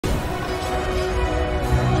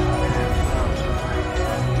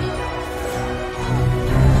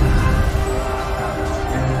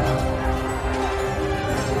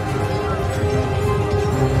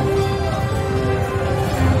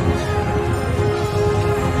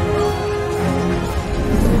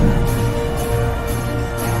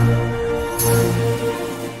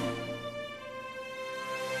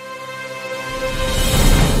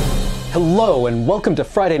and welcome to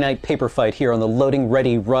Friday Night Paper Fight here on the Loading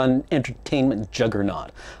Ready Run Entertainment Juggernaut.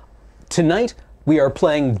 Tonight, we are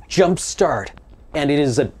playing Jumpstart, and it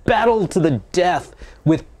is a battle to the death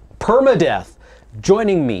with permadeath.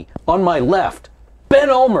 Joining me on my left, Ben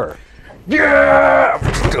Ulmer. Yeah!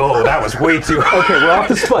 Oh, that was way too high. Okay, we're off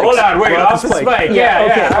the spikes. Hold on, wait, off the spike. Yeah,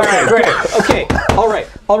 okay, all right, great. Okay,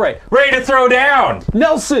 all right. Ready to throw down.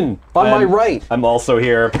 Nelson, on my right. I'm also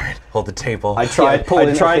here. Hold the table. I tried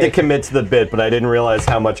okay. to commit to the bit, but I didn't realize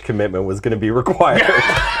how much commitment was going to be required.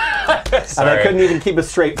 And I couldn't even keep a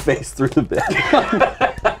straight face through the bit.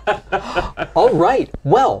 All right,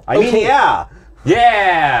 well, I mean, yeah.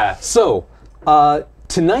 Yeah! So,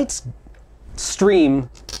 tonight's stream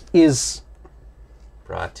is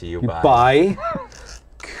Brought to you by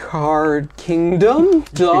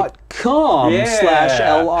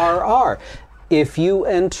cardkingdom.com/LRR. If you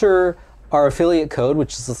enter our affiliate code,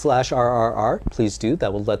 which is the /RRR, please do.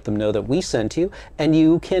 That will let them know that we sent you. And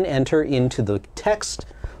you can enter into the text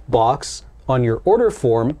box on your order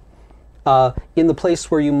form in the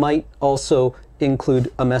place where you might also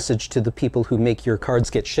include a message to the people who make your cards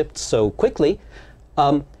get shipped so quickly.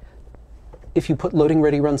 If you put loading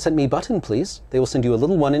ready run send me button, please, they will send you a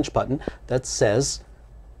little 1-inch button that says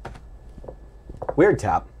Weird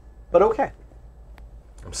tap, but okay.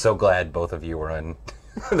 I'm so glad both of you were on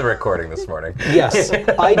the recording this morning. yes.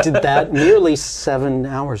 I did that nearly 7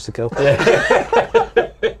 hours ago. What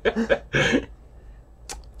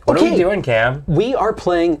are we doing, Cam? We are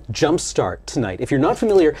playing Jumpstart tonight. If you're not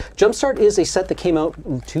familiar, Jumpstart is a set that came out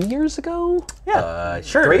 2 years ago.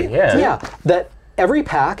 Sure. 3? Yeah, that every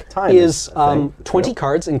pack Time is I think. 20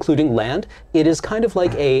 cards, including land. It is kind of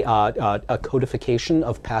like a codification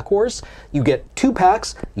of Pack Wars. You get 2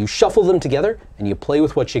 packs, you shuffle them together, and you play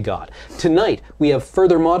with what you got. Tonight, we have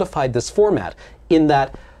further modified this format in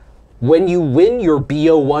that when you win your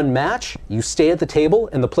BO1 match, you stay at the table,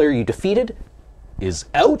 and the player you defeated is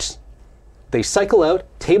out. They cycle out,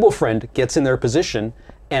 table friend gets in their position,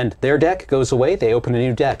 and their deck goes away, they open a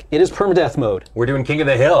new deck. It is permadeath mode. We're doing King of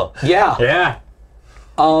the Hill. Yeah. Yeah.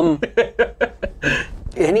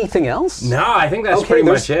 Anything else? No, I think that's pretty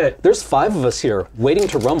much it. There's 5 of us here waiting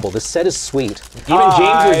to rumble. This set is sweet. Even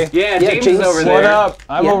James is, James is over there. What up?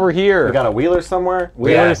 I'm Yeah. over here. We got a wheeler somewhere?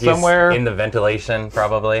 He's somewhere. in the ventilation,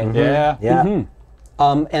 probably. Yeah. Yeah.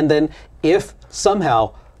 And then if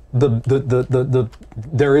somehow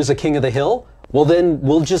there is a King of the Hill, well then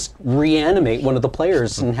we'll just reanimate one of the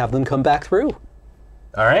players and have them come back through.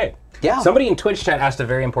 All right. Yeah. Somebody in Twitch chat asked a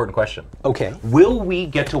very important question. Okay. Will we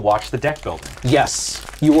get to watch the deck building? Yes.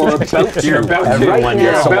 You are about to. You're about to. Everyone right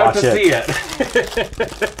gets now. to About watch to it. see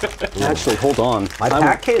it. Actually, hold on. My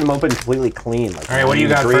pack came open completely clean. Like All right, what do you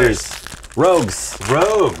got first? Rogues.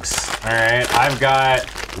 Rogues. All right, I've got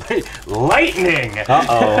lightning.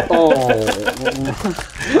 Oh.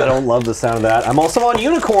 I don't love the sound of that. I'm also on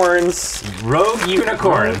unicorns. Rogue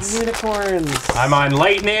unicorns. Unicorns. I'm on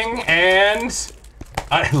lightning and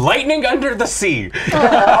lightning under the sea.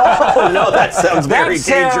 Oh no, that sounds very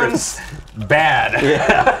dangerous. Sounds bad.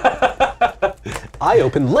 I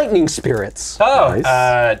open lightning spirits. Oh,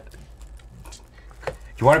 Nice.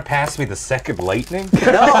 you want to pass me the second lightning?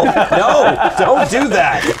 No, don't do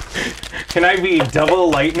that. Can I be double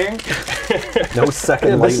lightning? No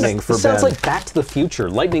second lightning this for sounds Ben. like Back to the Future.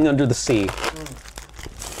 Lightning under the sea.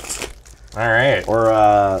 All right.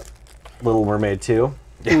 Or Little Mermaid 2.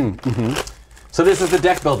 So this is the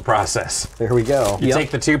deck build process. There we go. You take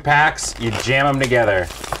the 2 packs, you jam them together.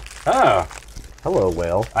 Oh, Hello,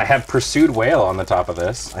 whale. I have Pursued Whale on the top of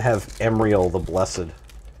this. I have Emriel the Blessed.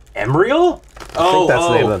 Emriel? I think that's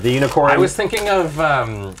the name of the unicorn. I was thinking of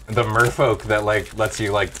the merfolk that like lets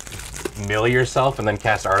you like mill yourself and then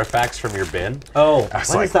cast artifacts from your bin. Oh, I was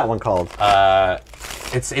what like, is that one called?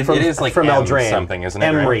 it is like from M Eldraine. something, isn't it?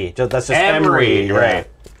 Emery. Right? That's just Emery, Emery. right?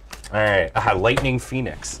 All right. Lightning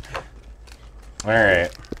Phoenix. All right.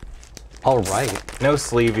 All right. No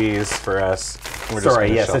sleeveys for us. We're just Sorry,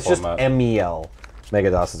 gonna yes, it's shuffle just them up. Mel.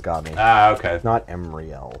 Megados has got me. Okay. Not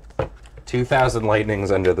Emriel. 2,000 lightnings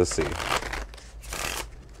under the sea.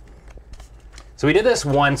 So we did this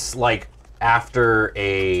once, like after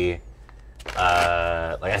a,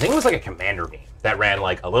 like I think it was like a commander game that ran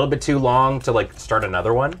like a little bit too long to like start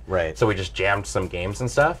another one. Right. So we just jammed some games and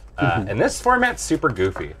stuff. And this format's super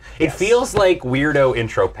goofy. It feels like weirdo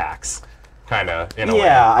intro packs, kind of in a way.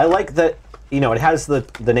 Yeah, I like that. You know, it has the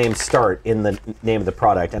name Start in the name of the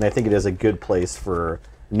product, and I think it is a good place for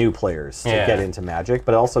new players to get into Magic,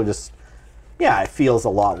 but also just, yeah, it feels a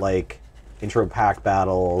lot like intro pack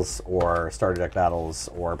battles or starter deck battles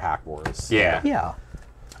or pack wars. Yeah. Yeah.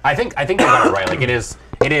 I think you got it right. Like it is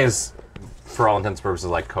for all intents and purposes,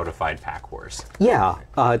 like codified pack wars. Yeah,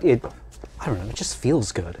 I don't know, it just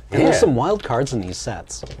feels good. And Yeah. there's some wild cards in these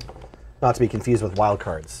sets. Not to be confused with wild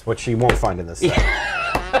cards, which you won't find in this set.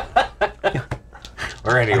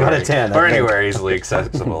 Or anywhere. got a 10, Or I think. anywhere easily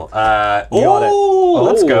accessible. got it. Oh,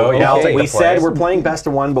 let's go. Okay. Yeah, I'll take We the said plays. we're playing best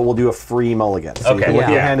of 1, but we'll do a free mulligan. So you Okay. can look at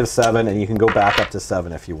your Yeah. hand of 7, and you can go back up to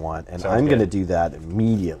 7 if you want. And I'm good. going to do that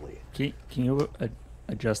immediately. Can you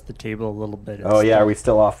adjust the table a little bit? Oh yeah, are we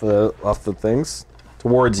still off the things?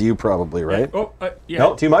 Towards you probably, right? Oh, yeah.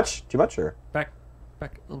 No, too much? Too much, or Back a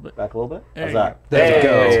little bit. back a little bit? There How's you that? There you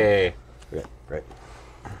go. Hey. Okay, great.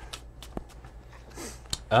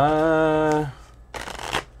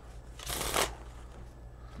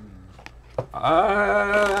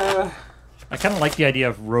 I kind of like the idea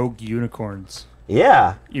of rogue unicorns.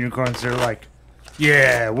 Yeah. Unicorns are like,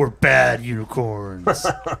 yeah, we're bad unicorns.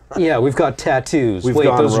 Yeah, we've got tattoos. We've Wait,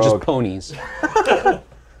 gone those are rogue. just ponies.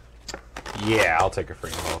 Yeah, I'll take a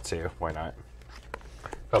free roll too. Why not?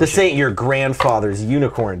 This ain't your grandfather's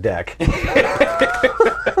unicorn deck.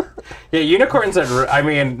 Yeah, unicorns are, I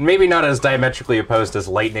mean, maybe not as diametrically opposed as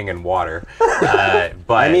lightning and water. But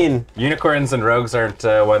I mean- unicorns and rogues aren't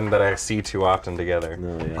one that I see too often together.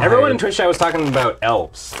 yeah. Everyone in Twitch chat was talking about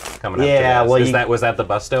elves coming Yeah, up to well, this. Was that the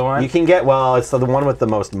Busto one? You can get, well, it's the one with the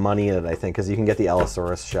most money in it, I think, because you can get the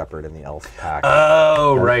Allosaurus Shepherd in the elf pack.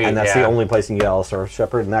 Oh, right. And that's yeah. the only place you can get Allosaurus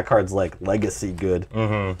Shepherd, and that card's like legacy good.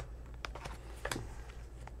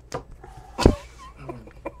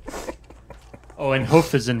 Oh, and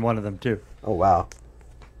Hoof is in one of them too. Oh wow.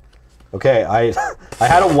 Okay, I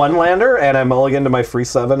had a 1-lander and I mulliganed to my free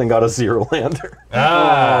 7 and got a 0-lander.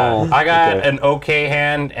 I got Okay. an okay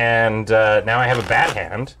hand, and now I have a bad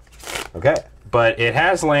hand. Okay, But it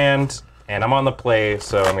has land, and I'm on the play,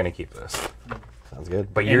 so I'm gonna keep this. sounds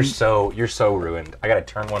good. But you're so ruined. I got a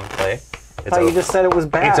turn 1 play. I thought you just said it was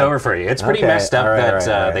bad. It's over for you. It's pretty Okay, messed up all right, that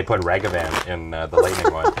all right. they put Ragavan in the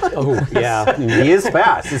lightning one. Oh, yeah. He is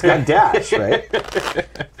fast. He's got dash, right?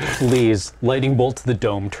 Please, lightning bolt to the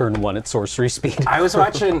dome, turn 1 at sorcery speed. I was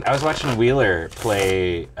watching Wheeler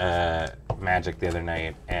play Magic the other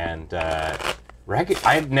night, and I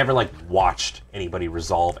had never like watched anybody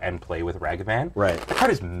resolve and play with Ragavan. Right. The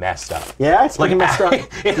card is messed up. Yeah, it's like messed up.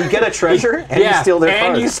 You get a treasure and you steal their and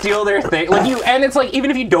cards. you steal their thing. Like and it's like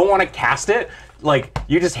even if you don't want to cast it, like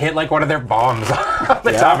you just hit like one of their bombs on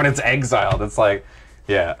the Yeah. top and it's exiled. It's like,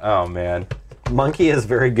 yeah, oh man, Monkey is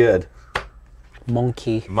very good.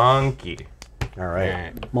 Monkey. monkey. All right.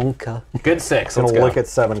 Alright. Monka. Good 6. I'm Let's gonna go. look at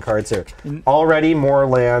 7 cards here. Already more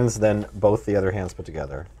lands than both the other hands put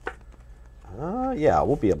together. Yeah,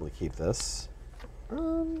 we'll be able to keep this.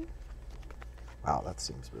 Wow, that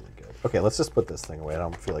seems really good. Okay, let's just put this thing away. I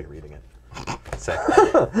don't feel like reading it. Sick.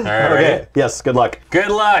 All right, ready? Okay. Yes. Good luck. Good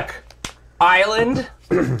luck. Island.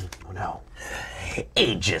 Oh no.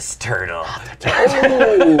 Aegis Turtle.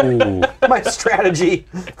 Oh, My strategy.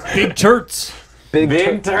 Big turts. Big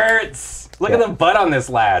turts. Look at the butt on this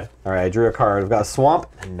lad. All right, I drew a card. We've got a Swamp,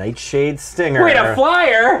 a Nightshade Stinger. Wait, a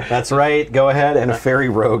flyer. That's right. Go ahead, and a Fairy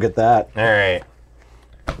Rogue at that. All right.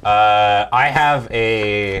 I have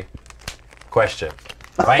a question.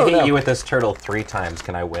 If I hit no. you with this turtle 3 times,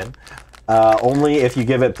 can I win? Only if you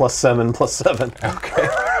give it +7/+7. Okay.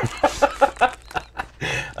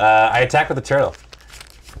 I attack with the turtle.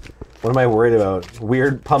 What am I worried about?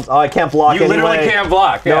 Weird pumps. Oh, I can't block You literally anyway. can't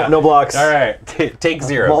block. No, yeah. no blocks. All right. Take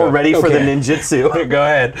 0. I'm all Go. ready for the Okay. ninjutsu. Go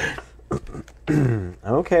ahead.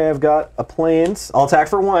 Okay, I've got a Plains. I'll attack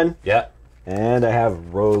for 1. Yeah. And I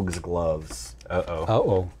have Rogue's Gloves. Uh-oh.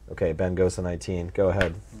 uh-oh. Okay, Ben goes to 19. Go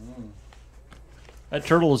ahead. That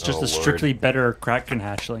turtle is just Oh, a strictly better Kraken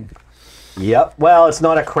hatchling. Yep. Well, it's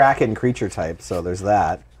not a Kraken creature type, so there's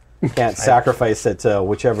that. Can't sacrifice it to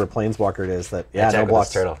whichever planeswalker it is. That yeah, Attack no with blocks.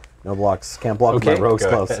 this turtle. No blocks. Can't block with Okay, my Rogue's go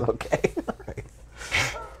Gloves. ahead. Okay. All right.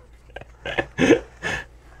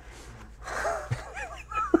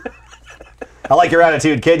 I like your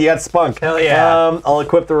attitude, kid. You got spunk. Hell yeah. I'll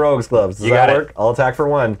equip the Rogue's Gloves. Does You that got it. work? I'll attack for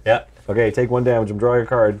 1. Yeah. Okay, take 1 damage. I'm drawing a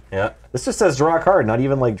card. Yeah. This just says draw a card, not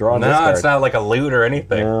even like draw this No, card. it's not like a loot or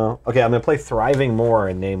anything. No. Okay, I'm gonna play Thriving Moor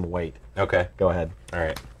and name White. Okay. Go ahead. All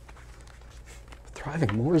right.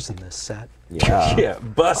 Thriving Moors in this set. Yeah. Yeah,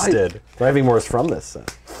 busted. Thriving Moor is from this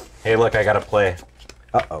set. Hey, look, I got to play.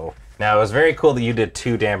 Uh-oh. Now, it was very cool that you did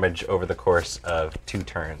 2 damage over the course of 2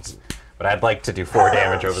 turns, but I'd like to do 4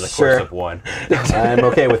 damage over the Sure. course of 1. I'm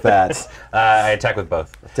okay with that. I attack with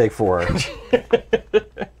both. Take 4.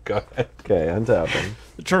 Go ahead. Okay, untapping.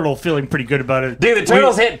 The turtle feeling pretty good about it. Dude, the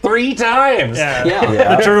turtle's hit 3 times! Yeah.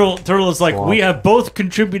 Yeah. The turtle is like, we have both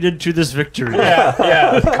contributed to this victory.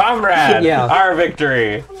 Yeah, comrade, Yeah. our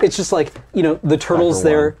victory. It's just like, the turtle's for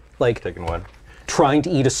there. like Taking one. trying to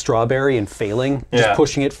eat a strawberry and failing, just Yeah.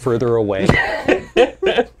 pushing it further away.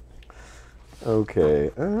 Okay.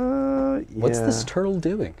 What's this turtle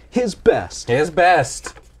doing? His best. His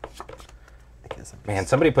best. I guess I'm Man,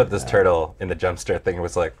 somebody put this turtle in the Jumpstart thing and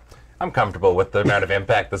was like, I'm comfortable with the amount of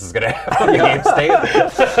impact this is going to have on the game state.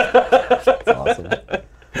 awesome.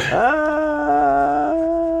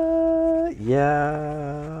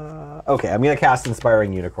 Yeah. Okay, I'm gonna cast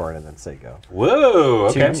Inspiring Unicorn and then say go. Whoa,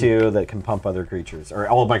 okay. 2/2 that can pump other creatures, or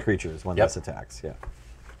all of my creatures when this attacks. Yeah.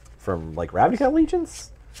 From like Ravnica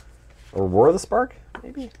Legions, or War of the Spark,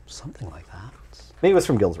 maybe. Something like that. Maybe it was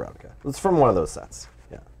from Guild's Ravnica. It's from one of those sets.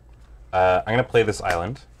 Yeah. I'm going to play this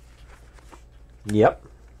island. Yep.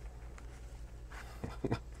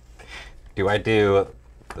 Do I do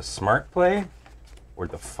the smart play or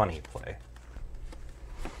the funny play?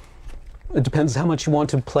 It depends how much you want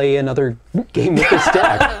to play another game with this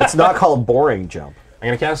deck. It's not called Boring Jump. I'm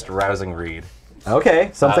going to cast Rousing Reed.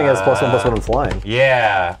 Okay, something has +1/+1 and flying.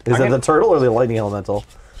 Yeah. Is it the turtle or the lightning elemental?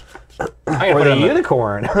 I'm gonna Or put the it on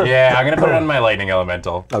unicorn? Yeah, I'm going to put it on my lightning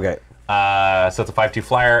elemental. Okay, So it's a 5/2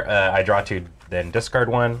 flyer. I draw 2, then discard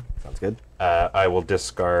 1. sounds good. I will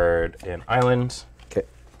discard an island. Okay,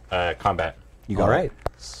 Combat. you got All it. right.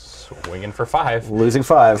 Swinging for 5. Losing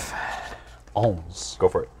 5. Alms. Go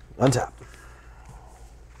for it. Untap.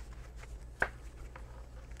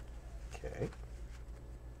 Okay.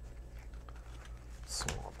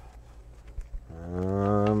 Swamp.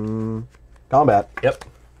 Combat. Yep.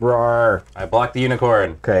 Roar. I block the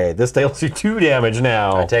unicorn. Okay, this deals you 2 damage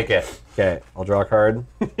now. I take it. Okay, I'll draw a card.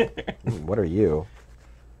 What are you?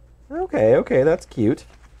 Okay, that's cute.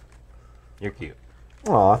 You're cute.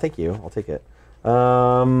 Aw, thank you. I'll take it.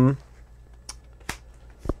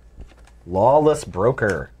 Lawless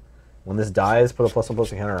Broker. When this dies, put a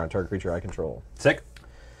 +1/+1 counter on target creature I control. Sick.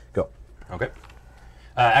 Go. Okay.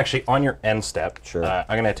 Actually, on your end step, Sure. I'm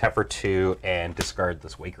going to tap for 2 and discard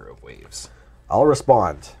this Waker of Waves. I'll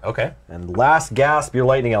respond. Okay. And last gasp, your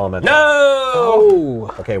lightning elemental. No!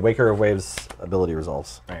 Oh! Okay, Waker of Waves ability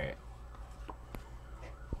resolves. All right.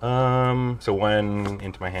 So 1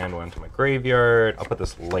 into my hand, 1 to my graveyard. I'll put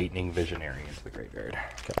this Lightning Visionary into the graveyard.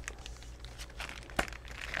 Okay.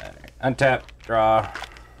 All right. Untap, draw.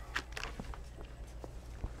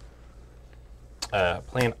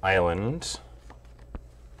 Play an island.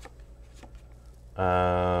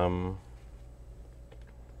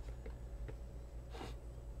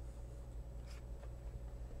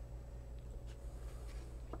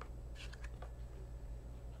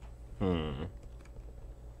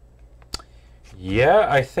 Yeah,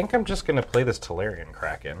 I think I'm just gonna play this Tolarian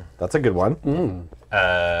Kraken. That's a good one.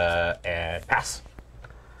 And pass.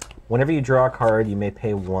 Whenever you draw a card, you may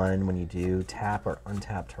pay 1. When you do, tap or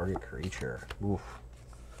untap target creature. Oof.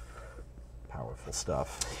 Powerful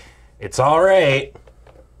stuff. It's all right.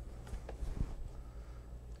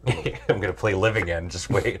 I'm gonna play Live Again. Just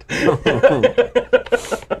wait.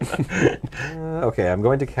 Okay, I'm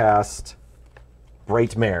going to cast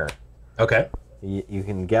Bright Mare. Okay. You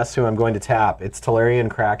can guess who I'm going to tap. It's Tolarian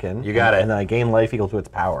Kraken. You got it. And then I gain life equal to its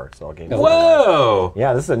power, so I'll gain. Whoa!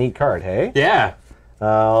 Yeah, this is a neat card. Hey. Yeah.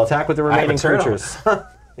 I'll attack with the have a remaining turtle. creatures.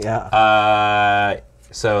 Yeah.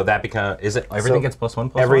 So that becomes everything gets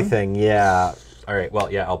 +1/+1? Everything. Yeah. All right.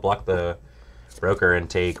 Well, yeah. I'll block the broker and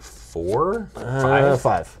take 4, 5.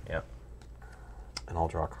 5. Yeah. And I'll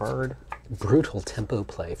draw a card. Brutal tempo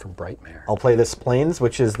play from Brightmare. I'll play this Plains,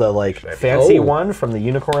 which is the like I be- fancy Oh. one from the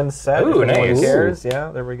Unicorn set. Ooh, if anyone nice. cares.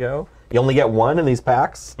 Yeah, there we go. You only get 1 in these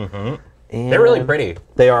packs. Mm-hmm. And They're really pretty.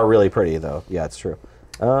 They are really pretty, though. Yeah, it's true.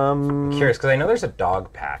 Curious, because I know there's a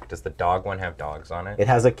dog pack. Does the dog one have dogs on it? It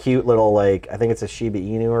has a cute little, like, I think it's a Shiba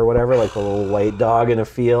Inu or whatever, like a little white dog in a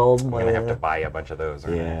field. I'm gonna have to buy a bunch of those.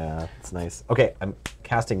 aren't I? Yeah, it's nice. Okay, I'm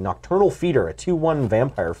casting Nocturnal Feeder, a 2/1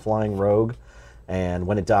 vampire flying rogue, and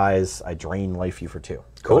when it dies, I drain life you for 2.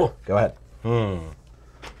 Cool. Go ahead.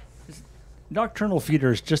 Nocturnal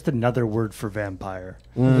Feeder is just another word for vampire.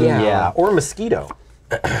 Yeah, or mosquito.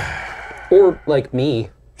 Or like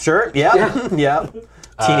me. Sure. Yeah. Yeah.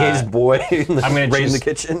 Teenage boy I'm gonna right in choose the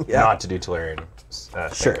kitchen. Yeah. not to do Tolarian. Thing,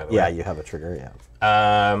 Sure. by the Yeah, way. you have a trigger. Yeah.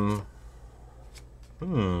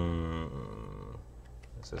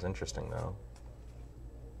 This is interesting though.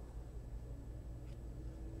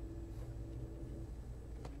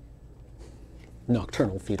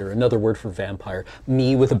 Nocturnal Feeder, another word for vampire.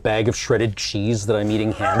 Me with a bag of shredded cheese that I'm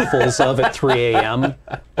eating handfuls of at 3 a.m.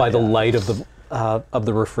 by the light of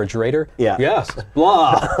the refrigerator. Yeah. Yes.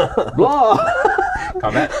 Blah. Blah.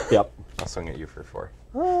 Combat. Yep. I'll swing at you for 4.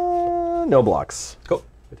 No blocks. Cool.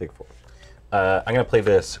 I take 4. I'm gonna play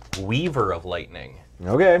this Weaver of Lightning.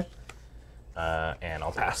 Okay. and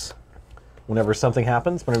I'll pass. Whenever something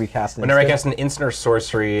happens, whenever you cast an Whenever I instant? cast an instant or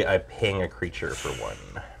sorcery, I ping a creature for 1.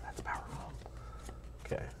 That's powerful.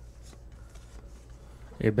 Okay.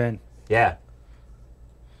 Hey, Ben. Yeah.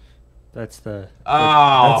 That's the...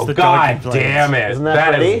 Oh, the god Dungeon damn it. Isn't that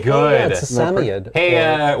That pretty? is good. Yeah, it's a Samoyed.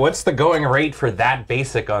 Hey, what's the going rate for that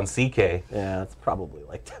basic on CK? Yeah, it's probably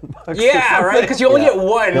like $10. Yeah, right? Because you only get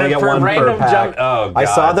one You only get for one random per pack. jump. Oh, God. I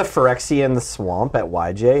saw the Phyrexian Swamp at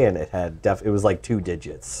YJ, and it had it was like 2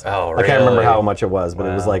 digits. Oh, I can't remember really? how much it was, but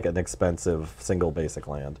it was Wow. like an expensive single basic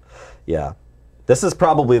land. Yeah. This is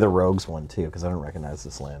probably the Rogues one, too, because I don't recognize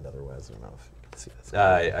this land otherwise. I don't know if you can see this.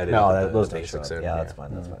 I didn't. No, put those the don't show basics up. in Yeah, here. that's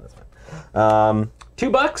fine. That's fine. That's fine. $2.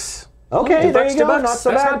 Okay, $2, there you go. $2. Not so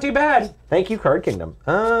That's bad. not too bad. Thank you, Card Kingdom.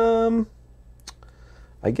 I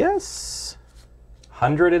guess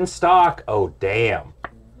 100 in stock. Oh, damn.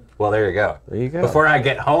 Well, there you go. there you go. Before I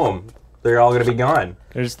get home, they're all going to be gone.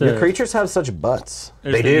 There's Your the... creatures have such butts.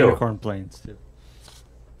 There's They the do. Unicorn Plains, too.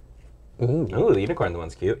 Ooh, the unicorn, the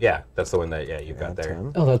one's cute. Yeah, that's the one that you've got there.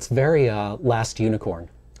 10. Oh, that's very last unicorn.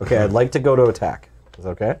 Okay, I'd like to go to attack. Is that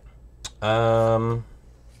okay? I'm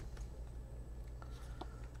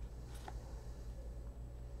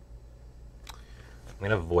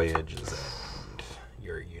gonna voyage as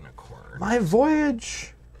your unicorn. My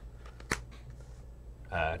voyage.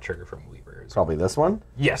 Trigger from Weavers. Probably this one.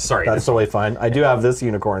 Yes, sorry. That's totally fine. I do have this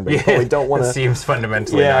unicorn, but you probably don't want It to. seems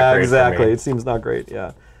fundamentally not Yeah, great exactly. for It seems not great.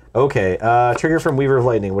 Yeah. Okay. Trigger from Weaver of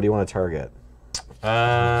Lightning. What do you want to target?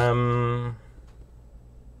 me.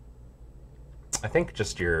 I think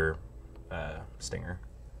just your stinger.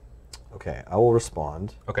 Okay, I will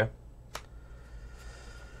respond. Okay.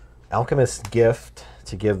 Alchemist's Gift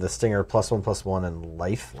to give the stinger +1/+1 and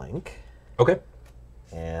lifelink, Okay.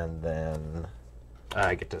 and then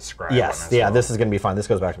I get to scry. yes, one as well. this is gonna be fine. This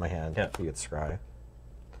goes back to my hand. Yeah. You get scry.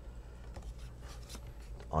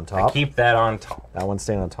 On I top. keep that on top. That one's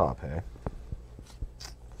staying on top, hey?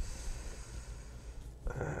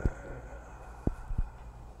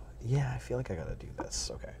 Yeah, I feel like I gotta do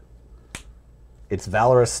this. Okay. It's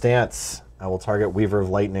Valorous Stance. I will target Weaver of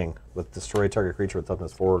Lightning with destroy target creature with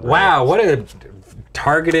toughness 4. Wow, what a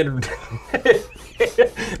targeted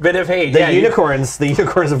bit of hate. The unicorns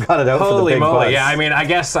have got it out for the Holy big moly! butts. Yeah, I mean, I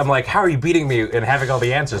guess I'm like, how are you beating me and having all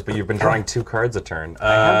the answers, but you've been drawing 2 cards a turn?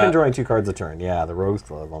 I have been drawing 2 cards a turn. Yeah, the Rogues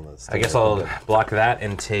Club on this. I guess I'll block that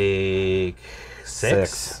and take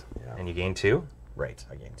 6. Yeah. And you gain 2. Right,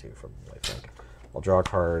 I gain 2 from lifelink. I'll draw a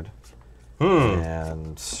card.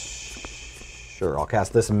 And sure, I'll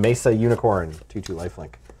cast this Mesa Unicorn, 2/2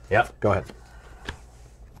 lifelink. Yep. Go ahead.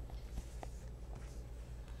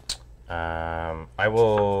 I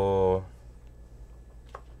will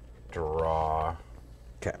draw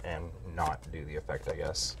Okay. and not do the effect, I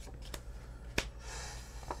guess.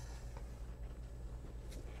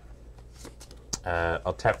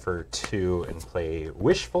 I'll tap for 2 and play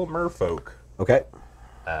Wishful Merfolk. Okay.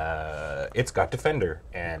 It's got Defender,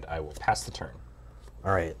 and I will pass the turn.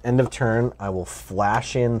 All right. End of turn. I will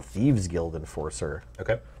flash in Thieves Guild Enforcer.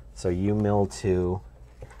 Okay. So you mill 2.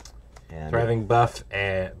 And Thriving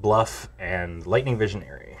Bluff and Lightning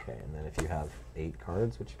Visionary. okay, and then if you have 8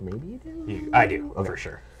 cards, which maybe you do. I do, for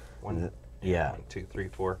sure. 1, Yeah. 2, 3,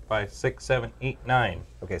 4, 5, 6, 7, 8, 9.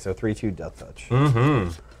 Okay, so 3/2 Death Touch. Mm-hmm.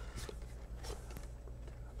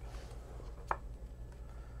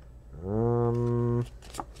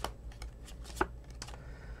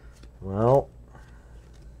 Well,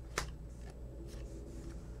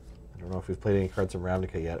 I don't know if we've played any cards from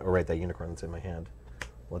Ravnica yet. Oh, right, that unicorn's in my hand.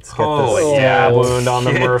 Let's get Holy this yeah, wound on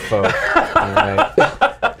the merfolk. All right.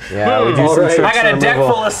 Yeah, we do some right. tricks I got a and deck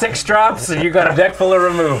removal. full of 6 drops, and you got a deck full of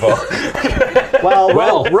removal.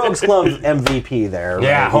 Well, Rogues Club MVP there.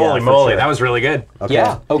 Yeah, right? holy for moly, sure. that was really good. Okay.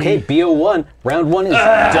 Yeah. Okay. BO1. Round 1 is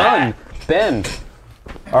done. Ben.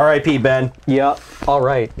 R.I.P. Ben. Yeah. All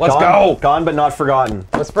right. Let's Gone, go. Gone but not forgotten.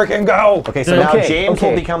 Let's freaking go. Okay, so now Okay, James okay.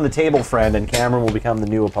 will become the table friend and Cameron will become the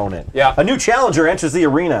new opponent. Yeah. A new challenger enters the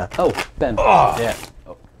arena. Oh, Ben. Yeah.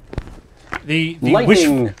 The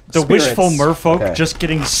Lightning wishful spirits. merfolk Okay. just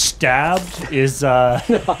getting stabbed is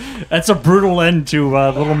that's a brutal end to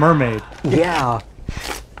Little Mermaid. Yeah.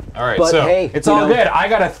 All right, But so hey, it's you all know- good. I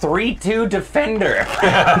got a 3/2 defender.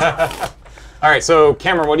 All right, so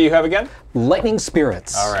Cameron, what do you have again? Lightning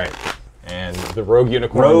spirits. All right, and the rogue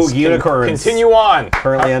unicorns. Rogue unicorns. Continue on.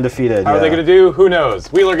 Currently undefeated. How are they yeah. going to do? Who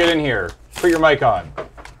knows? Wheeler, get in here. Put your mic on.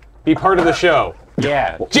 Be part of the show.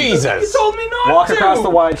 Yeah. Jesus. Told me not Walk to. across the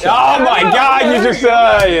wide Oh shot. my God! You just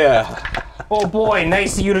yeah. Oh boy,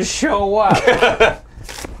 nice of you to show up.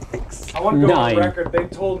 I want to go on 9. the record. They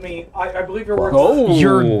told me, I believe your words. Oh,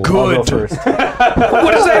 You're I'll good. go first.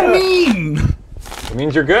 What does that mean? It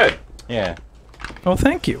means you're good. Yeah. Oh,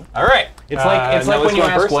 thank you. All right. It's like now when let's you go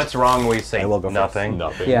ask first. what's wrong, we say I will go first. nothing.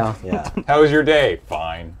 Nothing. Yeah. Yeah. How was your day?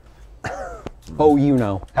 Fine. Oh, you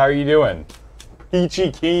know. How are you doing?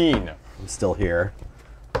 Peachy keen. I'm still here.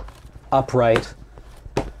 Upright.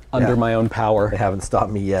 Under Yeah. my own They power. haven't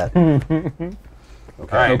stopped me yet. All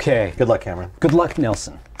right. Okay. Good luck, Cameron. Good luck,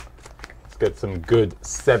 Nelson. Let's get some good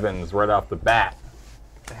 7s right off the bat.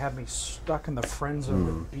 They had me stuck in the friend zone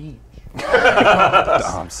with beach.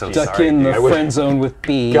 Oh, I'm so Stuck sorry. in the dude. I wish- friend zone with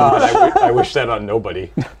B. God, I wish that on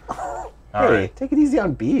nobody. All Hey, right. take it easy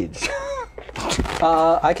on Beej.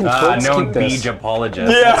 I can folks No keep this. Beej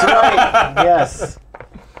apologist. Yes.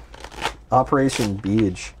 Operation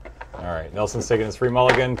Beej. All right. Nelson's taking his free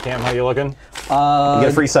mulligan. Cam, how you looking? You get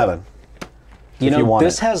a free 7. You if know, you want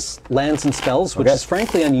this it. has lands and spells, which Okay. is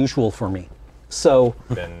frankly unusual for me. So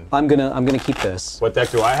Then I'm gonna keep this. what deck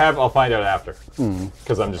do I have? I'll find out after.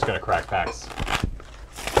 Because I'm just gonna crack packs.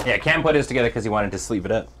 Yeah, Cam put his together because he wanted to sleeve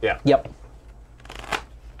it up. Yeah. Yep.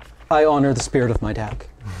 I honor the spirit of my deck.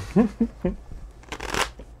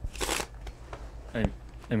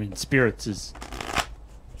 I mean, spirits is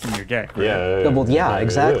in your deck. Right? Yeah. Well, yeah,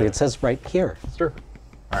 exactly. It says right here. It's true.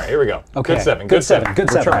 All right, here we go. Okay. Good 7. Good 7. Good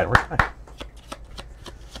We're 7. trying. We're trying.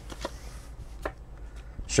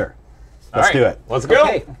 Sure. All Let's right, do it. Let's go.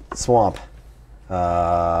 Okay. Swamp.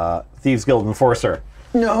 Thieves Guild Enforcer.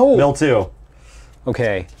 No. Mill 2.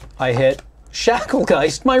 Okay. I hit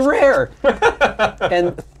Shacklegeist, my rare,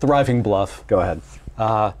 and Thriving Bluff. Go ahead.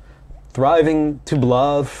 Thriving to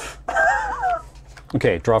Bluff.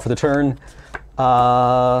 Okay. Draw for the turn.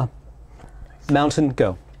 Mountain.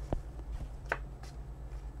 Go.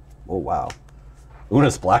 Oh, wow.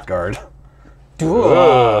 Una's Blackguard.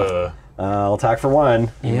 Ugh. I'll attack for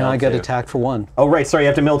 1. Yeah, I got two. attacked for 1. Oh, right. Sorry, you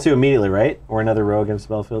have to mill 2 immediately, right? Or another rogue and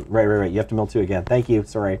spell field. Right. You have to mill 2 again. Thank you.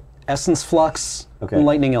 Sorry. Essence Flux. Okay.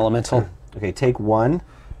 Lightning Elemental. Okay, take 1,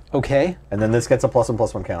 Okay. and then this gets a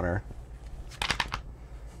 +1/+1 counter.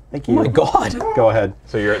 Thank you. Oh my God. Go ahead.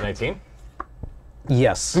 So you're at 19?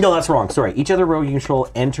 Yes. No, that's wrong. Sorry. Each other rogue you control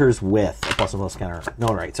enters with a +1/+1 counter. No,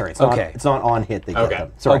 right. Sorry. It's not, Okay. It's not on hit they get Okay.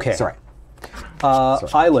 them. Sorry. Okay. Sorry.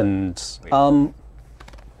 Island.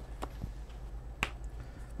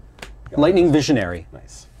 Lightning Visionary.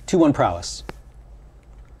 Nice. 2/1 prowess.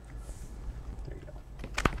 There you go.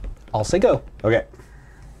 I'll say go. Okay.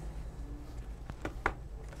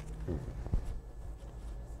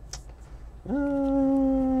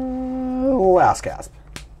 Last gasp.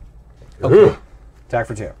 Okay. Attack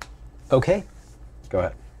for 2. Okay. Go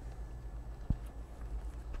ahead.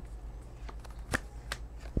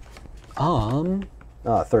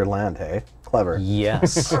 Third land, hey? Clever.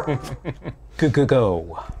 Yes.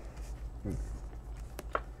 Go.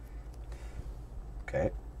 Okay.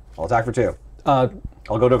 I'll attack for 2. Uh,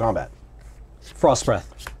 I'll go to combat. Frost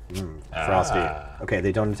Breath. Frosty. Okay,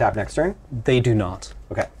 they don't attack next turn? They do not.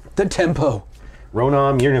 Okay. The tempo.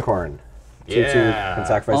 Ronom Unicorn. 2/2 Yeah. can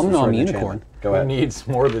sacrifice Om some nom sort of unicorn. enchantment. Go Who ahead. needs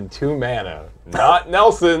more than 2 mana? Not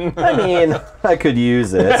Nelson. I mean, I could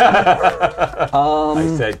use it.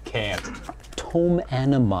 I said can't. Tome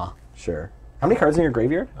Anima. Sure. How many cards in your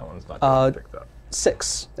graveyard? That one's not getting picked up.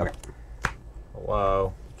 6. Okay.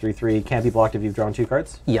 Hello. 3/3 can't be blocked if you've drawn 2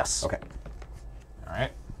 cards? Yes. Okay. All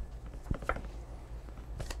right.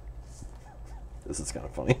 This is kind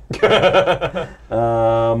of funny.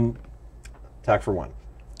 Attack for 1.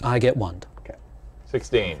 I get 1. Okay.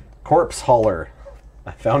 16. Corpse Hauler.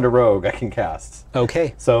 I found a rogue I can cast.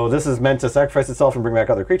 Okay. So this is meant to sacrifice itself and bring back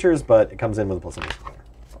other creatures, but it comes in with a +1/+1 counter.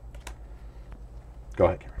 Go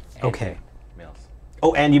ahead, Cameron. Okay. Mills.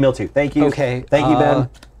 Oh, and you mill 2. Thank you. Okay. Thank you, Ben.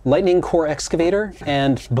 Lightning Core Excavator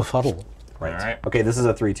and Befuddle. Right. All right. Okay, this is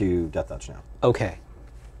a 3/2 Death Touch now. Okay.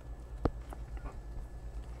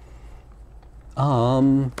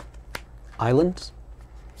 Island. Just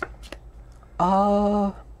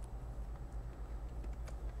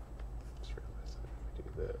realized I have to do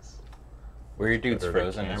this. Were your dudes Better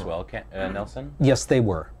frozen as camera. well, Nelson? Yes, they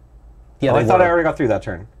were. Yeah, Oh, they I thought were. I already got through that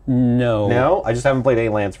turn. No. No? I just haven't played any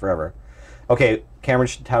lands forever. Okay, Cameron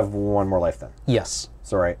should have 1 more life then. Yes.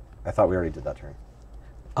 It's alright. I thought we already did that turn.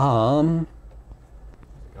 Um.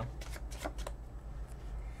 Go.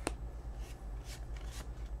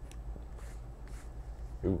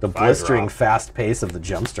 Ooh, The 5 blistering drop. fast pace of the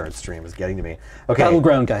Jumpstart stream is getting to me. Okay,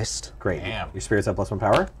 Battleground Geist. great. Damn. Your spirits have +1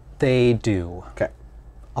 power? They do. Okay.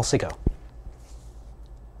 I'll say go.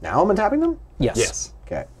 Now I'm untapping them? Yes. Yes.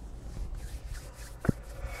 Okay.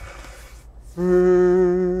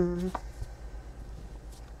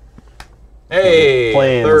 Hey,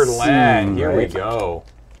 Plains. third land. Here we Right. go.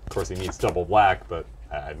 Of course, he needs double black, but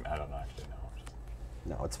I don't actually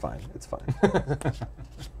know. No, it's fine. It's fine.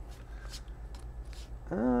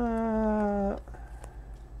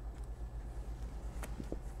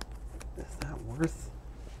 Is that worth?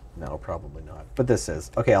 No, probably not. But this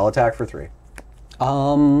is. Okay, I'll attack for 3.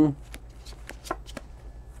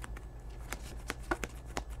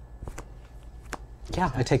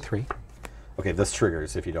 Yeah, I take 3. Okay, this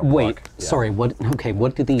triggers if you don't Wait, block. Yeah. sorry. What? Okay,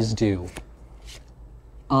 what do these do?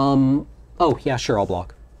 Oh yeah, sure. I'll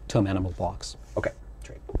block. Tome animal blocks. Okay,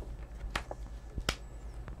 trade.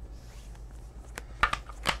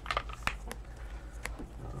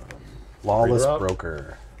 Lawless Redraw?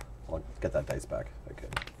 Broker. I'll get that dice back if I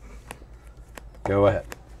could. Go ahead.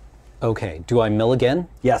 Okay. Do I mill again?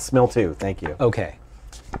 Yes, mill 2. Thank you. Okay.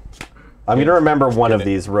 I'm going to remember one of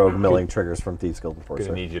these rogue milling triggers from Thieves Guild before. Gonna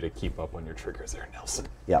So. need you to keep up on your triggers there, Nelson.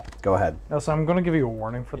 Yeah, go ahead. So I'm going to give you a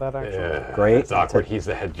warning for that, actually. Yeah, Great. It's awkward. He's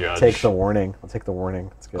the head judge. Take the warning. I'll take the warning.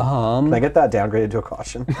 That's good. Can I get that downgraded to a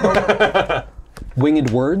caution?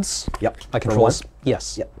 Winged words. Yep. I For control. one?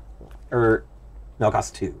 Yes. Yep. Or, no, it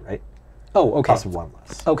costs 2, right? Oh, okay. Costs 1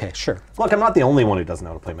 less. Okay, sure. Look, I'm not the only one who doesn't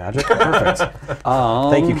know how to play Magic. Perfect.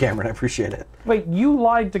 Thank you, Cameron. I appreciate it. Wait, you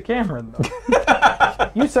lied to Cameron, though.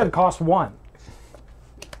 You said cost 1.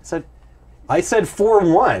 I said for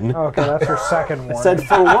 1. Okay, that's your second one. I said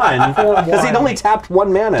for 1 because he'd only tapped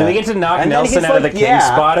 1 mana. Do we get to knock And then Nelson he's out of the like, king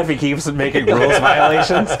spot if he keeps making rules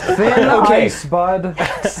violations? Thin Okay. ice, bud.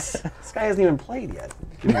 This guy hasn't even played yet.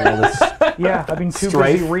 Give me all this. Yeah, I've been too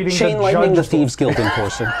Strife. busy reading Chain the lightning, the judge's Thieves Guild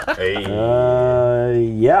enforcer. Hey.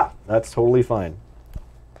 Yeah, that's totally fine.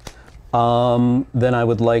 Then I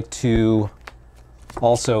would like to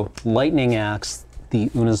also lightning axe the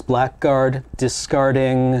Una's Blackguard,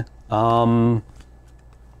 discarding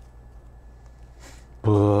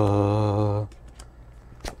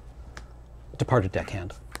departed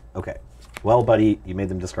deckhand. Okay. Well, buddy, you made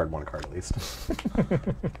them discard 1 card at least.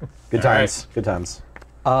 Good times. Good times.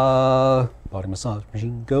 Body massage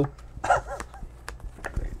machine, go.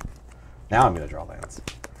 Great. Now I'm going to draw lands.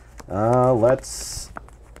 Let's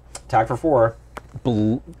attack for 4.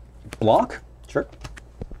 Block? Sure.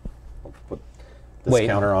 I'll put this Wait.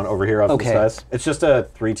 counter on over here. Off Okay. these dice. It's just a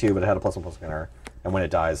 3/2, but it had a +1/+1 counter. And when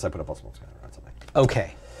it dies, I put a +1/+1 counter on something.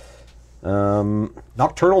 Okay.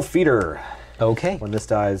 Nocturnal Feeder. Okay. When this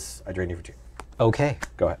dies, I drain you for 2. Okay.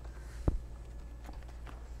 Go ahead.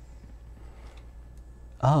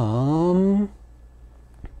 Ooh,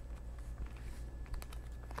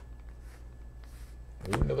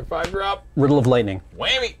 another 5-drop. Riddle of Lightning.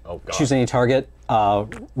 Whammy. Oh, God. Choose any target.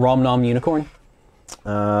 Rom Nom Unicorn.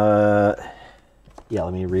 Yeah,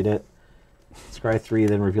 let me read it. Scry 3,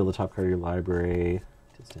 then reveal the top card of your library.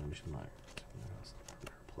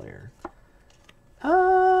 Player.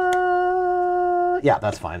 Yeah,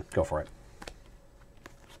 that's fine. Go for it.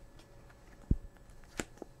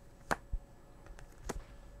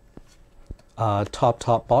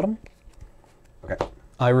 Top, bottom. Okay,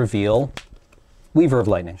 I reveal Weaver of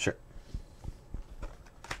Lightning. sure.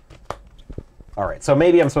 All right, so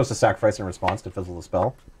maybe I'm supposed to sacrifice in response to fizzle the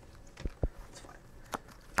spell. It's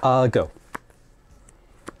fine. Go.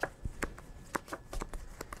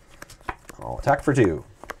 I'll attack for 2.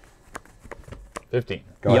 15.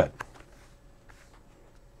 Go Yep. ahead.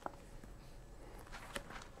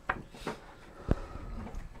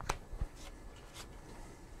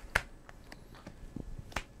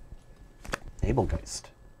 Abelgeist.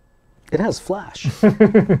 It has flash.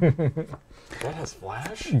 That has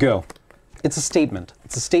flash? Go. It's a statement.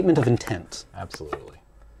 It's a statement of intent. Absolutely.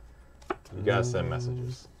 You gotta send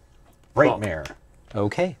messages. Frightmare.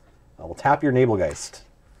 Okay. I will tap your Nabelgeist.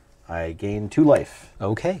 I gain 2 life.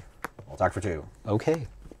 Okay. I'll attack for 2. Okay.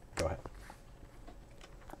 Go ahead.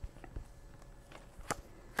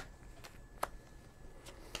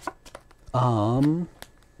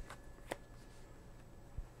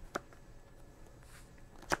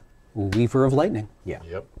 Weaver of Lightning. Yeah.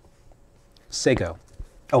 Yep. Say go.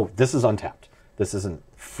 Oh, this is untapped. This isn't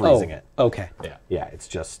freezing it. Okay. Yeah. Yeah, it's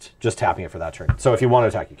just tapping it for that turn. So if you want to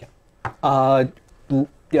attack, you can.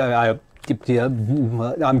 Yeah,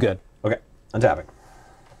 I'm good. Okay, untapping.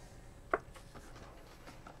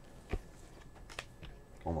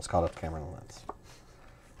 Almost caught up Cameron on that.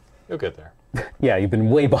 You'll get there. Yeah, you've been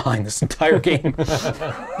way behind this entire game.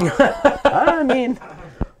 I mean,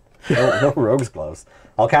 no rogue's gloves.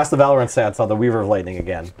 I'll cast the Valorant stance on the Weaver of Lightning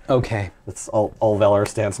again. Okay. That's all Valor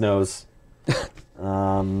stance knows.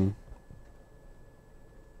 Yeah,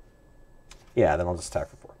 then I'll just attack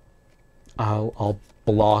for 4. I'll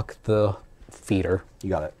block the feeder. You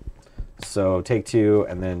got it. So take 2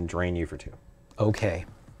 and then drain you for 2. Okay.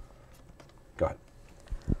 Go ahead.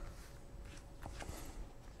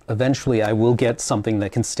 Eventually, I will get something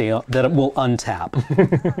that can stay up, that will untap.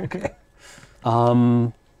 Okay.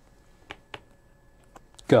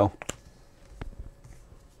 Go.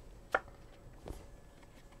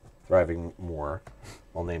 Thriving more.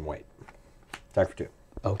 I'll name Wait. Attack for 2.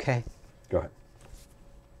 Okay. Go ahead.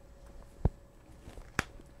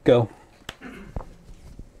 Go.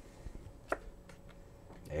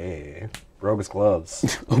 Hey, Rogue's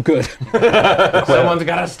Gloves. Oh, good. Someone's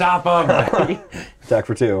got to stop him. Attack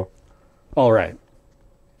for 2. All right.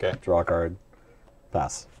 Okay. Draw a card.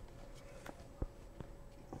 Pass.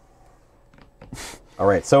 All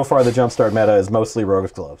right, so far the Jumpstart meta is mostly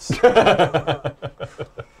Rogue's Gloves.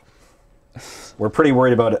 We're pretty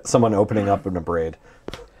worried about someone opening up in a braid.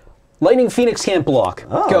 Lightning Phoenix can't block.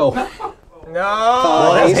 Oh. Go. No.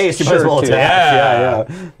 Well, it has haste, you might as well Sure, attack. yeah.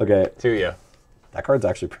 Yeah. Okay, To you. that card's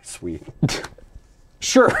actually pretty sweet.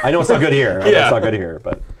 Sure. I know it's not good here. I know Yeah. it's not good here,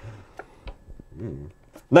 but...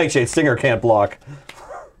 Nightshade Stinger can't block.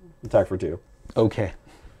 Attack for 2. Okay.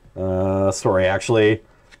 Sorry, actually,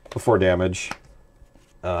 before damage.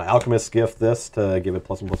 Alchemist's Gift this to give it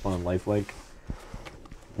 +1/+1 on lifelink.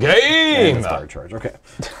 And Game. Inspired Charge, okay.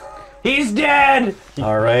 He's dead.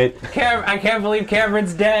 All right, I can't believe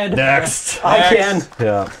Cameron's dead. next. I can.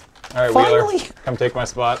 Yeah. All right, Finally. Wheeler, come take my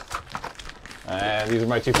spot. And these are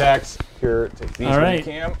my 2 attacks. Here, take these All from right.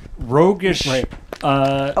 Cam. Roguish,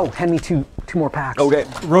 Oh, hand me two more packs. Okay.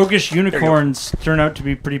 roguish unicorns turn out to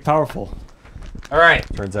be pretty powerful. All right.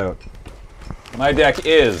 Turns out. My deck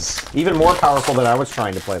is Even more powerful than I was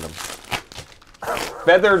trying to play them.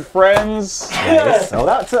 Feathered Friends. Nice. Oh,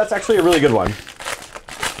 that's actually a really good one.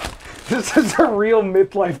 This is a real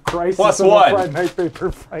midlife crisis. Plus of a 1. Friday Night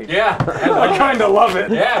Paper fight. Yeah. I kind of love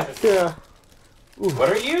it. Yeah. Yeah. What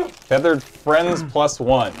are you? Feathered Friends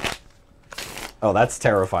 +1. Oh, that's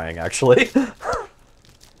terrifying, actually.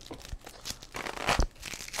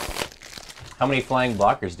 How many flying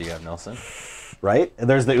blockers do you have, Nelson? Right? And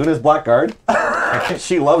there's the Una's Blackguard.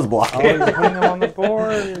 She loves blocking. Putting them on the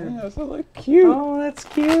board. That's so cute. Oh, that's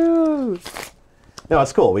cute. No,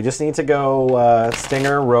 it's cool. We just need to go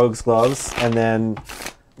Stinger, Rogue's Gloves, and then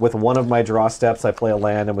with one of my draw steps, I play a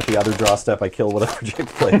land, and with the other draw step, I kill whatever Jake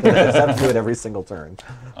played. I just have to do it every single turn.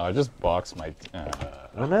 Oh, I just boxed my. I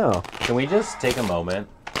don't know. Can we just take a moment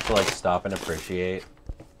to like stop and appreciate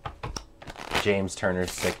James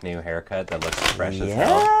Turner's sick new haircut that looks fresh as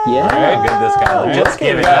hell? Yeah. How good this guy looks. Just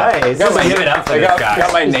give it up. Nice. Just give it up for this guy.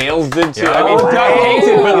 Got my nails did too. Yeah. I mean, Oh, not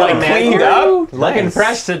painted, but like cleaned up. Looking Nice.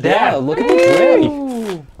 fresh to Yeah, death. look at the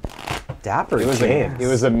drip. Dapper It was James. it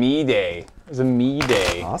was a me day. It was a me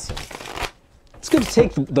day. Awesome. It's good to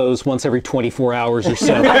take those once every 24 hours or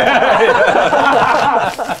so.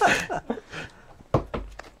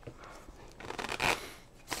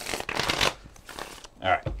 All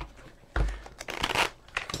right.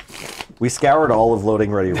 We scoured all of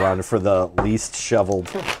Loading Ready Run for the least shoveled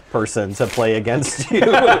person to play against you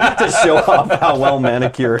to show off how well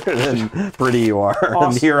manicured and pretty you are. And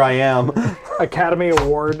Awesome. here I am. Academy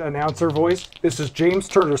Award announcer voice. This is James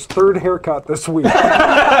Turner's 3rd haircut this week. Dude,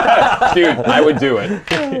 I would do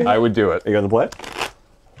it. I would do it. Are you on the play?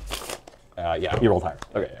 Yeah. You rolled higher.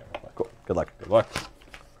 Okay. Cool. Good luck. Good luck.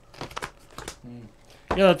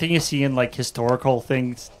 You know, the thing you see in like historical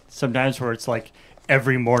things sometimes where it's like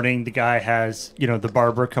every morning the guy has, you know, the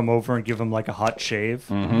barber come over and give him like a hot shave.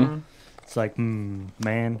 Mm-hmm. It's like,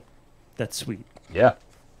 man, that's sweet. Yeah.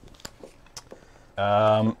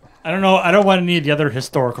 I don't know. I don't want any of the other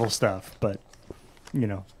historical stuff, but you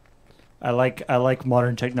know, I like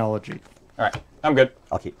modern technology. All right. I'm good.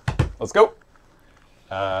 I'll keep. Let's go.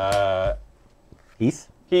 Heath?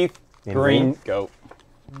 Heath. In Green. green. Go.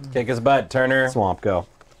 Kick his butt, Turner. Swamp, go.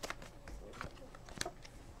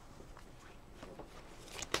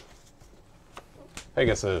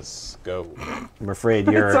 Pegasus. Go. I'm afraid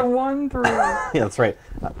you're... It's a 1/3. Yeah, that's right.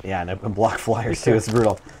 Yeah, and block flyers too. It's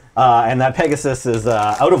brutal. And that Pegasus is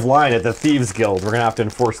out of line at the Thieves Guild. We're going to have to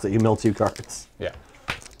enforce that you mill 2 cards. Yeah.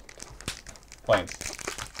 Planes.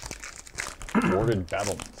 Boarded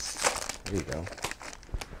battlements. There you go.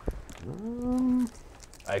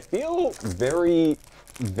 I feel very,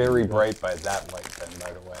 very bright by that light then,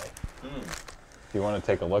 by the way. If you want to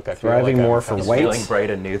take a look, I feel Thriving like more I'm for Is white. feeling bright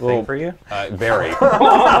a new thing for you? Very.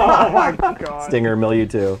 Oh my god. Stinger, mill you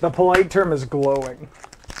 2. The polite term is glowing.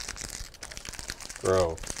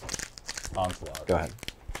 Throw. Onslaught. Go ahead.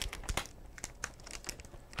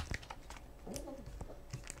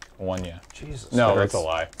 One, yeah. Jesus. No, hurts. that's a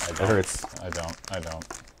lie. I It don't. hurts. I don't.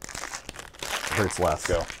 It hurts less.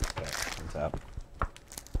 Go. Tap.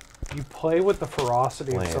 You play with the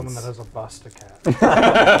ferocity Planes. of someone that has a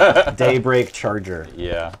Busta-Cat. Daybreak Charger.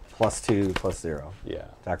 Yeah. +2, +0. Yeah.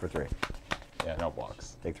 Attack for 3. Yeah, no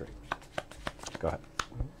blocks. Take 3. Go ahead.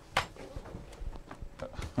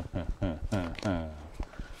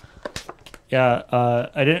 Yeah,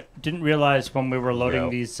 I didn't realize when we were loading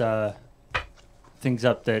Yep. these things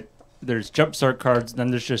up that there's Jumpstart cards, and then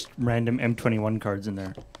there's just random M21 cards in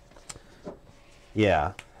there.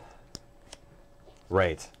 Yeah.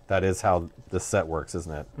 Right. That is how this set works,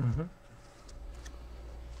 isn't it? Mm-hmm.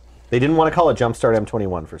 They didn't want to call it Jumpstart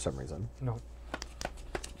M21 for some reason. No.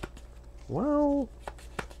 Well...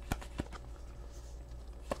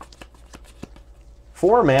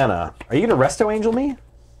 4 mana. Are you going to Resto Angel me?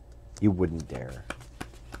 You wouldn't dare.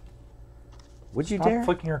 Would you Stop dare?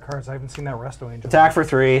 flicking your cards. I haven't seen that Resto Angel. Attack for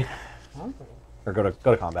 3. Oh. Or go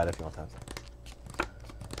to combat if you want that.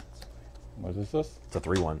 What is this? It's a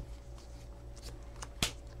 3-1.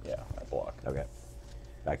 Yeah, I block. Okay.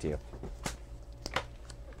 Back to you.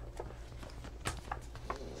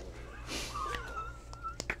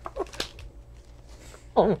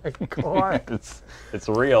 Oh my god. It's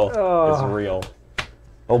real. It's real.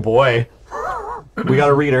 Oh boy. We got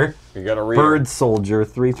a reader. You got to read. Bird Soldier,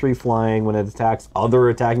 3/3 flying. When it attacks other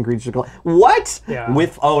attacking creatures. What? Yeah.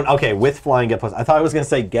 With with flying get plus. I thought I was gonna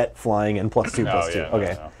say get flying and +2 No, +2. yeah, no,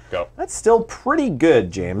 Okay. no. Go. That's still pretty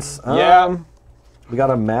good, James. Yeah. We got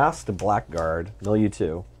a masked blackguard, milieu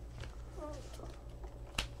 2.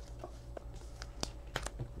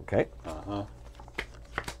 Okay. Uh-huh.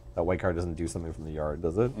 That white card doesn't do something from the yard,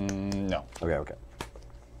 does it? No. Okay, okay.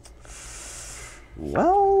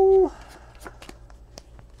 Well...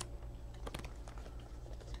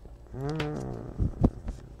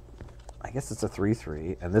 I guess it's a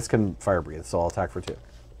 3/3, and this can fire breathe, so I'll attack for 2.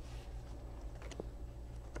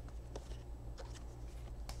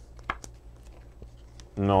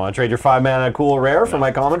 No, I trade your 5 mana cool rare for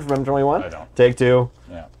my common from M21? I don't. Take 2.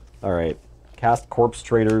 Yeah. Alright. Cast Corpse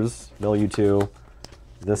Traders, milieu 2.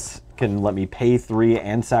 This can let me pay 3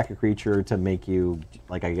 and sack a creature to make you,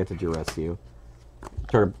 like, I get to duress you.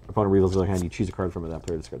 Target opponent reveals their hand, you choose a card from it, that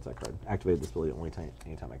player discards that card. Activate this ability only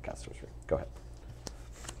anytime I cast sorcery. Go ahead.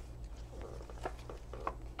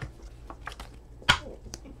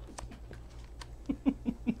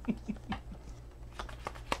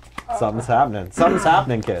 Something's happening. Something's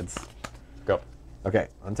happening, kids. Go. Okay,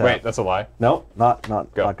 untap. Wait, that's a lie. No, not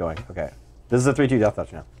Go. going. Okay. This is a 3/2 death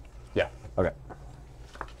touch now. Yeah. Okay.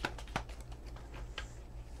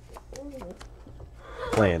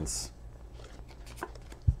 Planes.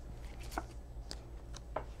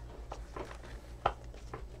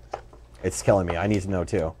 It's killing me. I need to know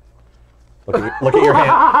too. Look at your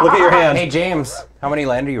hand. Look at your hand. Hey James, how many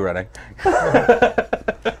land are you running?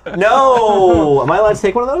 No! Am I allowed to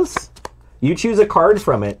take one of those? You choose a card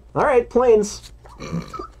from it. All right, planes.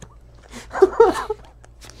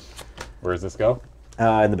 Where does this go?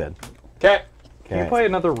 In the bin. Okay. Can you play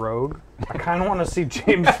another rogue? I kind of want to see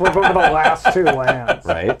James flip over the last 2 lands.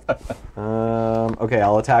 Right. Okay,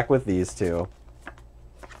 I'll attack with these 2.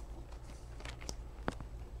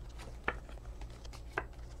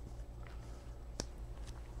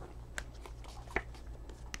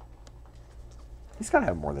 He's got to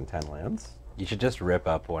have more than 10 lands. You should just rip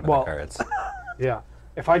up one Well- of the cards. Yeah.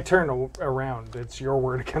 If I turn around, it's your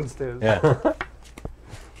word against his. Yeah.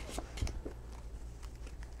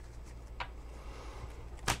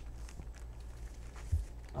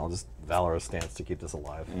 I'll just Valorous stance to keep this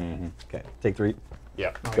alive. Okay, take 3. Yeah.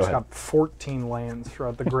 Oh, Go he's ahead. got 14 lands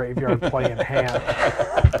throughout the graveyard playing hand.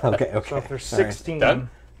 Okay, So okay. if there's All right. 16, Done?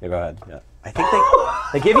 Yeah, go ahead. Yeah. I think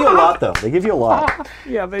they give you a lot though. They give you a lot.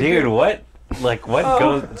 yeah, they Dude, do. what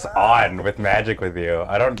goes on with Magic with you?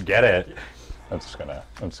 I don't get it. I'm just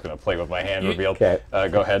gonna play with my hand revealed. Okay.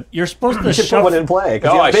 Go ahead. You're supposed to You should put one in play. 'cause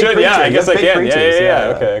Oh, you I have big should. Yeah, I creatures, you guess I have big can.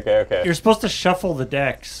 Yeah, creatures, yeah. Okay. You're supposed to shuffle the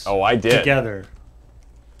decks. Oh, I did. Together.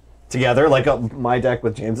 Together, like my deck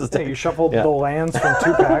with James's Yeah, deck. you shuffled Yeah. the lands from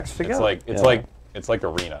 2 packs together. It's like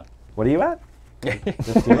Arena. What are you at?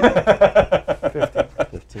 15?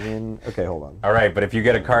 15. Okay, hold on. All right, but if you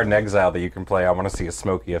get a card in exile that you can play, I want to see a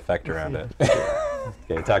smoky effect around it.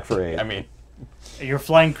 Okay, attack for 8. I mean, Your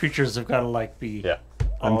flying creatures have got to like be. yeah.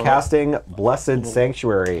 I'm casting Blessed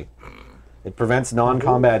Sanctuary. It prevents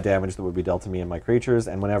non-combat damage that would be dealt to me and my creatures,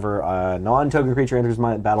 and whenever a non-token creature enters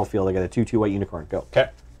my battlefield, I get a 2/2 white unicorn. Go. Okay.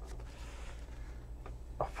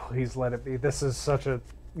 Oh, please let it be. This is such a...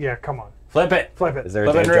 Yeah, come on. Flip it. Flip it. Is there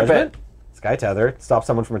a Flip Day and of rip Judgment? Sky Tether. Stop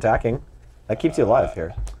someone from attacking. That keeps you alive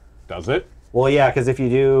here. Does it? Well, yeah, because if you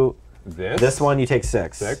do This one, you take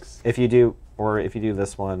 6. 6? If you do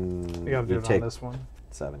this one, You gotta do it take on this one.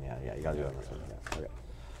 7. Yeah, you gotta do it on this one. Yeah. Okay.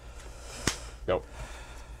 Go.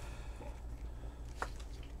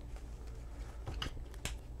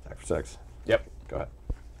 Attack for 6. Yep. Go ahead.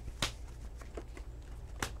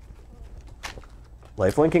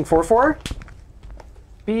 Life linking 4/4.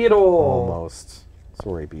 Beetle. Almost.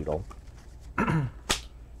 Sorry, Beetle.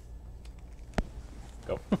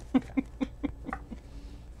 Go.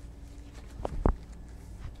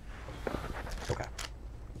 Okay.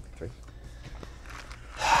 3.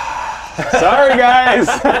 Sorry, guys.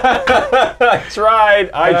 I tried.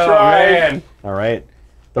 I tried. Man. All right.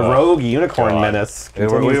 The Rogue Unicorn God. Menace. We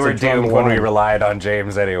continues were to drum doomed when we along. relied on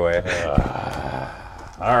James anyway.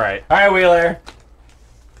 All right. All right, Wheeler.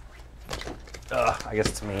 I guess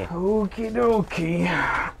it's me. Okie dokie.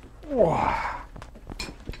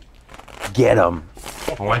 Get him.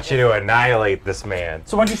 I want you to annihilate this man.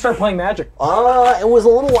 So when did you start playing Magic? It was a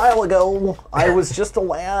little while ago. I was just a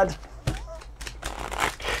lad.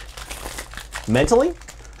 Mentally?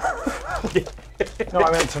 No,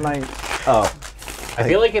 I meant tonight. Oh. I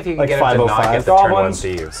feel like if you can like get him to not 505 get the turn one goblins.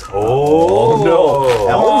 thieves. Oh, no.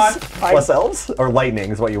 Elves? on, I- Plus elves? Or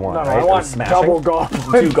lightning is what you want, No, right? I Or want smashing? double goblins.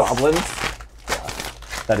 2 goblins. Yeah.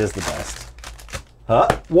 That is the best. Huh?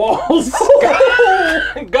 Walls.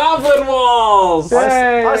 Goblin walls!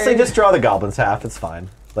 Yay. Honestly, just draw the goblins half. It's fine.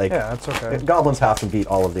 Like, Yeah, that's okay. goblins half can beat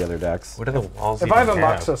all of the other decks. What are the walls If I have a even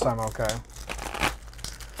Muxus, I'm okay.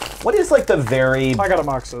 What is like the very I got a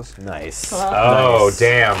Muxus. nice? Oh, Nice.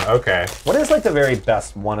 damn. Okay. What is like the very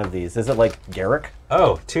best one of these? Is it like Garrick?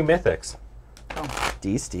 Oh, 2 mythics.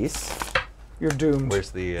 Deece. You're doomed.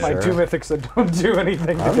 Where's the... My Sure. 2 mythics that don't do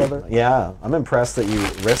anything together. Yeah, I'm impressed that you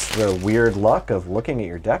risked the weird luck of looking at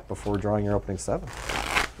your deck before drawing your opening 7.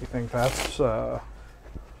 You think that's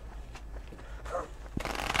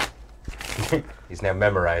He's now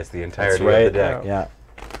memorized the entirety That's right. of the deck. Yeah,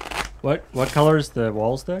 What color is the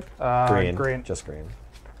walls deck? green. green? Just green.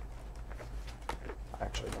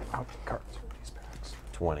 Actually, I don't have the cards for these packs.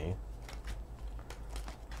 20.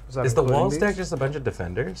 that Is the including walls these? deck just a bunch of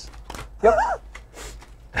defenders? Yep.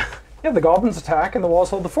 Yeah, the goblins attack and the walls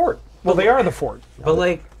hold the fort. Well, they are the fort. But,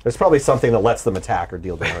 like, There's probably something that lets them attack or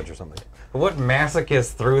deal damage or something. what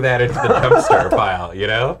masochist threw that into the Jumpstart pile, you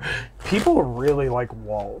know? People really like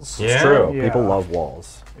walls. Yeah. It's true. Yeah. People love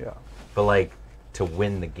walls. Yeah. But, like, to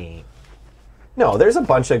win the game. No, there's a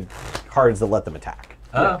bunch of cards that let them attack.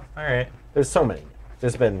 Oh, all right. There's so many.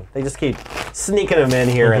 They just keep sneaking them in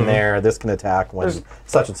here and there. This can attack when There's-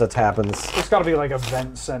 such and such happens. There's got to be like a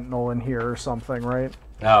vent sentinel in here or something, right?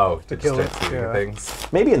 Oh, to kill start it, shooting yeah. things.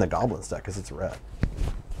 Maybe in the goblins deck because it's red.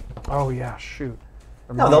 Oh yeah, shoot.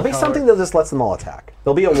 No, there'll be something that just lets them all attack.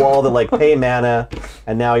 There'll be a wall that like pay mana,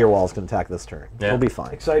 and now your walls can attack this turn. Yeah. It'll be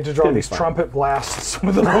fine. Excited to It's draw gonna be these fine. trumpet blasts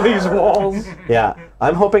with all these walls. Yeah,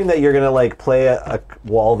 I'm hoping that you're gonna like play a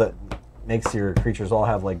wall that makes your creatures all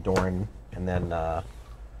have like Dorn, and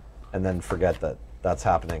then forget that that's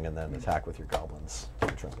happening, and then attack with your goblins.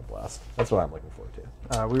 Your trumpet blast. That's what I'm looking forward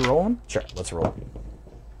to. We rolling? Sure, let's roll.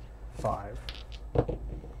 5. 9.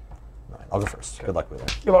 I'll go first. Good luck with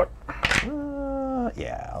it. Good luck.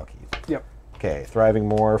 Yeah, I'll keep. Yep. Okay, thriving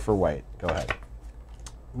more for white. Go ahead.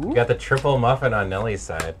 You got the triple muffin on Nellie's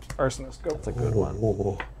side. Arsonist, go. That's a good one.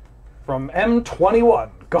 From M21,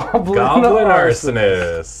 Goblin, Goblin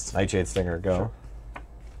Arsonist. Arsonist. Nightshade Stinger, go.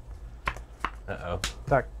 Uh-oh.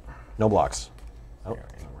 Attack. No blocks. Oh.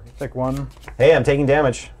 Take 1. Hey, I'm taking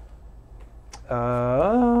damage.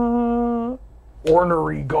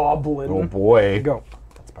 Ornery Goblin. Oh boy. Go.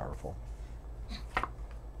 That's powerful.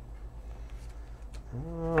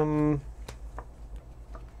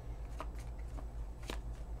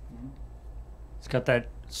 It's got that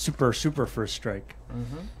super first strike.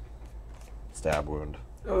 Stab wound.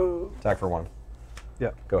 Attack for 1.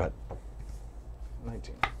 Yeah. Go ahead.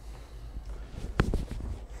 19.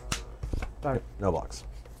 Attack. No blocks.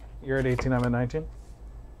 You're at 18, I'm at 19.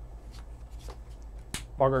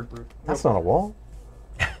 Bogart Brute. That's not a wall.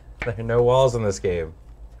 There are no walls in this game.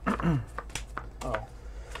 Oh.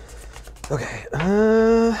 Okay.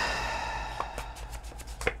 Yeah,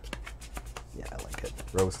 I like it.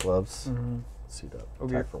 Rose gloves. Suit up.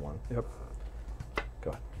 Okay. Attack for 1. Yep.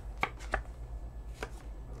 Go ahead.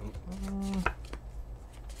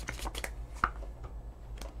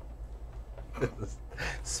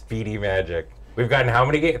 Speedy magic. We've gotten how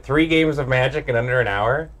many 3 games of magic in under an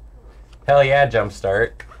hour? Hell yeah,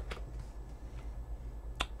 Jumpstart.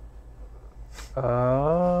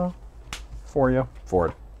 For you.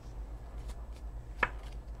 Forward.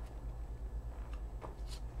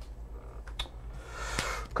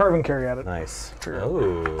 Carving carry at it. Nice.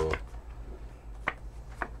 Oh.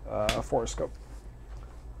 Forest scope.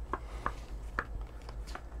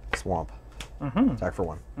 Swamp. Attack for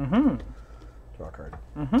 1. Draw a card.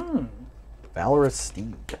 Valorous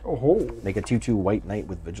Steed. Oh. Make a 2/2 white knight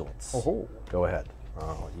with vigilance. Oh. Go ahead.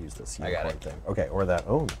 I'll use this. I got unicorn it. thing. Okay, or that.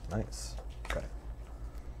 Oh, nice. Okay.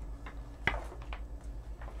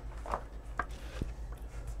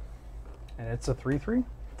 And it's a 3/3.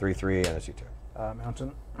 3/3 and a 2/2.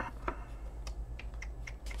 Mountain.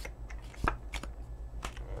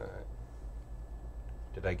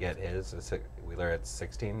 Did I get his? Wheeler at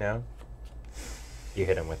 16 now? You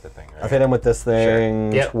hit him with the thing, right? I've hit him with this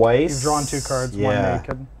thing Yep. twice. You've drawn 2 cards, one Yeah.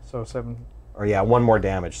 naked. So 7. Or yeah, one more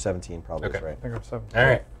damage. 17 probably is Okay. right. I think I'm 7. All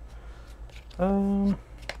right.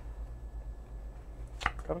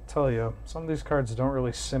 Gotta tell you, some of these cards don't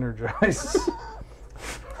really synergize.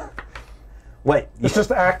 Wait, It's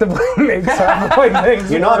just actively makes half-point things.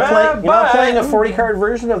 you're not playing. You're not But- playing a 40-card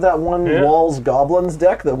version of that one Walls Goblins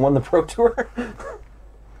deck that won the Pro Tour.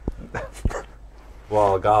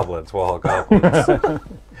 Wall goblins, wall goblins.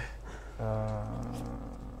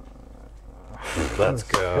 Let's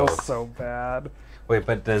go. Feels so bad. Wait,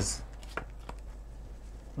 but does...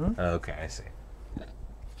 Okay, I see.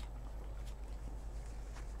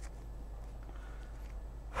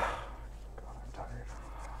 I'm tired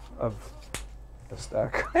of this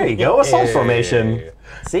deck. There you go, Assault Hey. Formation.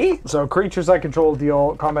 See? So creatures I control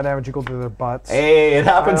deal combat damage equal to their butts. Hey, it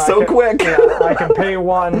happened I so can- quick. Yeah, I can pay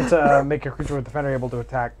 1 to make a creature with defender able to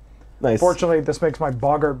attack. Nice. Fortunately, this makes my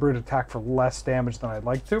Boggart Brute attack for less damage than I'd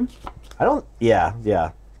like to. I don't. Yeah,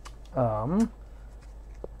 yeah.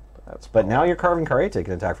 That's But now your Carving Karate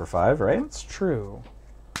can attack for 5, right? That's true.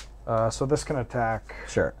 So this can attack.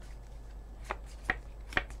 Sure.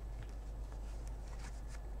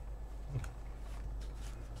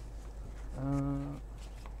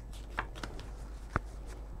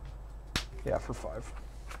 Yeah, for 5.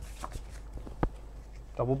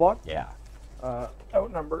 Double block. Yeah.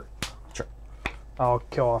 Outnumber. Sure. I'll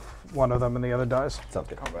kill off one of them and the other dies. Sounds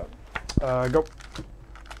good. Combat. Go.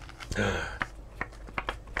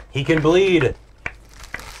 He can bleed.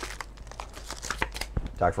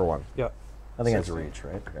 Attack for 1. Yeah. Nothing has reach,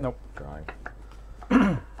 right? Okay. Nope. Drawing.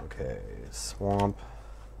 Okay. Swamp.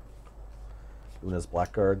 Una's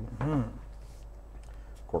Blackguard.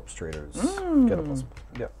 Corpse Traders. Get a plus.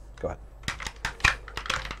 Yeah. Go ahead.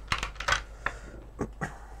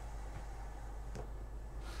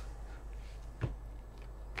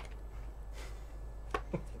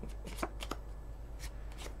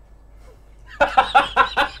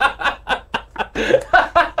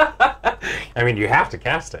 I mean, you have to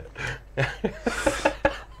cast it.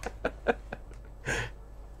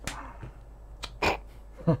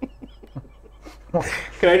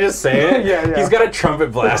 Can I just say it? Yeah, yeah. He's got a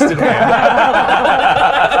trumpet blast in hand.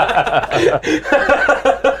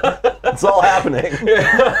 It's all happening.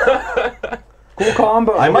 Cool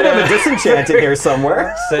combo. I might have a disenchant in here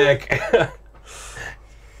somewhere. Sick.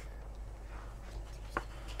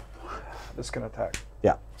 This can attack.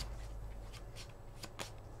 Yeah.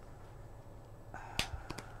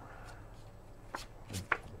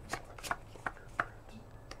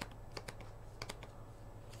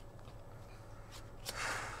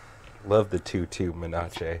 Love the 2/2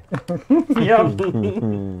 Menache. Yep.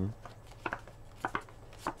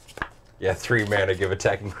 Yeah, 3 mana, give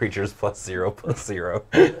attacking creatures +0/+0.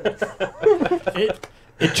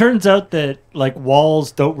 It turns out that like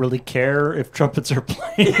walls don't really care if trumpets are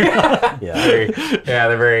playing. Yeah.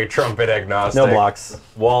 They're very trumpet agnostic. No blocks.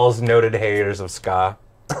 Walls, noted haters of ska.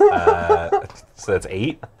 So that's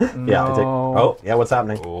 8. Yeah. I take, No. oh, yeah. What's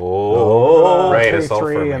happening? Oh, right, 3/3 assault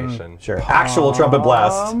and- formation. Sure. Actual trumpet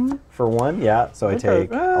blast for 1. Yeah. So I Okay.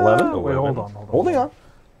 take 11. Wait, hold on. Holding on.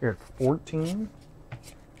 You're at 14.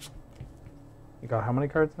 You got how many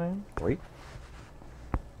cards in 3.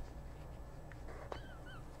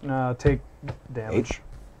 hand? Take damage.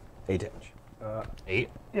 8 damage. 8?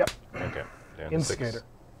 Yep. Okay. Down to Instigator. 6.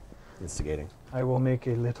 Instigating. I will make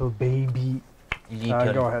a little baby. Go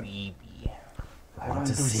ahead. I want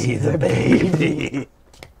to see the baby.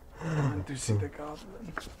 I want to see the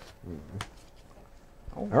goblin.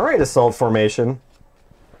 All right, assault formation.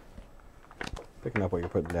 Picking up what you're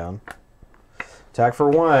putting down. Attack for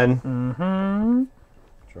 1. Mm-hmm.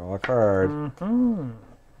 Draw a card. Mm-hmm.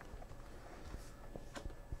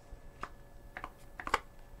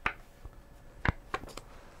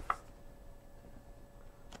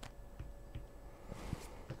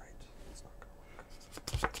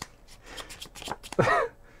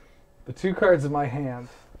 The 2 cards in my hand,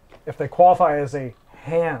 if they qualify as a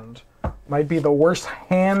hand, might be the worst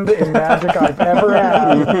hand in Magic I've ever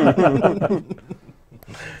had.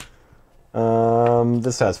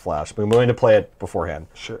 This has flash, but I'm willing to play it beforehand.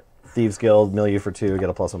 Sure. Thieves Guild, milieu for 2, get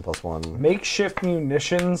a +1/+1. Makeshift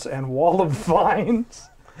munitions and wall of vines.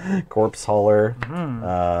 Corpse Hauler,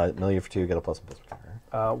 milieu for 2, get a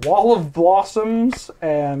 +1/+1. Wall of blossoms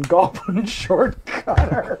and goblin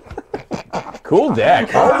shortcutter. Cool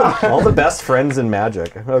deck. All the best friends in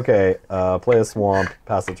Magic. Okay, play a swamp,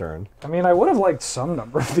 pass the turn. I mean, I would have liked some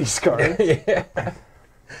number of these cards.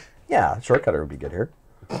 Yeah, Shortcutter would be good here.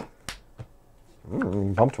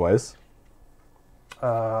 Bump twice.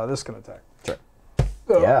 This can attack. Sure.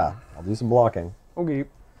 Yeah, I'll do some blocking. Okay.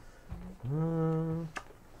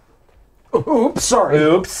 Oops, sorry.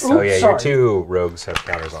 Oops. Oh yeah, sorry. your 2 rogues have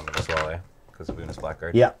counters on them as well, eh? Because of Luna's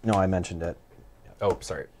Blackguard. Yeah, no, I mentioned it. Oh,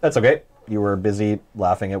 sorry. That's okay. You were busy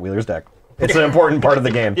laughing at Wheeler's deck. It's an important part of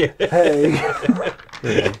the game. Hey.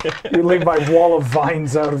 You leave my wall of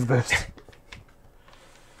vines out of this.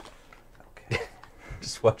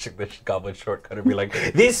 Just watching the Goblin Shortcutter be like,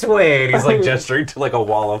 this way! And he's like gesturing to like a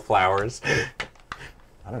wall of flowers.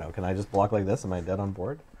 I don't know. Can I just block like this? Am I dead on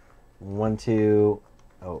board? 1, 2.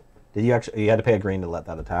 Oh, did you actually? You had to pay a green to let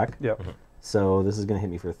that attack. Yep. So this is gonna hit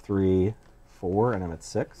me for 3, 4, and I'm at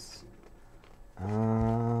 6.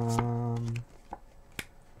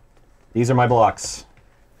 These are my blocks.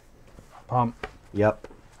 Pump. Yep.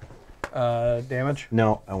 Damage.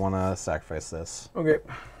 No, I want to sacrifice this. Okay.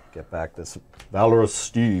 Get back this Valorous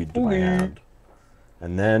Steed to my hand.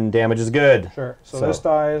 And then damage is good. Sure. So this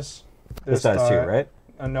dies. This dies too, right?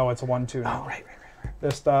 No, it's a 1/2 now. Oh, right.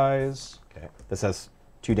 This dies. Okay. This has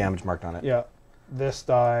 2 damage marked on it. Yeah. This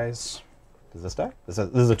dies. Does this die? This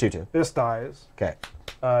is a 2/2. This dies. Okay.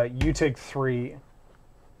 You take 3.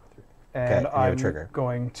 And Okay, and you have a I'm trigger.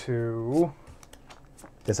 going to...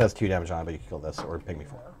 This has 2 damage on it, but you can kill this or ping me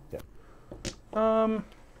 4. Yeah. I'm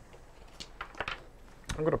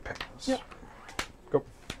going to pick this. Yeah. Go.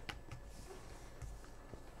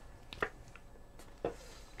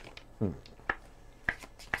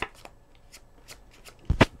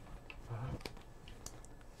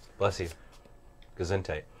 Bless you.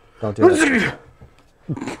 Gesundheit. Don't do that.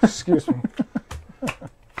 Excuse me.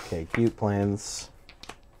 Okay, cute plans.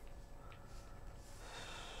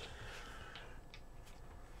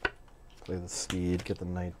 Play the steed, get the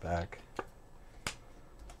knight back.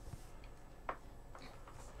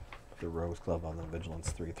 The Rose Club on the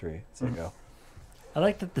Vigilance 3/3. So go. I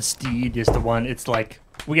like that the steed is the one. It's like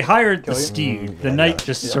we hired the steed. The knight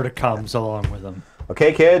just sort of comes along with him.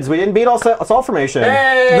 Okay, kids, we didn't beat assault formation. The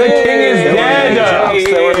king is dead.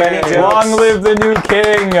 There were many jokes. Long live the new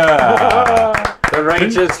king. The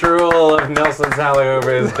righteous rule of Nelson Sally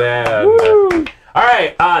is dead. All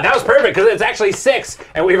right, that was perfect because it's actually 6,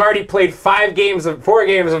 and we've already played 4 games of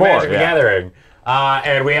Magic the Gathering.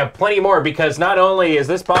 And we have plenty more because not only is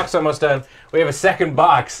this box almost done, we have a second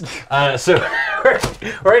box. So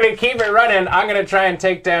we're going to keep it running. I'm going to try and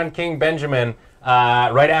take down King Benjamin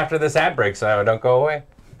right after this ad break, so don't go away.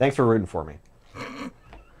 Thanks for rooting for me.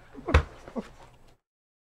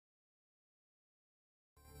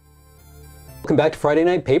 Welcome back to Friday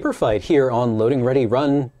Night Paper Fight here on Loading Ready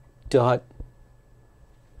Run.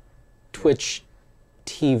 Twitch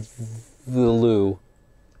TV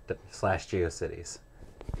 /GeoCities.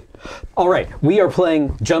 All right, we are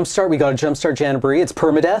playing Jumpstart. We got a Jumpstart Jamboree. It's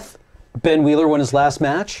permadeath. Ben Wheeler won his last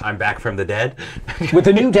match I'm back from the dead. with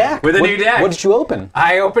a new deck. With a new deck. What did you open?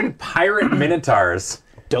 I opened Pirate Minotaurs,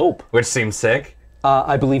 Dope. which seems sick.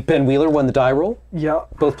 I believe Ben Wheeler won the die roll. Yeah.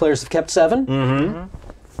 Both players have kept 7.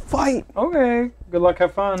 Fight. Okay. Good luck.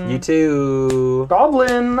 Have fun. You too.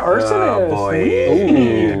 Goblin Arsonist. Oh boy.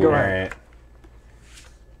 Ooh. Go All ahead.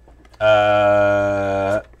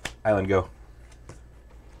 right. Island, go.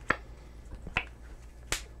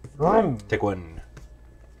 Right. Take 1.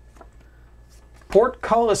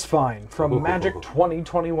 Portcullis Fine from Ooh. Magic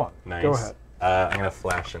 2021. Nice. Go ahead. I'm gonna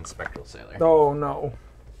flash in Spectral Sailor. Oh no.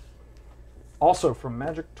 Also from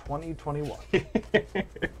Magic 2021.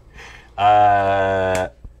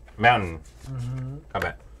 Mountain.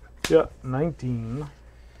 Combat. Yeah. 19.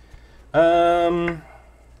 Yeah,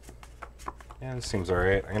 this seems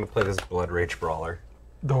alright. I'm gonna play this Blood Rage Brawler.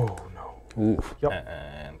 Oh no. Oof. Yep.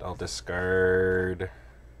 And I'll discard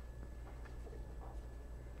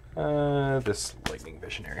this Lightning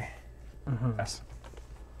Visionary. Yes.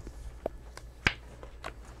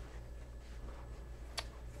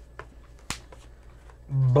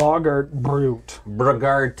 Boggart Brute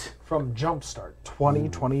Bragart. from Jumpstart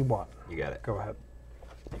 2021. You got it. Go ahead.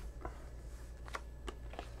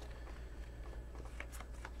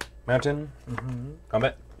 Mountain.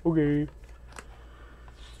 Combat. Okay.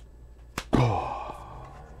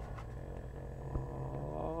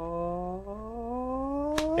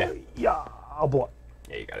 Yeah. Yeah, I'll blow it.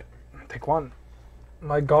 Yeah, you got it. Take 1.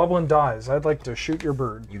 My goblin dies. I'd like to shoot your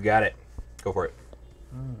bird. You got it. Go for it.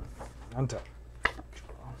 Untap.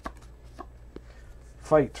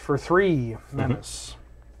 Fight for 3. Menace.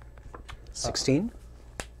 16.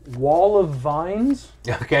 Wall of vines.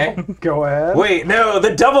 Okay. Go ahead. Wait, no,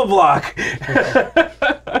 the double block.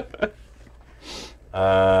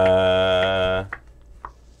 Not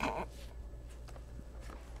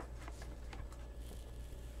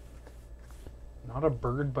a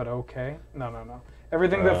bird, but okay. No.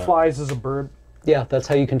 Everything that flies is a bird. Yeah, that's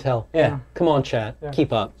how you can tell. Yeah. Come on, chat. Yeah.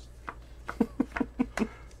 Keep up.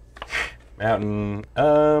 Mountain.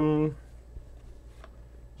 There's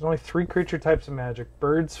only 3 creature types of magic: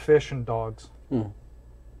 birds, fish, and dogs.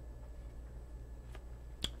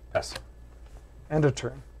 Yes. End of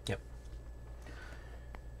turn. Yep.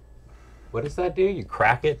 What does that do? You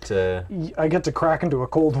crack it to... I get to crack into a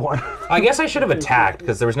cold one. I guess I should have attacked,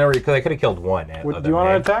 because there was no... Because I could have killed one. Do you want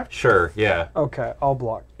to attack? Sure, yeah. Okay, I'll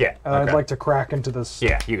block. Yeah, And okay. I'd like to crack into this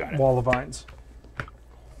Yeah, you got it. wall of vines.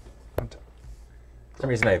 For some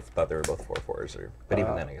reason I thought they were both 4/4s, but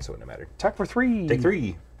even then I guess it wouldn't have mattered. Attack for 3. Take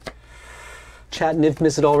 3. Chat, Niv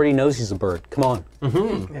Mizzet already knows he's a bird. Come on.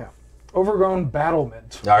 Yeah. Overgrown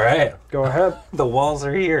battlement. All right. Go ahead. The walls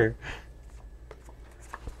are here.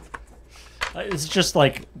 It's just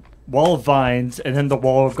like wall of vines, and then the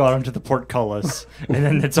wall got onto the portcullis, and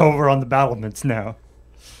then it's over on the battlements now.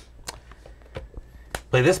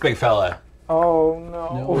 Play this big fella. Oh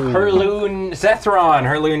no. Herloon Zethron,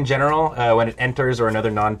 Herloon General. When it enters or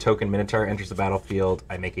another non-token Minotaur enters the battlefield,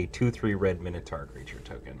 I make a 2/3 red Minotaur creature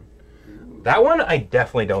token. That one I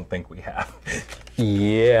definitely don't think we have.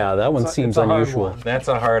 Yeah, that one seems it's a hard unusual. one. That's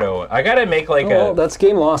a hard one. I gotta make like Oh, that's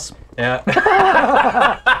game loss. Yeah.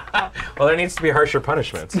 Well, there needs to be harsher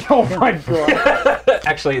punishments. Oh my god.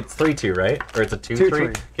 Actually, it's 3/2, right? Or it's a 2/3?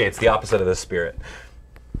 2/3. Okay, it's the opposite of the spirit.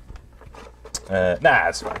 Nah,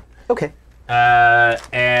 it's fine. Okay.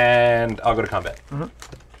 And I'll go to combat.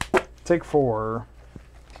 Take 4.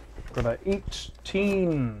 Got a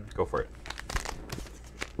 18. Go for it.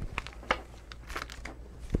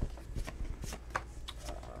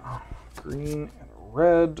 Green and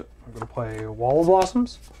red. I'm going to play Wall of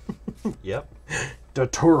Blossoms. Yep.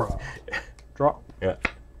 Datura. Draw. Yeah.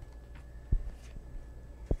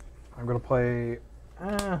 I'm going to play...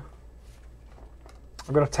 I'm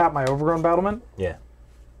going to tap my Overgrown Battlement. Yeah.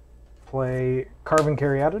 Play Carve and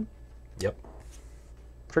Carry added. Yep.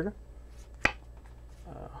 Trigger.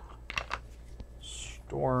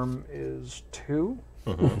 Storm is 2.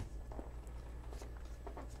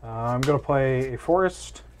 I'm going to play a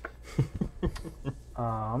Forest.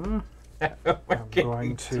 I'm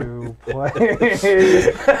going to play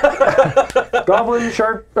Goblin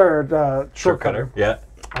Shortcutter. Yeah.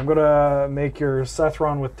 I'm going to make your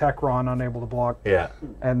Sethron with Techron unable to block, Yeah.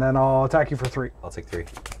 and then I'll attack you for 3. I'll take 3.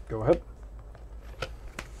 Go ahead.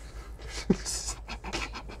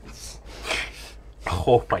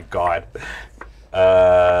 Oh my god.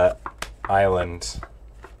 Island.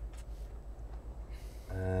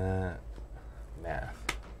 Math.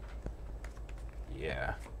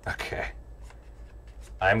 Yeah. Okay.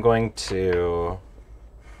 I'm going to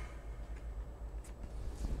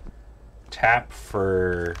tap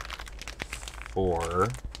for 4.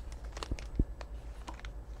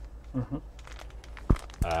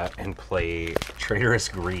 And play Traitorous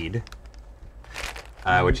Greed.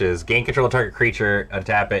 Which is gain control of target creature,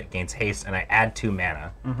 untap it, gains haste, and I add 2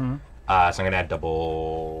 mana. So I'm going to add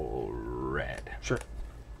double red. Sure.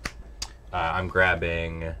 I'm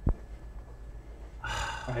grabbing...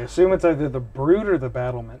 I assume it's either the Brood or the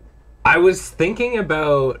Battlement. I was thinking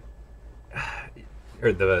about...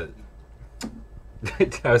 Or the...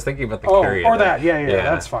 I was thinking about the Courier. Or that. Yeah,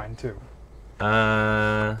 that's fine too.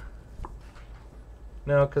 No,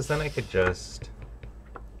 because then I could just...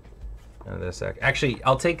 Actually,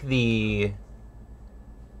 I'll take the...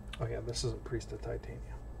 Oh yeah, this is a Priest of Titania.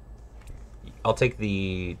 I'll take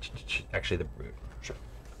the... Actually, the Brood. Sure.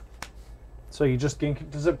 So you just gain...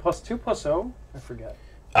 Does it +2 +0? I forget.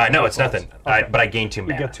 No, it's nothing. Okay. But I gain 2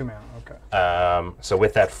 mana. You get 2 mana, okay. So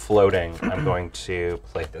with that floating, I'm going to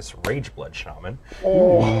play this Rageblood Shaman.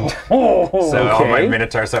 Oh, So all my Okay.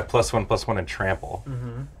 Minotaurs have +1/+1 and trample.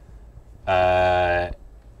 And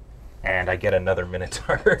I get another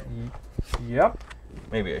Minotaur. Yep.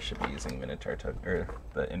 Maybe I should be using Minotaur or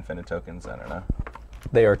the infinite tokens. I don't know.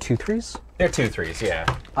 They are 2/3s. They're 2/3s, yeah.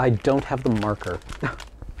 I don't have the marker.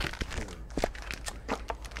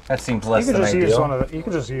 That seems less You can than just ideal. use one of the, you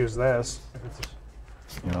can just use this. If it's,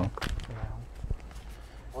 You know.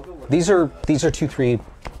 These are 2/3 Sure,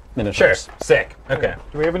 miniatures. sick. Okay.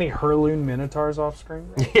 Do we have any Herloon Minotaurs off screen?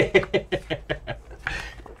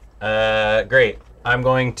 Great. I'm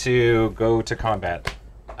going to go to combat.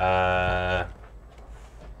 Yeah,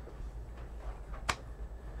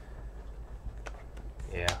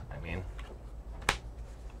 I mean,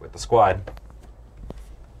 with the squad.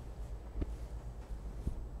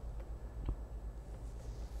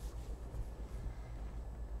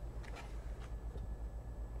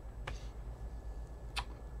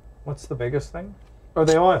 What's the biggest thing? Oh,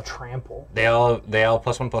 they all have trample. They all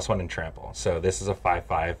 +1/+1 in trample. So this is a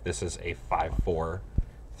 5/5. This is a 5/4,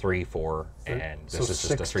 3/4, and this is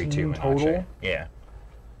just a 3/2 in total? Akshay. Yeah.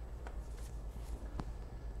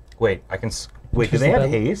 Wait, I can. Wait, do they have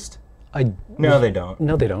haste? No, they don't.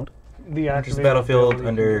 No, they don't. The Just activated battlefield ability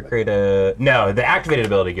under can give it. create a. No, the activated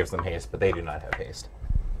ability gives them haste, but they do not have haste.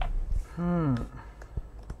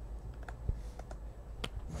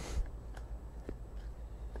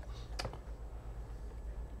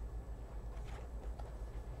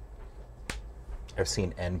 I've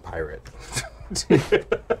seen N pirate. Yeah,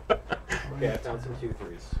 I found some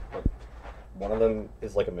 2/3s. But one of them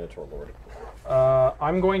is like a Minotaur Lord.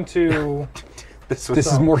 I'm going to. This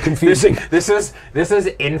is more confusing. This is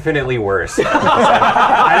infinitely worse.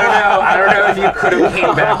 I don't know if you could have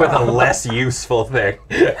came back with a less useful thing.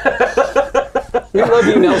 We love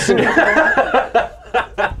you, Nelson.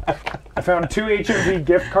 I found 2 HMV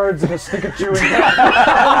gift cards and a stick of chewing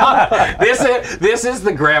gum. This is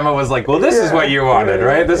the grandma was like, well, this is what you wanted,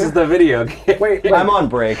 right? This is the video game. Wait, I'm on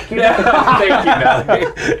break. Thank you, Nelly.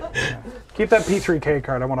 keep that P3K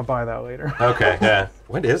card. I want to buy that later. Okay, yeah.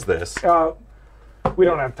 What is this? We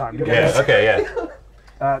don't have time. Yeah, okay,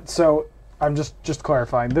 yeah. So I'm just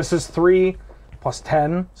clarifying. This is 3 plus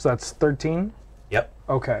 10, so that's 13. Yep.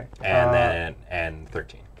 Okay. And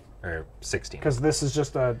 13 or 16. Because this is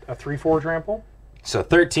just a 3/4 trample. So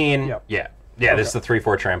 13. Yep. Yeah. Yeah. This is the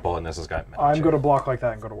 3/4 trample, and this has got. I'm going to block like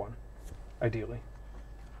that and go to 1, ideally.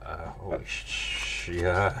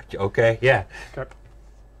 Yeah. Okay. Yeah. Okay.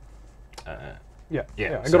 Yeah.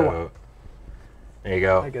 Yeah. I go to 1. There you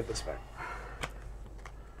go. I get this back.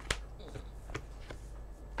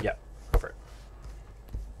 Yeah. Go for it.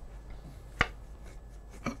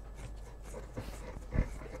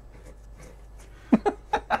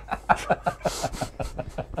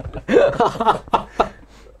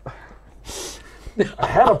 I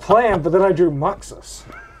had a plan, but then I drew Muxus.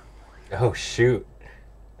 Oh shoot.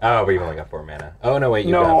 Oh, but you've only got 4 mana. Oh no, wait.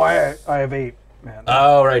 You No, got... I have 8, man.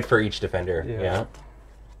 Oh, right, for each defender. Yeah.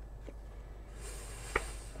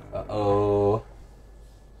 Uh-oh.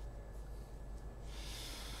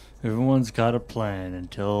 Everyone's got a plan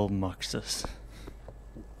until Muxus.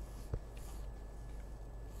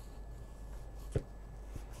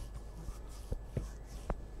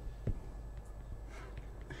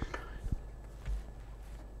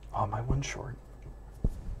 Oh, my 1 short.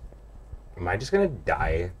 Am I just gonna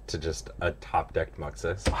die to just a top decked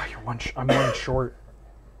Muxus? Oh, I'm 1 short.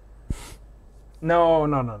 No.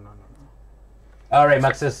 All right,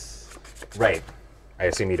 Muxus. Right. I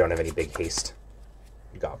assume you don't have any big haste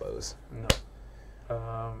gobbos. No.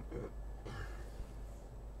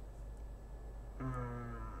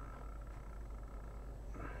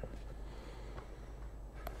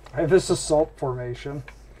 I have this assault formation,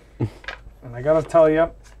 and I gotta tell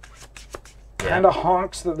you, kind of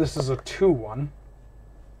honks that this is a 2/1.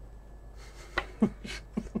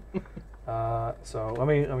 So let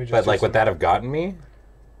me just. But like, would that have gotten me?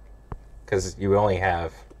 Because you'd only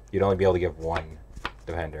be able to give 1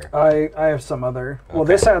 defender. I have some other. Well,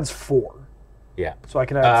 Okay. this adds 4, Yeah. so I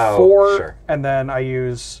can add 4, sure. and then I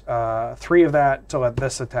use 3 of that to let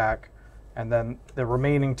this attack, and then the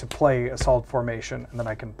remaining to play assault formation, and then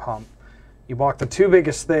I can pump. You block the 2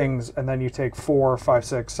 biggest things, and then you take 4, 5,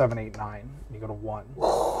 6, 7, 8, 9. You go to 1,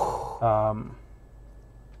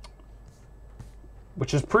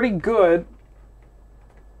 which is pretty good.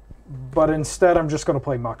 But instead, I'm just going to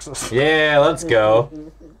play Muxus. Yeah, let's go.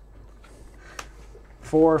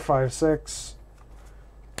 4, 5, 6.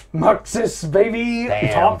 Muxus, baby!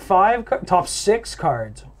 Damn. Top 6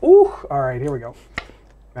 cards. Ooh! Alright, here we go.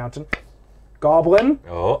 Mountain. Goblin.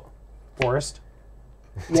 Oh. Forest.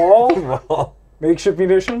 Wall. Well. Makeshift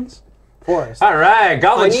munitions. Forest. All right,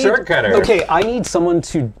 Goblin Shortcutter. Okay, I need someone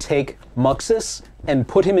to take Muxus and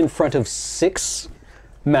put him in front of 6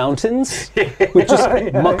 mountains with just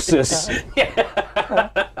Muxus.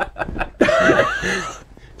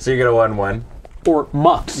 So you get a 1/1. Or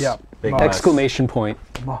Mux. Yeah. Big Mux. Exclamation point.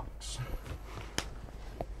 Mux.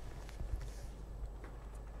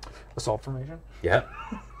 Assault formation. Yeah.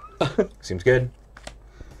 Seems good.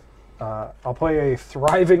 I'll play a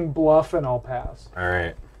thriving bluff and I'll pass. All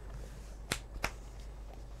right.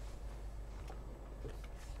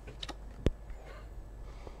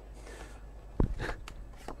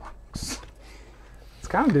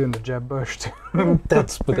 kind of doing the Jeb Bush too.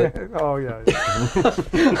 That's with it. Oh yeah.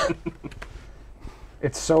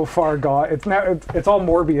 It's so far gone. It's now. It's all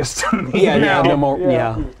Morbius to me. Yeah, now. no more.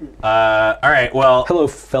 Yeah. All right, well, Hello,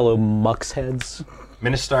 fellow mucks heads.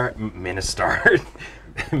 Minotaur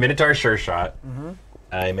Sure Shot.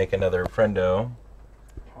 I make another friendo.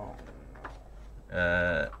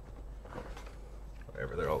 Whatever,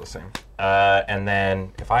 they're all the same. And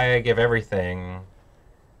then if I give everything,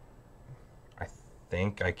 I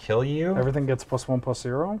think I kill you. Everything gets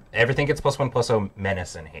 +1/+0. Everything gets +1/+0,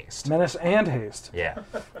 menace and haste. Menace and haste. Yeah.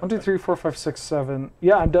 1, 2, 3, 4, 5, 6, 7.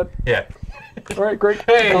 Yeah, I'm dead. Yeah. All right, great.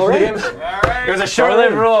 Hey, All right. James. It was a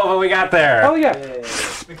short-lived rule, but we got there. Oh yeah.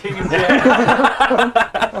 The king is dead.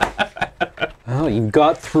 Oh, you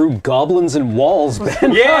got through goblins and walls,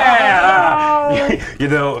 Ben. Yeah! You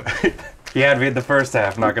know, you had me in the first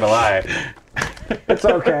half, not gonna lie. It's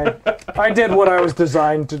okay. I did what I was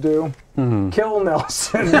designed to do. Kill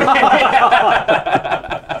Nelson.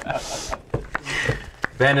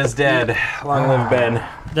 Ben is dead. Long live Ben.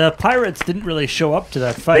 The pirates didn't really show up to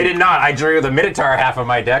that fight. They did not. I drew the Minotaur half of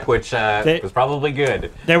my deck, which was probably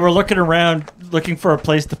good. They were looking around, looking for a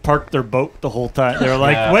place to park their boat the whole time. They were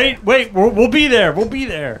like, Yeah. wait, we'll be there. We'll be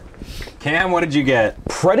there. Cam, what did you get?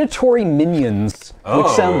 Predatory minions, which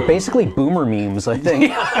Oh. sound basically boomer memes, I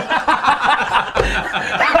think.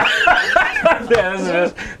 Yeah, this is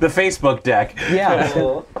just the Facebook deck. Yeah.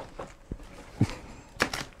 All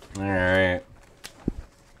right.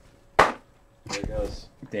 There it goes.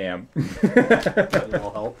 Damn.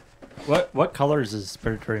 That'll help. What colors is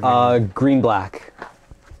predatory? Minion? Green, black.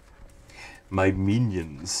 My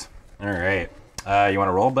minions. All right. You want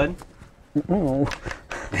to roll, bud? Oh.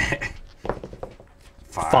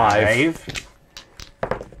 Five.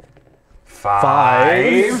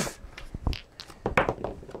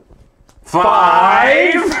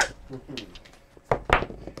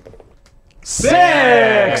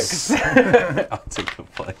 Six. I'll take the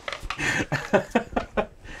play.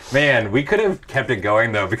 Man, we could have kept it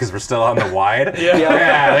going though because we're still on the wide.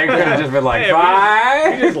 Yeah, they could have just been like Hey,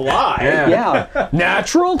 five. You just lied. Yeah.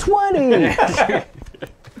 Natural 20.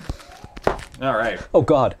 All right. Oh,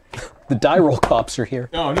 God. The die roll cops are here.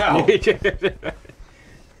 Oh, no.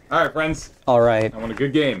 All right, friends. All right. I want a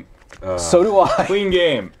good game. So do I. Clean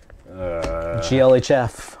game.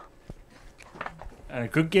 GLHF. A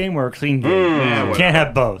good game or a clean game? Yeah, You can't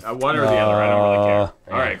have both. one or the other. I don't really care.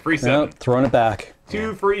 All right, free Nope, seven. throwing it back.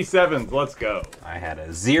 2 free sevens. Let's go. I had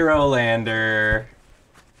a 0 lander.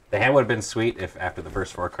 The hand would have been sweet if after the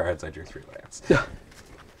first 4 cards I drew 3 lands.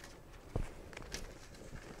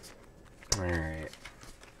 All right.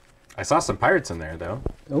 I saw some pirates in there though.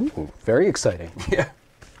 Oh, very exciting. Yeah.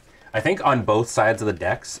 I think on both sides of the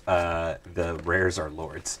decks, the rares are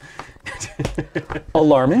lords.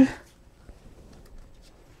 Alarming.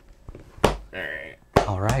 All right.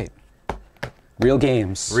 All right. Real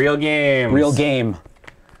games. Real games. Real game.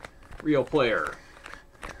 Real player.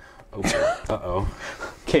 Okay. Uh-oh.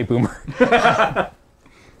 Okay, boomer.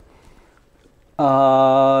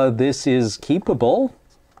 This is keepable.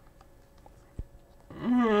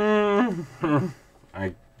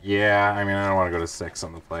 Yeah, I mean, I don't want to go to 6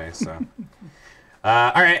 on the play, so.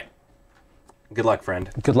 All right. Good luck, friend.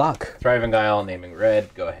 Good luck. Thriving Guile, naming red.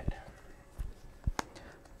 Go ahead.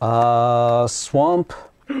 Swamp.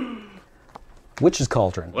 Witch's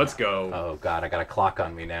Cauldron. Let's go. Oh, God, I got a clock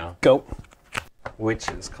on me now. Go.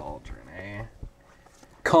 Witch's Cauldron, eh?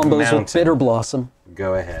 Combos with Mountain. Bitter Blossom.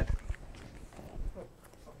 Go ahead.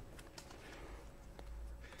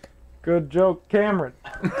 Good joke, Cameron.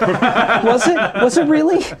 Was it? Was it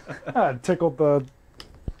really? It tickled the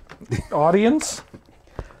audience.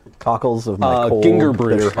 Cockles of my cold, Ginger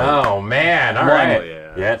Brew. bitter heart. Oh, man. All One. right.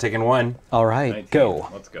 Yeah. Yeah, taking 1. All right, 19. go.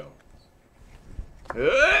 Let's go.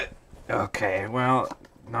 Okay, well,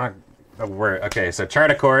 not a word. Okay, so chart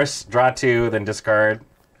a course, draw 2, then discard.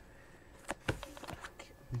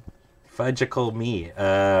 Fudgical me.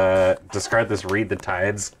 Discard this, read the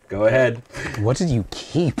tides. Go ahead. What did you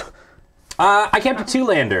keep? I kept a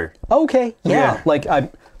 2-lander. Okay, yeah. Yeah. Like I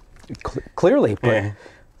clearly, but Yeah.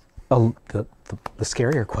 the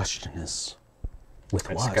scarier question is with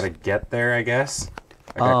I what? just gotta get there, I guess.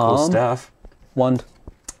 I got cool stuff. One,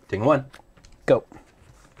 Ding 1. go.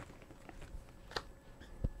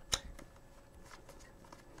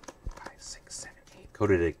 Five, 6, 7, 8. Go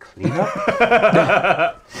to the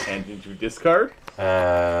cleanup. And did you discard?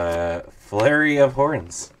 Flurry of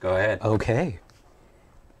horns. Go ahead. Okay.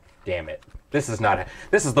 Damn it. This is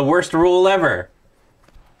the worst rule ever.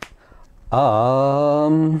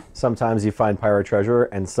 Sometimes you find pirate treasure,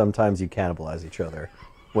 and sometimes you cannibalize each other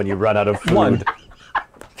when you run out of food. One.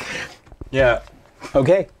 Yeah.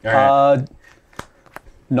 Okay. All right.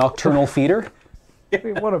 Nocturnal Feeder. Wait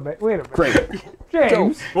a minute. Great.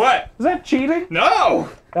 James, What? is that cheating? No!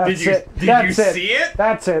 That's Did you it. did That's you it. see it?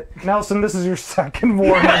 That's it. Nelson, this is your second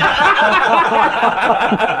warning.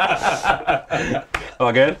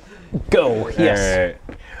 All good? Go. Yes. All right.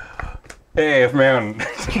 Hey, man.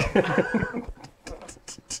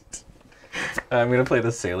 I'm gonna play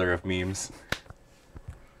the Sailor of Memes.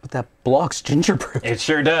 But that blocks gingerbread. It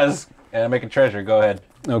sure does. And make a treasure. Go ahead.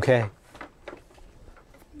 Okay.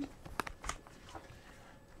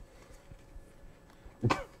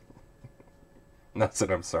 That's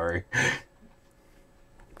it. I'm sorry. It's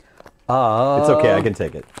okay, I can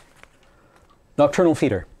take it. Nocturnal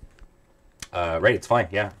Feeder. Right. It's fine.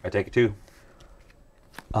 Yeah, I take it too.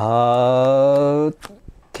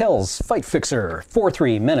 Kells, Fight Fixer,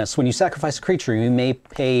 4/3 Menace. When you sacrifice a creature, you may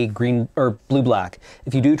pay green or blue-black.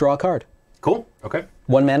 If you do, draw a card. Cool. Okay.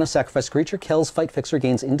 1 mana, sacrifice a creature. Kells, Fight Fixer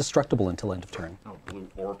gains indestructible until end of turn. Oh, blue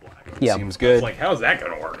or black. Yeah. Seems good. It's like, how's that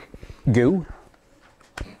gonna work? Goo.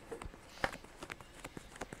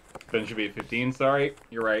 Ben should be at 15. Sorry,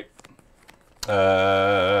 you're right.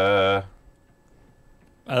 I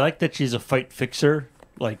like that she's a fight fixer.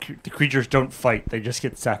 Like, the creatures don't fight, they just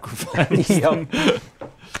get sacrificed. Yep.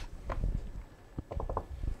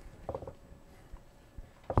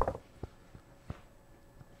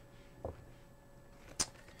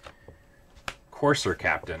 Courser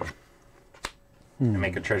Captain. I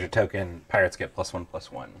make a treasure token. Pirates get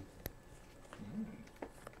 +1/+1.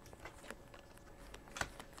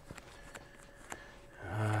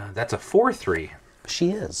 That's a 4/3.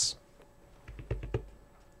 She is.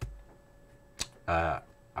 I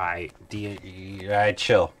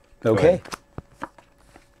chill. Go Okay. ahead.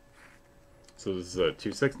 So this is a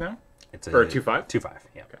 2/6 now? It's a Or a 2/5? 2/5.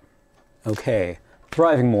 Yeah. Okay.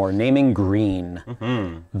 Thriving More, naming green.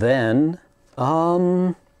 Then,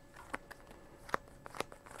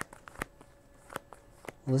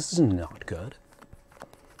 this is not good.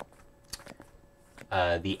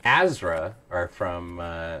 The Azra are from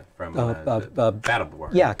the Battle War.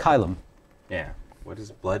 Yeah, Kylum. Yeah. What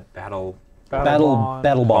is Blood Battle Battle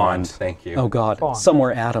Bond? Bond. Thank you. Oh god. Bond.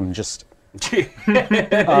 Somewhere Adam just Just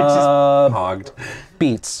hogged.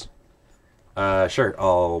 beats. Sure.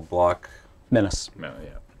 I'll block. Menace. No,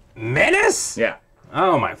 yeah. Menace? Yeah.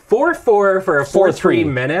 Oh my. 4/4 for a 4/3 4/3.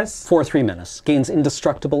 Menace? 4/3 Menace. Gains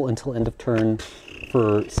indestructible until end of turn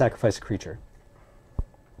for sacrifice a creature.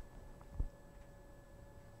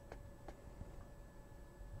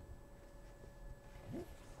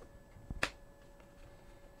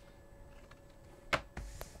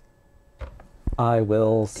 I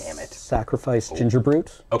will Damn it. sacrifice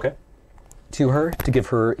Gingerbrute Okay. to her to give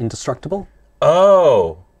her indestructible.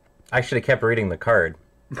 Oh. I should have kept reading the card.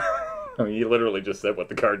 I mean, you literally just said what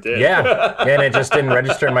the card did. Yeah. And it just didn't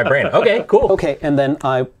register in my brain. Okay, cool. Okay, and then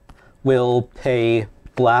I will pay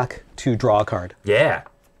black to draw a card. Yeah.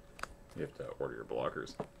 You have to order your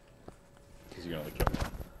blockers. Because you can only kill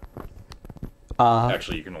one.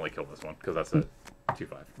 Actually, you can only kill this one, because that's a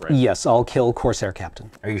 2/5, right? Yes, I'll kill Corsair Captain.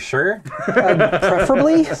 Are you sure?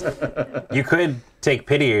 Preferably. You could take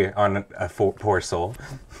pity on a poor soul.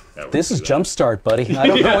 Yeah, we This can is do that. Jumpstart, buddy. I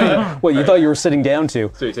don't know what you thought you were sitting down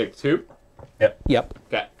to. So you take 2? Yep.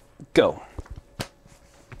 Okay. Go.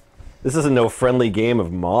 This is a no friendly game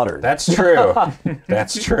of Modern. That's true.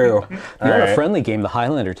 That's true. Not a friendly game. The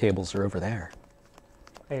Highlander tables are over there.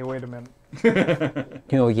 Hey, wait a minute.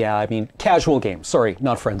 Yeah, I mean, casual game. Sorry,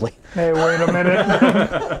 not friendly. Hey, wait a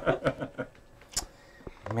minute.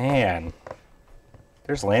 Man.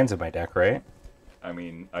 There's lands in my deck, right? I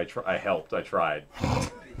mean, I helped. I tried.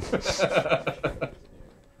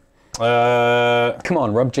 Come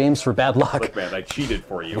on, rub James for bad luck. Look, man, I cheated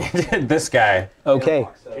for you. This guy. Okay.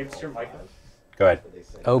 Go ahead.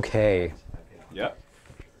 Okay. Yep.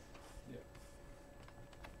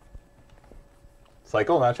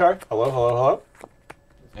 Cycle, not char. Hello, hello, hello.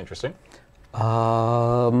 Interesting.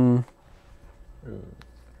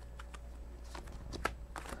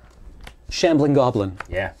 Shambling Goblin.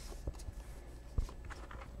 Yeah.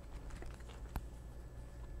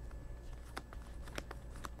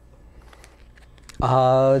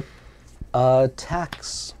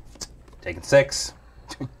 Tax. Taking 6.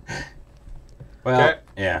 Well, Okay.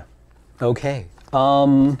 yeah. Okay.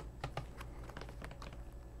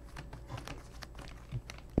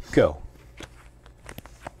 Go.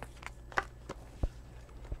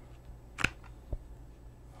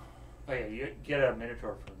 Oh yeah, you get a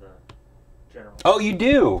Minotaur from the general. Oh, you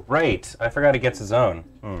do? Right. I forgot it gets his own.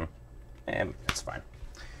 And it's fine.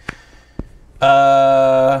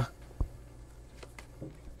 Well,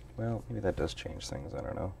 maybe that does change things. I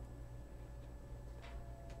don't know.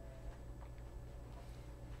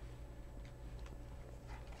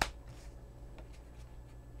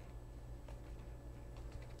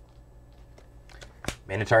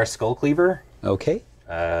 Minotaur Skull Cleaver. Okay.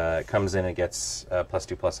 It comes in and gets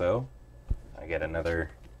 +2/+0. I get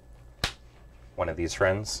another one of these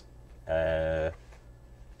friends.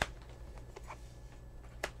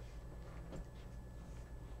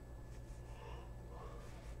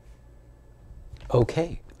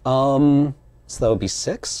 Okay. So that would be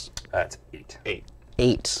 6. That's 8. 8.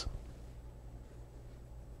 8.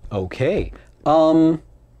 Okay.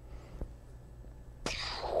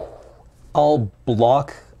 I'll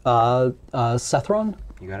block Sethron,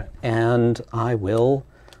 You got it? and I will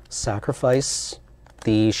sacrifice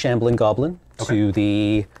the Shambling Goblin to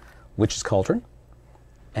the Witch's Cauldron.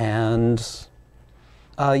 And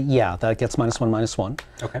yeah, that gets -1/-1.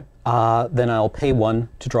 Okay. Then I'll pay 1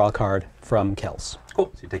 to draw a card from Kells.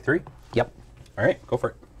 Cool. So you take 3. Yep. All right, go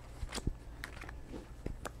for it.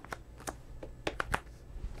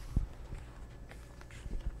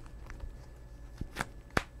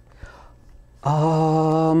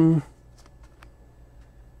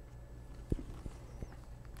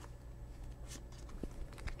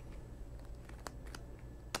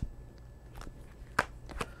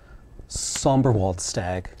 Somberwald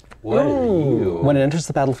Stag. What are you? When it enters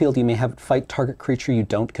the battlefield, you may have it fight target creature you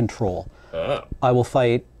don't control. I will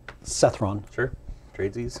fight Sethron. Sure.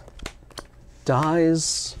 Tradesies.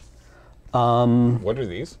 Dies What are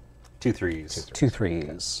these? 2 3s. 2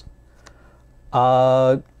 3s.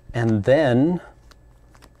 And then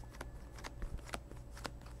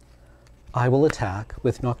I will attack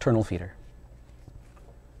with Nocturnal Feeder.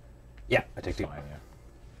 Yeah, I take 2. Fine,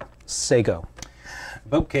 yeah. Say go.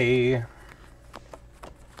 Okay.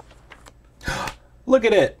 Look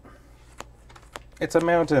at it. It's a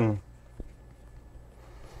mountain.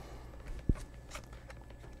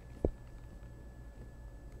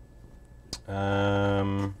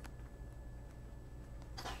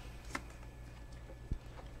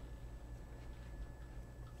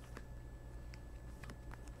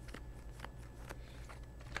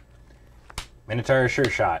 Minotaur Sure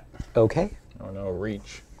Shot. Okay. Oh no,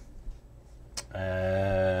 reach.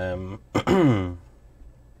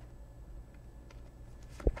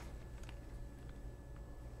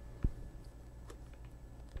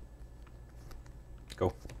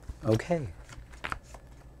 Go. Okay.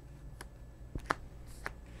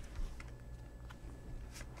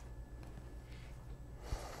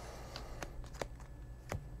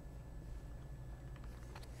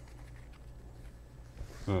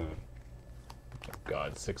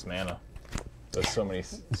 God, 6 mana. There's so many.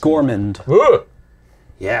 Gourmand. Ugh!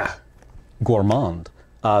 Yeah. Gourmand.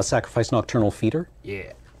 Sacrifice Nocturnal Feeder.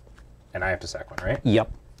 Yeah. And I have to sack one, right? Yep.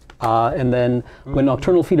 And then when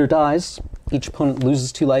Nocturnal Feeder dies, each opponent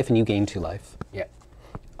loses 2 life and you gain 2 life. Yeah.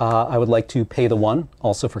 I would like to pay the 1,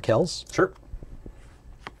 also for Kells, Sure.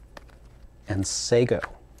 and say go.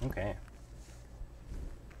 Okay.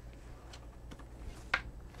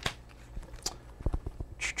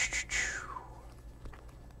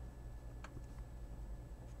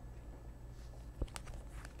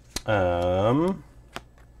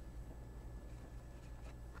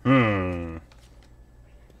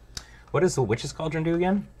 What does the Witch's Cauldron do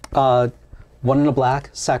again? 1 in a black,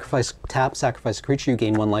 sacrifice a creature, you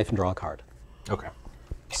gain 1 life and draw a card. Okay.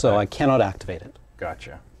 So I cannot activate it.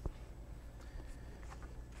 Gotcha.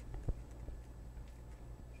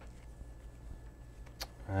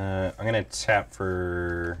 I'm gonna tap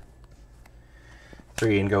for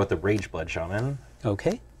 3 and go with the Rage Blood Shaman.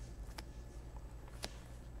 Okay.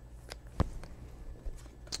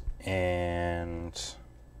 And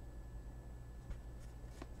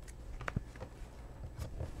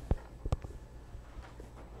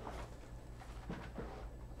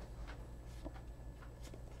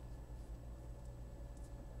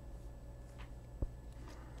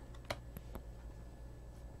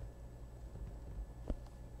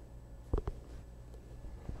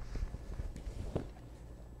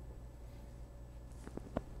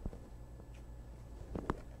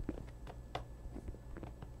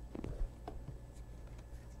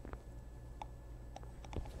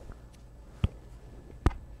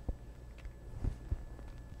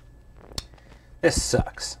this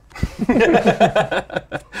sucks.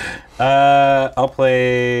 I'll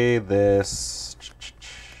play this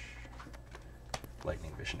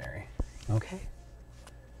Lightning Visionary. Okay.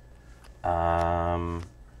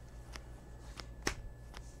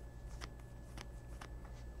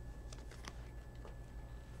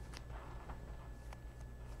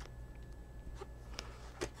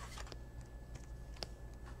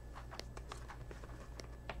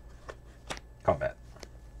 Combat.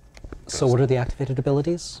 So what are the activated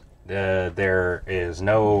abilities? There is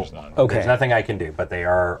no. There's none. Okay. There's nothing I can do, but they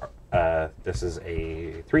are This is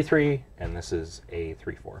a 3/3, and this is a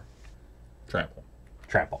 3/4. Trample.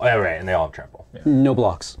 Trample. Oh, right, and they all have trample. Yeah. No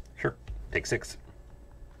blocks. Sure. Take 6.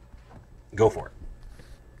 Go for it.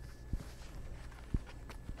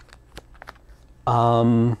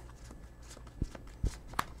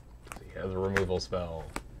 He has a removal spell.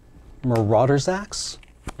 Marauder's Axe.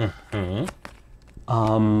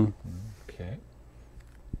 Okay.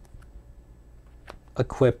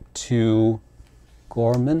 Equipped to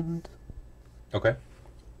Gormand. Okay.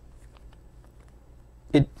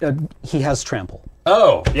 He has trample.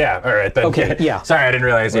 Oh, yeah. All right. Then. Okay, yeah. Sorry, I didn't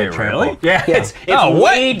realize you had trample. really? Yeah, Yeah. it's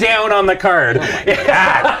way down on the card.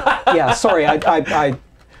 Yeah. Yeah, sorry, I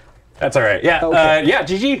That's all right. Yeah. Okay. Yeah,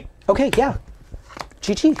 GG. okay, yeah.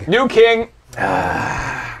 GG. New king.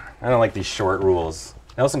 I don't like these short rules.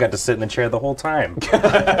 Nelson got to sit in the chair the whole time.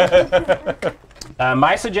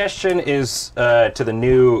 My suggestion is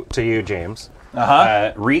to you, James.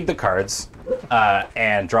 Read the cards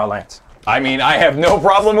and draw lands. I mean, I have no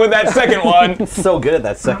problem with that second one. So good at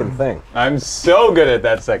that second thing. I'm so good at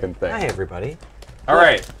that second thing. Hi, everybody. All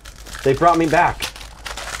right. They brought me back.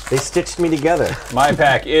 They stitched me together. My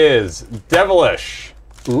pack is Devilish,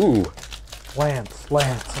 Ooh. Lance.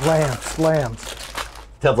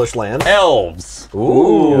 Devilish lands. Elves.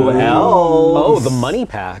 Ooh, elves. Oh, the money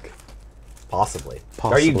pack. Possibly.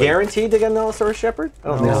 Are you Possibly. guaranteed to get an Allosaurus Shepherd? I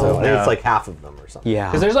don't think so. I think it's like half of them or something. Yeah.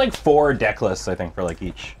 Because there's like 4 deck lists, I think, for like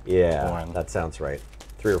each. Yeah, one. that sounds right.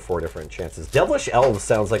 3 or 4 different chances. Devilish elves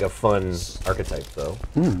sounds like a fun archetype, though.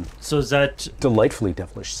 So is that Delightfully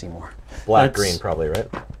devilish, Seymour. Black That's- green, probably, right?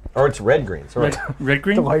 Or it's red green. Sorry, red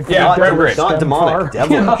green? Delightful. Yeah, not, red green. not Stem demonic. far.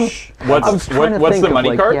 Devilish. What's the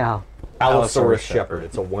money card? Yeah. Allosaurus Shepherd.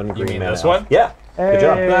 It's a 1 green. mean mana this elf. one? Yeah. Good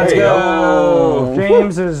job. Hey, There you go.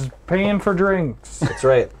 James is paying for drinks. That's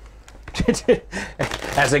right.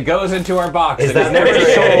 As it goes into our box, Is it is that never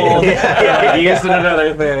right? sold. Yeah. Used in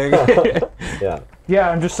another thing. Yeah. Yeah,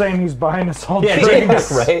 I'm just saying he's buying us all Yeah, drinks.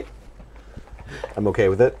 James. Right. I'm okay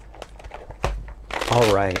with it.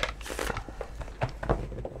 All right.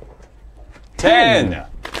 10.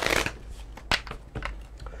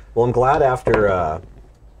 Well, I'm glad after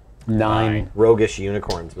 9. Roguish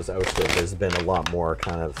Unicorns was ousted, there's been a lot more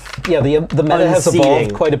kind of Yeah, the meta has evolved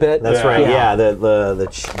unseating. quite a bit. That's Yeah. right. Yeah.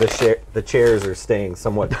 Yeah, the chairs are staying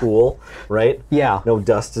somewhat cool, right? Yeah. No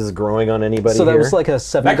dust is growing on anybody. So that here. was like a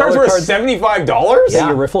 $7 That card's worth card. $75? Yeah,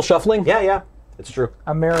 you're riffle shuffling? Yeah, it's true.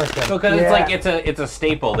 American. Because yeah. it's like it's a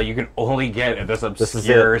staple that you can only get in this is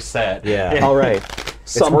obscure it. set. Yeah. All right.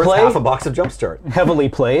 It's Some worth play, half a box of Jumpstart. heavily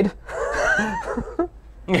played.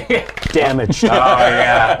 Damaged. Oh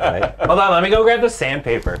yeah. Right? Hold on, let me go grab the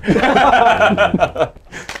sandpaper.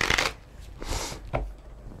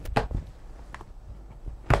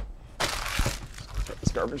 Put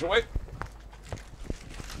this garbage away.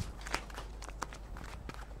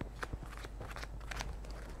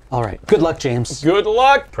 All right. Good luck, James. Good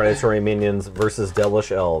luck. Predatory minions versus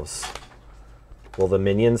Devilish elves. Will the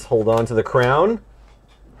minions hold on to the crown?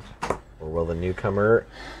 Or will the newcomer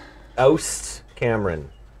oust Cameron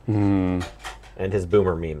and his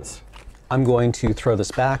boomer memes? I'm going to throw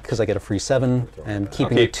this back because I get a free 7, and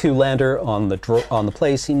keeping Okay. a 2-lander on the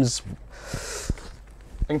play seems.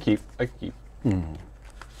 I can keep. I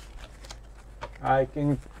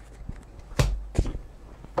can.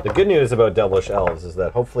 The good news about Devilish elves is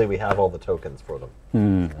that hopefully we have all the tokens for them.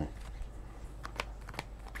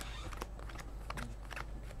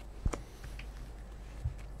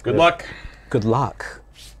 Good luck. Good luck.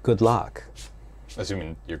 Good luck.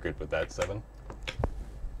 Assuming you're good with that 7.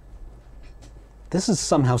 This is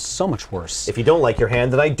somehow so much worse. If you don't like your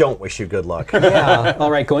hand, then I don't wish you good luck. Yeah. All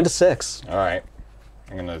right. Going to 6. All right.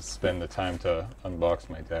 I'm gonna spend the time to unbox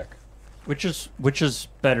my deck. Which is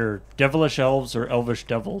better, devilish elves or elvish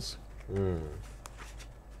devils?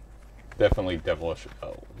 Definitely Devilish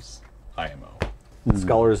Elves. IMO.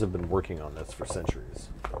 Scholars have been working on this for centuries.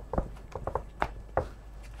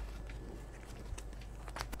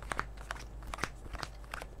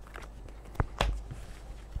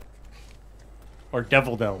 Or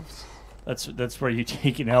deviled elves? That's where you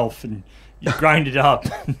take an elf and you grind it up,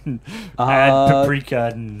 and add paprika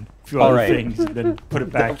and a few other right. things, and then put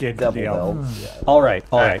it back into the elf. All right.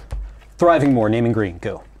 All All right. Thriving more. Naming green.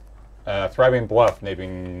 Go. Thriving Bluff,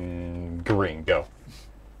 naming green. Go.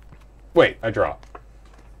 Wait, I draw.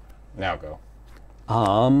 Now go.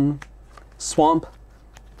 Swamp.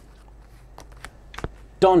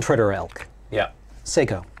 Dawn Treader Elk. Yeah.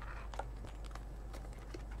 Seiko.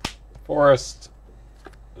 Forest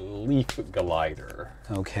Leaf Glider.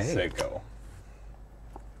 Okay. Seiko.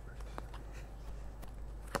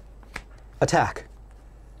 Attack.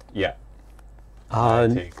 Yeah. I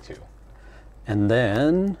take 2. And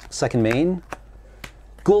then, second main,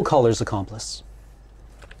 Ghoul Caller's Accomplice.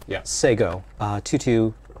 Yeah. Say go.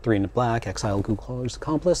 2/2, 3 in black, exile Ghoul Caller's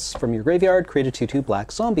Accomplice from your graveyard, create a 2/2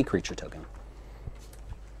 black zombie creature token.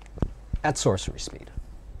 At sorcery speed.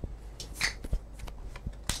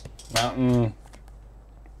 Mountain.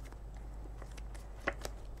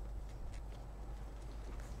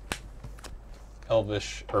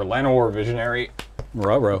 Elvish, or Llanowar Visionary.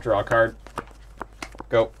 Ruh-roh. Draw a card.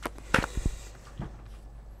 Go.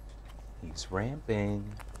 He's ramping.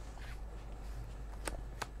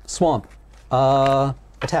 Swamp.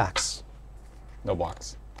 Attacks. No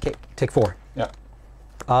blocks. Okay, take 4. Yeah.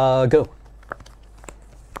 Go.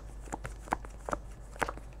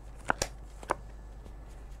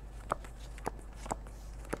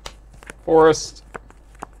 Forest.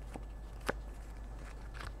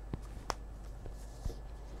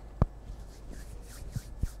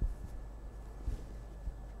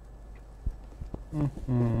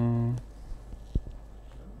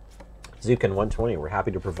 Zukin 120, we're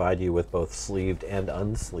happy to provide you with both sleeved and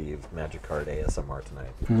unsleeved Magic card ASMR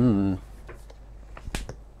tonight.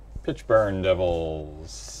 Pitchburn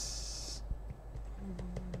Devils.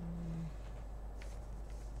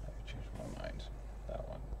 I changed my mind. That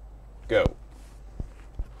one. Go.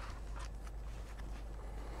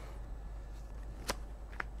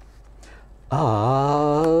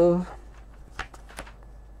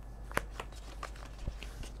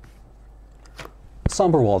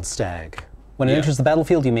 Somberwald Stag. When it Yeah. enters the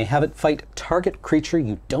battlefield, you may have it fight target creature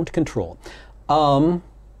you don't control. I'll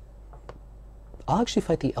actually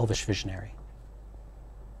fight the Elvish Visionary.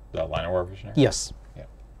 The Llanowar Visionary? Yes. Yeah.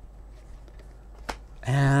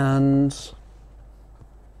 And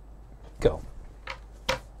go.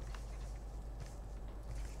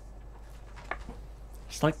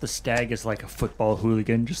 It's like the stag is like a football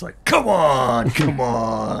hooligan, just like, come on, come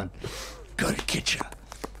on, gotta get you.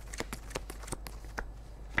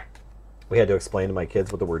 We had to explain to my kids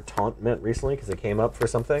what the word taunt meant recently because it came up for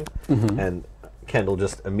something, and Kendall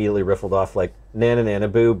just immediately riffled off like "nana nana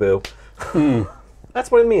boo boo." That's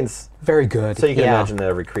what it means. Very good. So you can Yeah. imagine that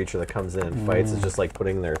every creature that comes in and fights is just like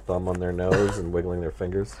putting their thumb on their nose and wiggling their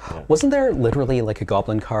fingers. Yeah. Wasn't there literally like a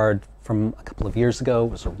goblin card from a couple of years ago?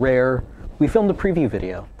 It was a rare. We filmed a preview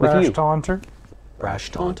video with Brash you. Taunter.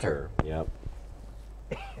 Brash Taunter. Yep.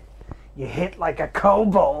 You hit like a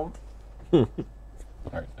kobold. All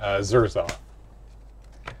right. Zurza.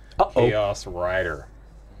 Uh-oh. Chaos Rider.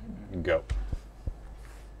 Go.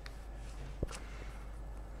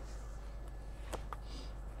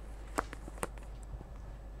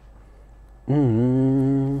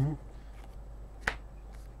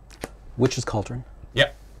 Witch's Cauldron.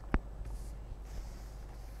 Yep.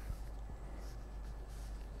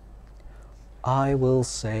 I will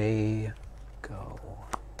say go.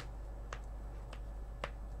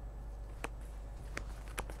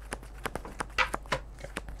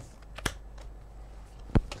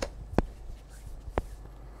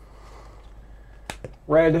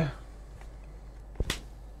 Red.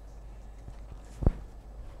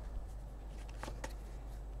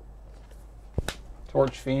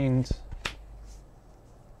 Torch Fiend.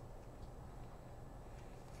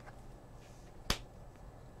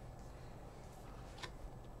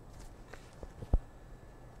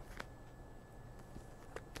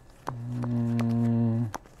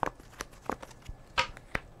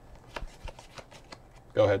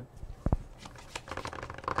 Go ahead.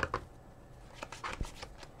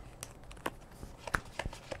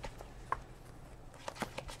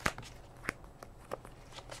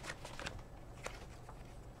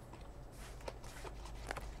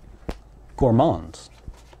 Gourmand.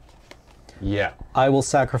 Yeah. I will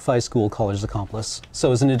sacrifice Ghoul Caller's Accomplice.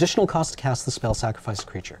 So as an additional cost to cast the spell, sacrifice a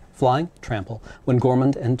creature. Flying, trample. When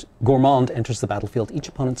Gourmand enters the battlefield, each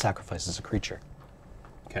opponent sacrifices a creature.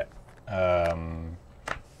 Okay.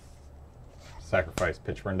 Sacrifice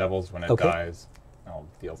Pitchburn Devils. When it Okay. dies, I'll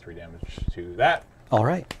deal 3 damage to that. All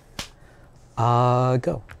right.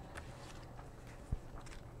 Go.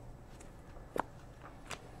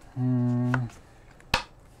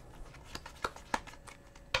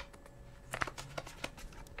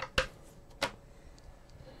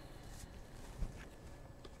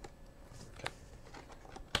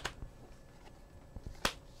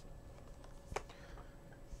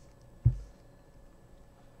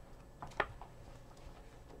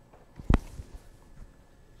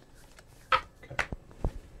 Okay.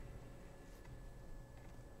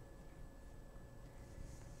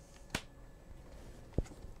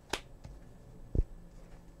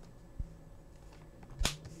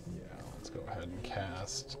 Yeah, let's go ahead and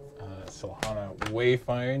cast Silhana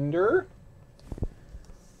Wayfinder.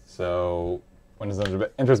 So when it's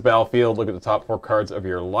enters the battlefield, look at the top 4 cards of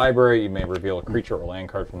your library. You may reveal a creature or land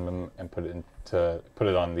card from them and put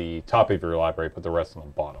it on the top of your library. Put the rest on the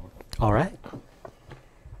bottom. All right.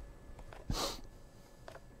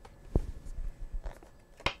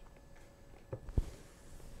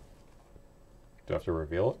 Do I have to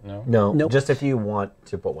reveal it? No. No, Nope. just if you want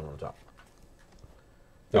to put one on top.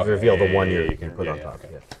 If Oh, you reveal the one yeah, you you can put on top. okay.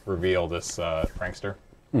 Yeah. Reveal this prankster.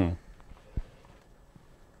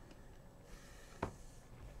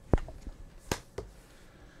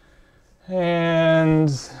 And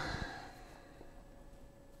let's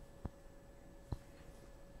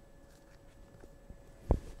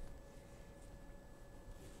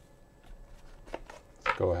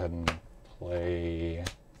go ahead and play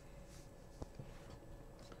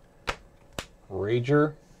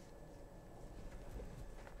Rager.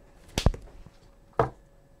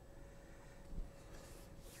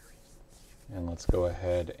 And let's go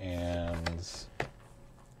ahead and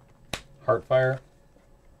Heartfire.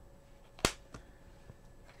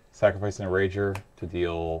 Sacrificing a Rager to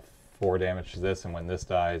deal 4 damage to this, and when this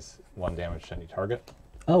dies, 1 damage to any target.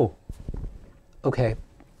 Oh. Okay.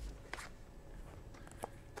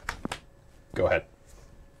 Go ahead.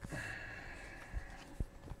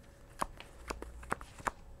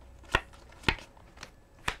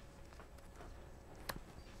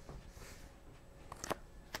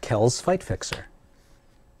 Kel's Fight Fixer.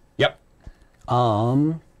 Yep.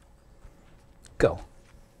 Go.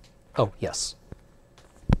 Oh, yes.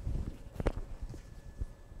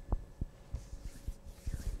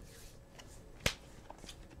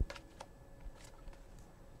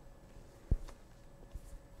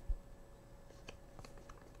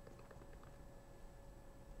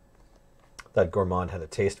 That gourmand had a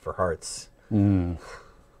taste for hearts. All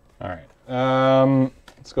right.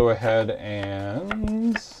 Let's go ahead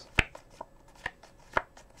and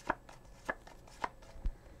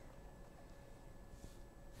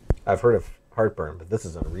I've heard of heartburn, but this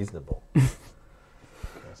is unreasonable.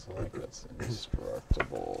 select that's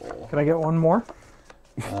indestructible. Can I get one more?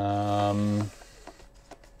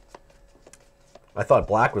 I thought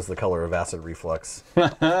black was the color of acid reflux.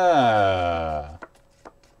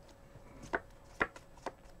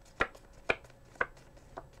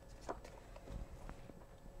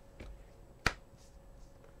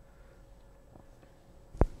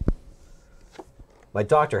 My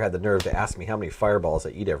doctor had the nerve to ask me how many fireballs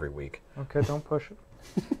I eat every week. Okay, don't push it.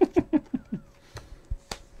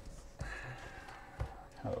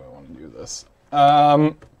 How do I want to do this?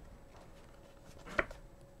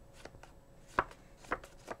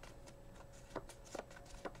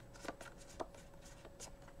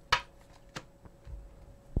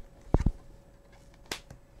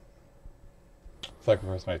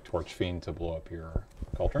 Sacrifice my Torch Fiend to blow up your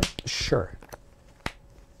cauldron. Sure.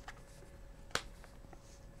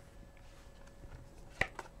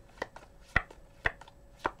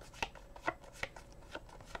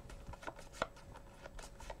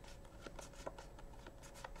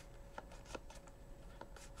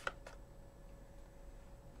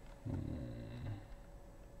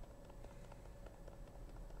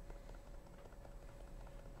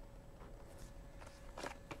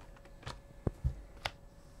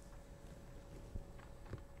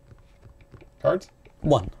 Cards?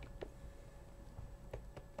 1.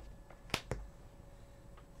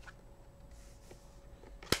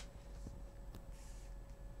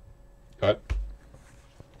 Cut.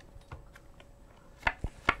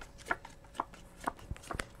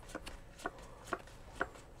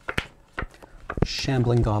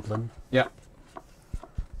 Shambling Goblin. Yeah.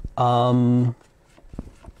 I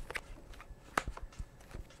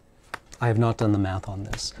have not done the math on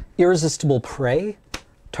this. Irresistible Prey,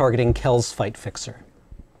 targeting Kel's Fight Fixer.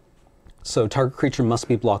 So target creature must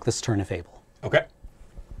be blocked this turn if able. Okay.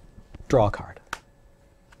 Draw a card.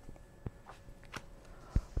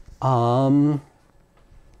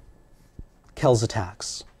 Kel's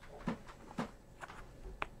attacks.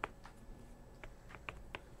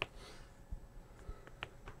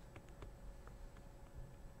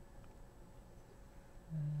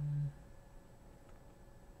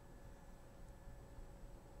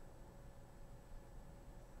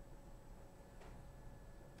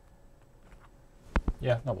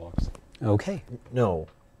 Yeah, no blocks. Okay. No.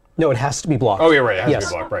 No, it has to be blocked. Oh, you're right. It has Yes. to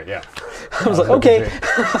be blocked. Right, yeah. I was like, okay.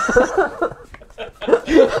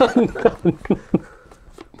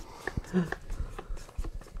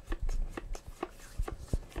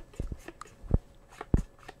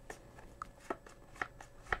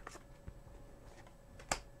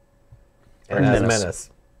 And as Menace. menace.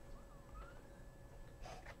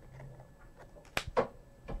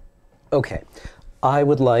 Okay. I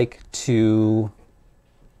would like to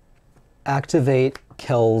activate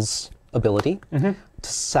Kel's ability to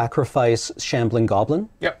sacrifice Shambling Goblin,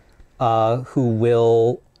 Yep. who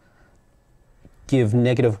will give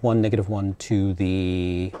 -1/-1 to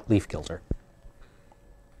the Leaf Gilder.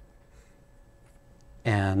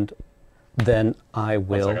 And then I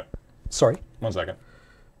will... second. Sorry? 1 second.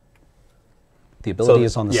 The ability So-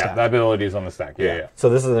 is on the Yeah, stack. that ability is on the stack. Yeah, yeah. So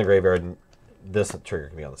this is in the graveyard, and this trigger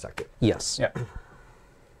can be on the stack too. Yes. Yeah.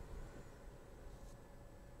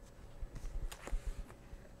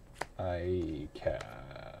 I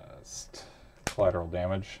cast collateral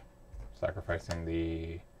damage, sacrificing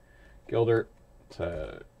the Gilder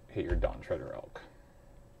to hit your Dawn Treader Elk.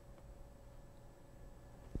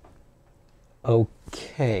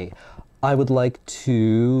 Okay. I would like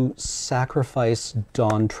to sacrifice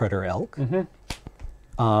Dawn Treader Elk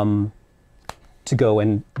to go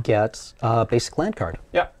and get a basic land card.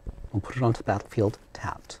 Yeah. We'll put it onto the battlefield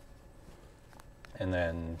tapped. And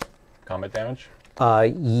then combat damage.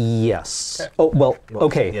 Yes. Okay. Oh, well, Well,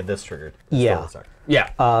 okay. Yeah, this triggered. Yeah. Still on the stack.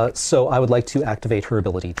 Yeah. So I would like to activate her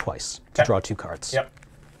ability twice to Okay. draw 2 cards. Yep.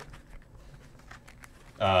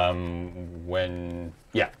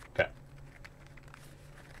 Yeah. Okay.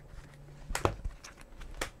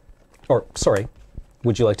 Or, sorry,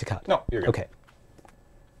 would you like to cut? No, you're good. Okay.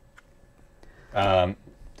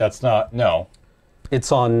 That's not, no. It's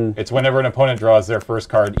on... It's whenever an opponent draws their first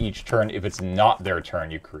card each turn. If it's not their turn,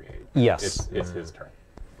 you create. Yes. It's his turn.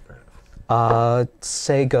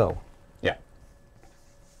 Say go. Yeah.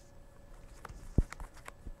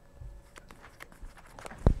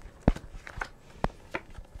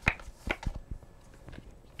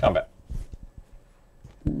 Combat.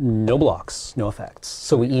 No blocks, no effects.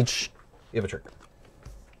 So we each... You have a trigger.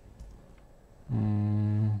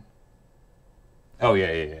 Oh,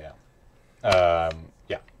 yeah. Yeah.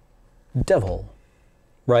 Devil,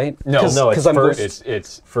 right? No, no, it's I'm first.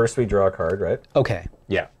 It's First we draw a card, right? Okay.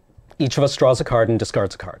 yeah, Each of us draws a card and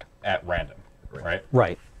discards a card. at random, right?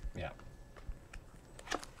 Right. Yeah.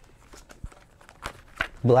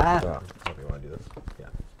 Blah. Oh, so we want to do this. Yeah.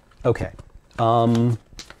 Okay.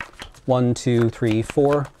 1, 2, 3,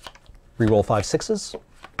 4. Reroll 5 6s.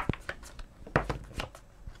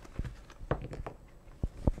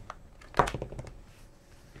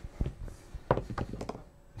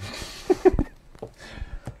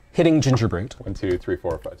 Hitting Gingerbrute. 1, 2, 3,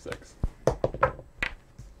 4, 5, 6.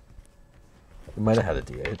 We might have had a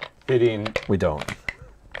D8. Hitting. We don't.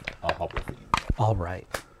 I'll help with you. All right.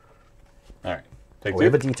 All right. Take Oh, two. we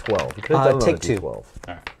have a D12. We could have done it take on a 2. D12. All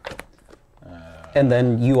right. And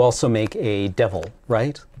then you also make a devil,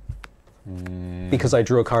 right? Because I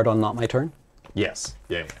drew a card on not my turn? Yes.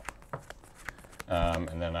 Yeah.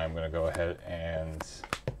 And then I'm going to go ahead and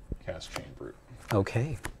cast Chain Brute.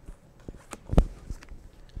 Okay.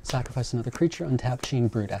 Sacrifice another creature, untap Chain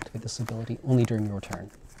Brute, activate this ability only during your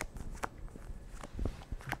turn.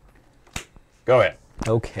 Go ahead.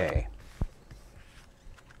 Okay.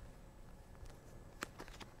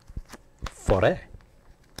 Fore.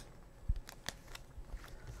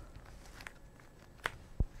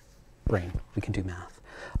 Brain, we can do math.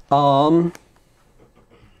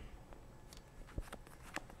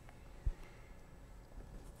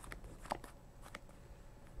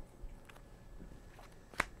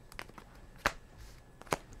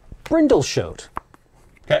 Brindleshote.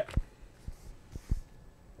 Okay.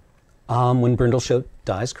 When Brindleshote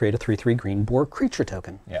dies, create a 3/3 green boar creature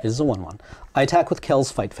token. Yeah. It is a 1/1. I attack with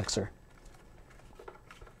Kel's Fight Fixer.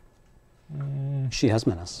 She has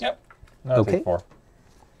menace. Yep. That'll Okay. take 4.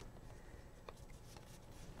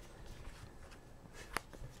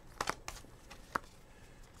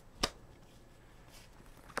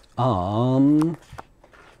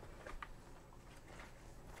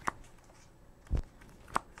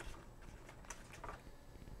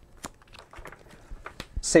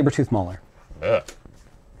 Sabertooth Mauler. Ugh.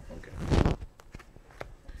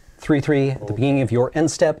 3/3 at the beginning of your end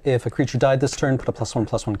step. If a creature died this turn, put a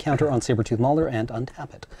 +1/+1 counter on Sabertooth Mauler and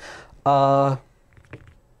untap it.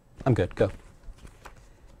 I'm good. Go.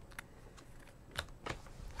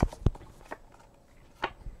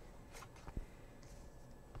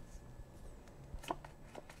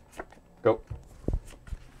 Go.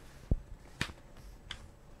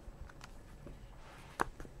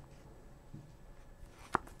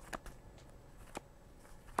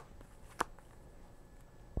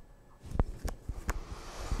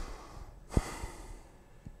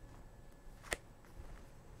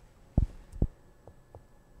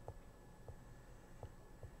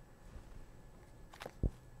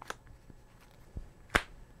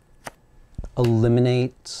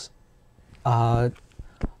 Eliminate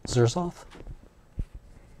Zerzoth.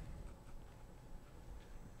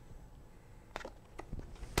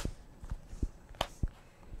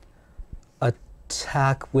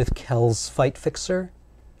 attack with Kel's Fight Fixer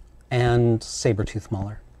and Sabertooth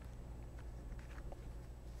Mauler.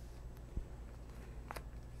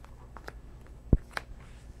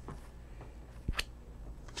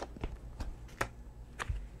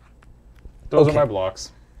 Those Okay. are my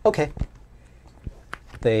blocks. Okay.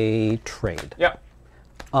 They trade. Yep.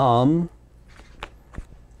 No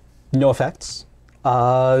effects.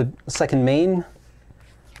 Second main.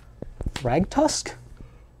 Ragtusk.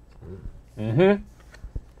 Mm-hmm.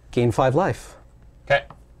 Gain 5 life. Okay.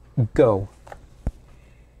 Go.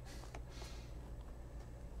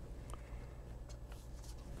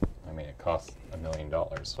 I mean, it costs $1 million,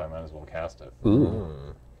 so I might as well cast it.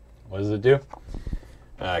 Ooh. What does it do?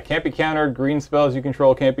 Can't be countered. Green spells you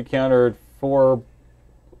control can't be countered. 4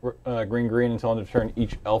 green until end of turn.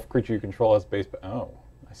 Each elf creature you control has base. Oh,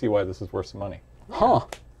 I see why this is worth some money. Huh.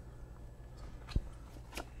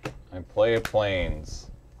 I play a plains,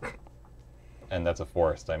 and that's a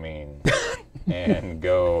forest. I mean, and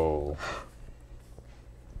go.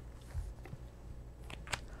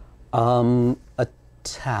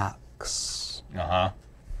 Attacks. Uh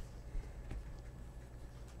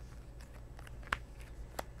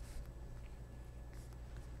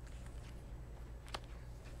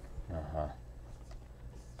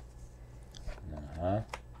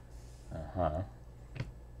huh.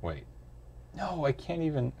 Wait. No, I can't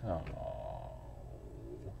even. Oh.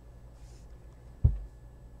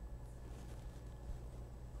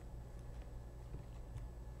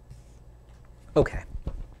 Okay.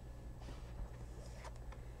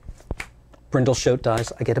 Brindle Shoat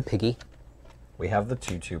dies. I get a piggy. We have the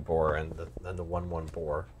 2/2 boar and the 1/1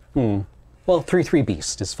 boar. Well, 3/3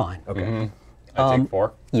 beast is fine. Okay. I take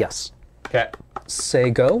 4. Yes. Okay. Say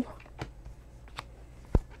go.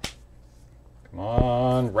 Come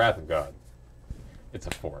on, Wrath of God. It's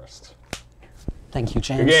a forest. Thank you,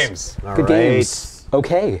 James. Good games. All Good right. games.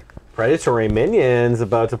 Okay. Predatory Minions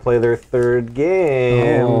about to play their third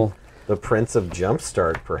game. Oh. The Prince of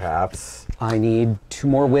Jumpstart, perhaps. I need 2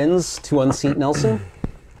 more wins to unseat Nelson.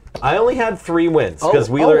 I only had 3 wins because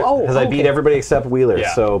Oh, Wheeler, oh, because I beat okay. everybody except Wheeler.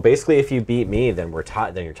 Yeah. So basically, if you beat me, then we're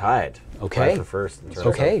tied. Then you're tied. Okay. Tied for first. In terms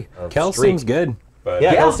Okay. Of Kel streak. seems good. But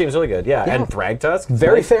Yeah, Yeah. Kel seems really good. Yeah, Yeah. and Thragtusk.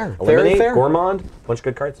 Very nice. fair, very Eliminate, fair. Gourmand, bunch of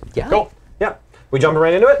good cards. Yeah. Go. Yeah, we jumping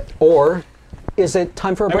right into it. Or is it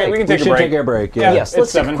time for a I break? mean, we can We take a should break. take a break. Yeah. Yes, it's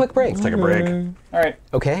let's take 7. a quick break. Let's take a break. All right.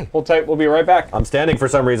 Okay. Hold tight. We'll be right back. I'm standing for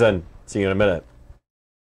some reason. See you in a minute.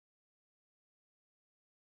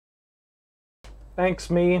 Thanks,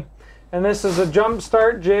 me. And this is a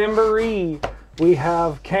Jumpstart Jamboree. We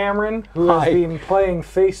have Cameron, who has Hi. been playing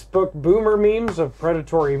Facebook boomer memes of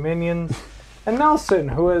predatory minions, and Nelson,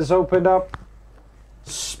 who has opened up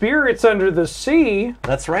Spirits Under the Sea.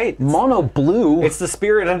 That's right. Mono blue. It's the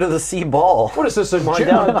Spirit Under the Sea ball. What is this, a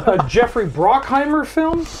Jeffrey Brockheimer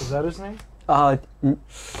film? Is that his name? Uh,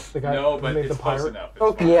 The guy No, who but made it's the close pirate? enough. It's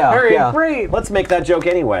Okay. Yeah, All right, yeah. great. Let's make that joke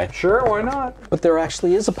anyway. Sure, why not? but there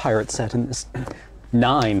actually is a pirate set in this.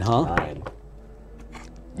 9, huh? 9.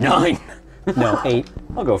 9. No, 8.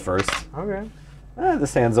 I'll go first. Okay.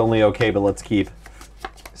 This hand's only okay, but let's keep.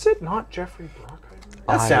 Is it not Jeffrey Brockheimer?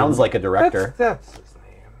 That sounds like a director. That's his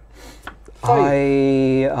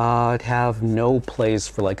name. I have no plays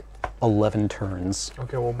for like 11 turns.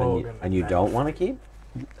 Okay, well, Mogan. And you don't want to keep?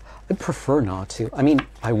 I prefer not to. I mean,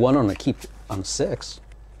 I won on a keep on 6.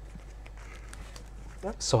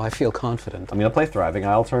 So I feel confident. I'm going to play Thriving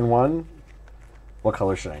Isle turn 1. What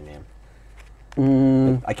color should I name?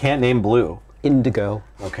 I can't name blue. Indigo.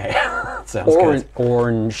 Okay. Sounds good.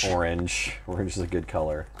 Orange. Orange. Orange is a good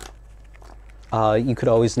color. You could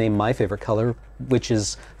always name my favorite color, which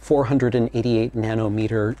is 488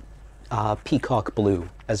 nanometer peacock blue,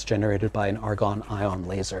 as generated by an argon ion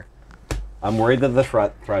laser. I'm worried that the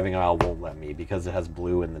Thriving Isle won't let me because it has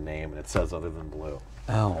blue in the name and it says other than blue.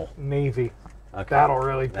 Oh. Navy. Okay. That'll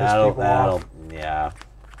really piss people off. Yeah.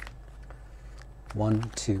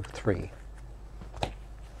 1, 2, 3.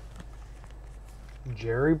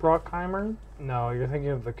 Jerry Brockheimer? No, you're thinking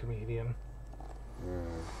of the comedian.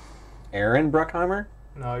 Aaron Bruckheimer?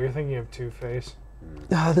 No, you're thinking of Two-Face.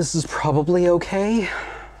 This is probably okay.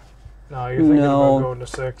 No, you're thinking No. about going to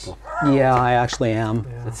 6. Yeah, I actually am.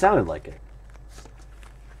 Yeah. It sounded like it.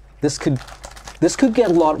 This could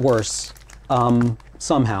get a lot worse.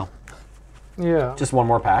 Somehow. Yeah. Just one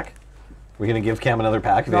more pack? We're going to give Cam another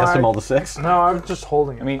pack if he No, has to I- mull the 6? No, I'm just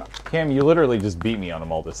holding it. I mean, Cam, you literally just beat me on a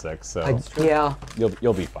Multi 6, so Yeah.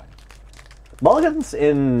 you'll be fine. Mulligans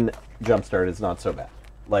in Jumpstart is not so bad.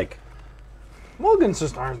 Like, Mulligans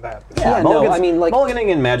just aren't that bad. Yeah, no, I mean, like- mulliganing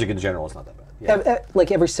in Magic in general is not that bad. Yeah.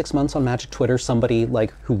 Like every 6 months on Magic Twitter, somebody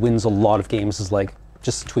like who wins a lot of games is like,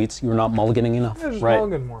 just tweets. You're not mulliganing enough. Yeah, just Right.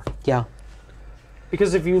 mulligan more. Yeah.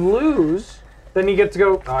 Because if you lose, then you get to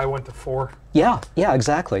go, oh, I went to 4. Yeah,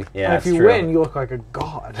 exactly. Yeah, And if that's you true. win, you look like a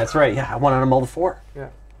god. That's right. Yeah, I won on a mull to 4. Yeah.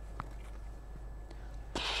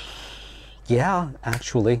 Yeah,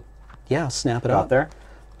 actually. Yeah, snap it Got up. there.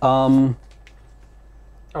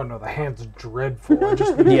 Oh no, the hand's dreadful. I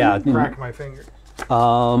just Yeah. crack my finger.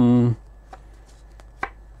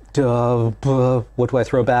 What do I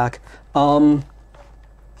throw back?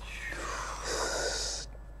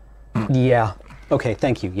 Yeah. Okay,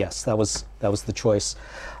 thank you. Yes, that was the choice.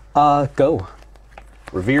 Go.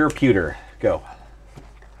 Revere Pewter. Go.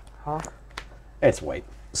 Huh? It's white.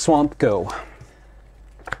 Swamp, go.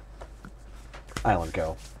 Island,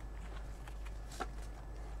 go.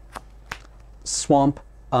 Swamp,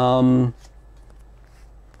 Ghoul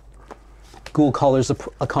Caller's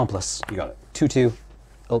accomplice. You got it. 2/2.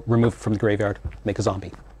 Remove it from the graveyard. Make a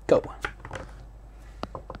zombie. Go.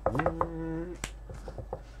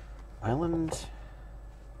 Island.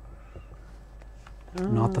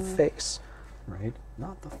 Not the face. Right.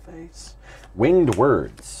 Not the face. Winged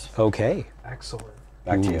Words. Okay. Excellent.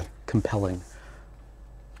 Back to you. Compelling.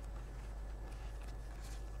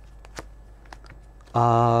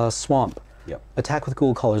 Swamp. Yep. Attack with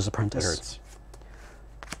Ghoul Caller's Apprentice. It hurts.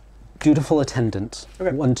 Dutiful Attendant.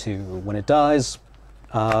 Okay. 1/2. When it dies,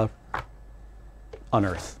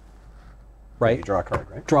 unearth. Right? You draw a card,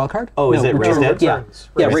 right? Draw a card? Oh, is it return- raised dead? Yeah. Returns.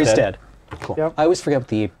 Yeah, Raised raised dead. dead. Cool. Yep. I always forget what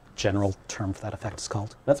the general term for that effect is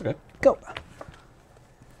called. That's okay. Go.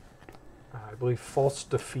 I believe false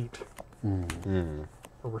defeat. A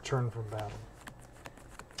return from battle.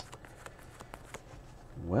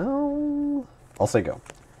 Well, I'll say go.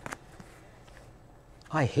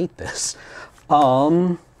 I hate this.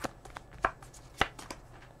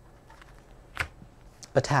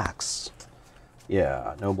 Attacks.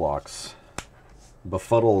 Yeah, no blocks.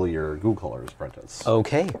 Befuddle your Ghoul Caller's Apprentice.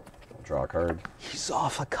 Okay. Draw a card. He's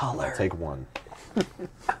off a color. Take 1.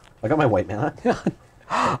 I got my white mana.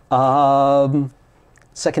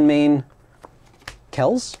 Second main.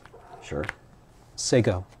 Kells. Sure. Say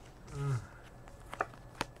go.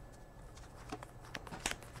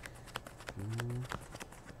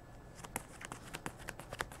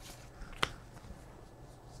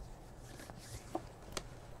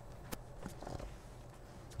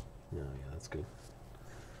 No, yeah, that's good.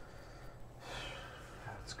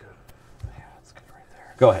 That's good. Yeah, that's good right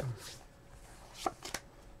there. Go ahead.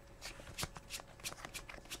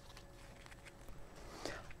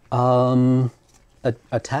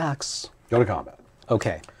 Attacks. Go to combat.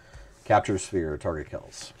 Okay. Capture sphere, target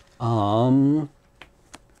kills.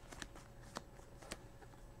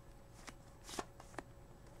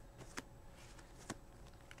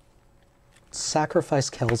 Sacrifice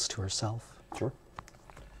Kells to herself. Sure.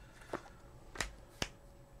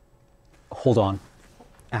 Hold on.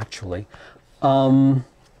 Actually. Can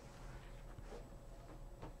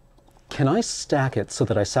I stack it so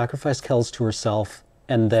that I sacrifice Kells to herself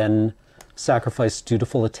and then sacrifice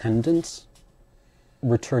Dutiful Attendant,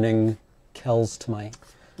 returning Kells to my...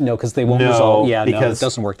 No, because they won't No, resolve. Yeah, no, it because-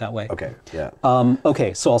 doesn't work that way. Okay, yeah.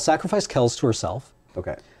 Okay, so I'll sacrifice Kells to herself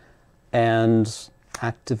Okay, and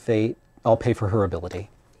activate... I'll pay for her ability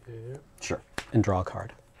sure. and draw a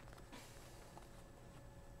card.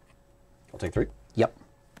 I'll take 3. Yep.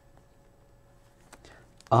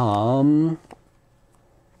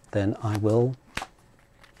 Then I will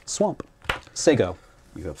swamp. Say go.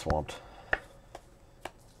 You have swamped.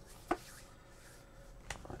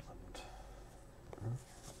 Island.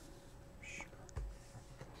 Sure.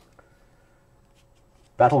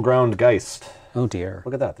 Battleground Geist. Oh dear.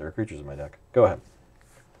 Look at that, there are creatures in my deck. Go ahead.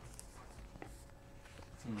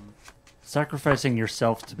 Sacrificing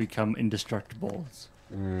yourself to become indestructible is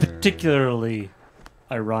particularly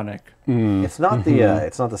ironic. It's not the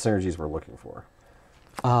synergies we're looking for.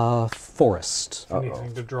 Forest.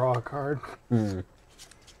 Anything to draw a card. It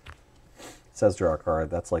says draw a card.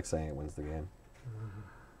 That's like saying it wins the game.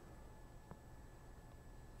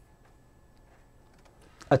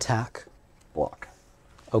 Attack. Block.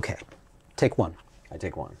 Okay. Take 1. I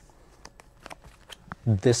take 1.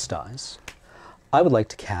 This dies. I would like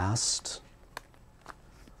to cast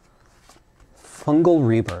Fungal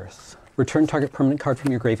Rebirth. Return target permanent card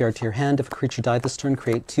from your graveyard to your hand. If a creature died this turn,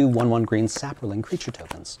 create 2 1/1 green Saproling creature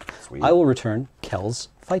tokens. Sweet. I will return Kel's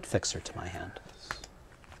Fight Fixer to my hand.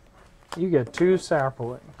 You get 2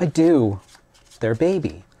 sapling. I do. They're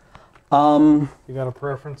baby. You got a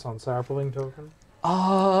preference on sapling token?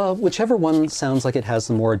 Whichever one sounds like it has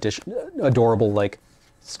the more adorable, like,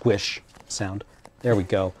 squish sound. There we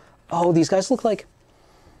go. Oh, these guys look like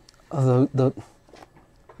the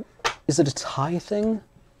Is it a Thai thing?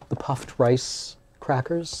 The puffed rice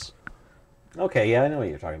crackers? Okay, yeah, I know what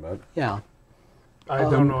you're talking about. Yeah. I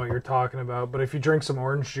don't know what you're talking about, but if you drink some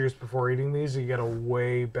orange juice before eating these, you get a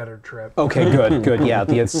way better trip. Okay, good, good. Yeah,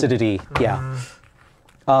 the acidity. Yeah.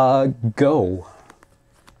 Go.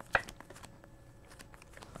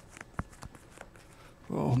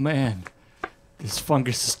 Oh man, this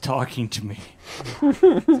fungus is talking to me.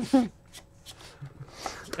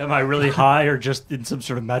 Am I really high or just in some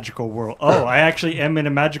sort of magical world? Oh, I actually am in a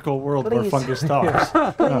magical world where fungus talks.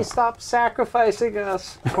 Please stop sacrificing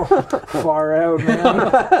us. Far out, man.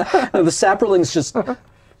 The sapperling's just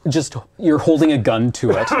you're holding a gun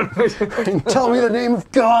to it. Tell me the name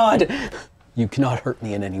of God. You cannot hurt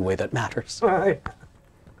me in any way that matters.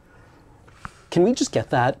 Can we just get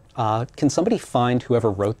that? Can somebody find whoever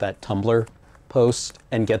wrote that Tumblr post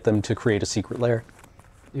and get them to create a secret lair?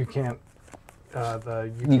 You can't.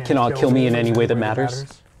 You cannot kill me in any way that matters.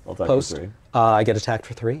 I'll attack Post. for 3. I get attacked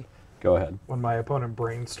for 3. Go ahead. When my opponent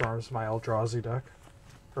brainstorms my Eldrazi deck,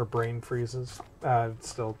 or brain freezes, it's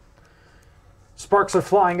still. Sparks are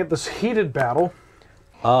flying at this heated battle.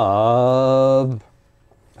 I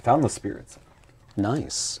found the spirits.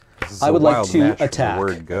 Nice. This is I a would like wild to match for the attack.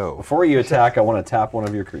 word go. Before you attack, I want to tap one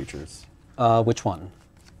of your creatures. Which one?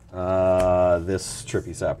 This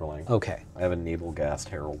trippy sapperling. Okay. I have a Navel-Gast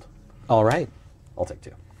Herald. All right. I'll take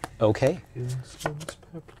 2. Okay. Maybe I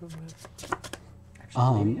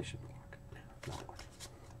should block.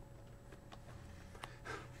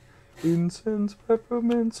 Incense,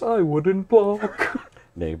 peppermints, I wouldn't block.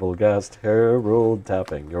 Navel-Gast Herald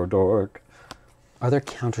tapping your dork. Are there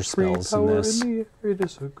counter Free spells in power this? in the air, it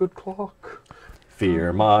is a good clock.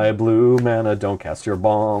 Fear my blue mana, don't cast your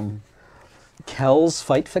bomb. Kel's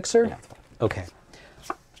Fight Fixer? Yeah, it's fine. Okay.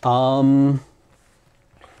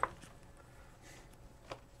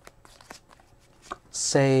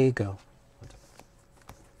 Say go.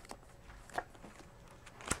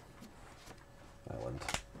 Island.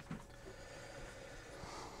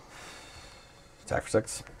 Attack for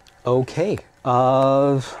 6. Okay.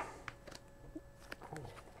 I'll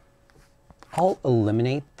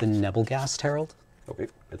eliminate the Nebelgast Herald. Okay,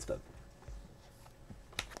 it's dead.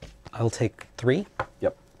 I'll take 3.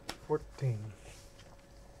 Yep. 14.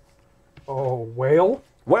 Oh, whale?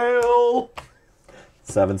 Well,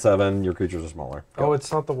 7/7. Your creatures are smaller. Oh,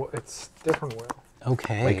 it's not the. It's different whale.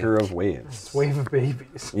 Okay. Waker of Waves. It's wave of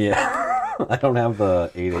babies. Yeah. I don't have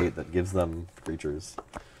the 8/8 that gives them creatures.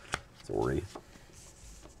 Sorry.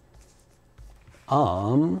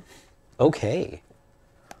 Okay.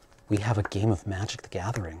 We have a game of Magic the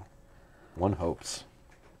Gathering. One hopes.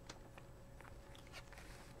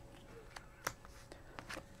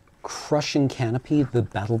 Crushing Canopy, the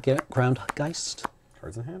Battleground Geist.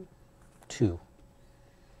 Cards in hand? 2.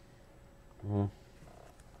 Yeah,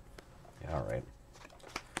 alright.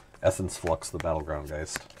 Essence Flux, the Battleground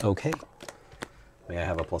Geist. Okay. May I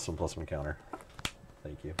have a +1/+1 counter?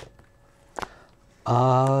 Thank you.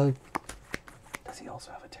 Does he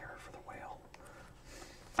also have a terror for the whale?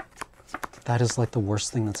 That is like the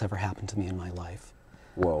worst thing that's ever happened to me in my life.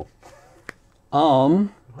 Whoa.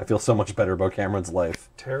 I feel so much better about Cameron's life.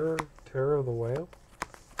 Terror of the whale.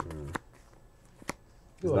 You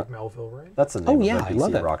Is like that- Melville, right? That's the name of yeah, the I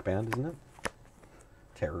love BC it. rock band, isn't it?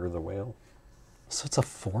 Terror of the Whale? So it's a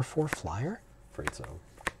 4/4 flyer? Afraid so.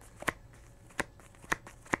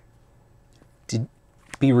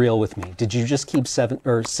 Be real with me. Did you just keep 7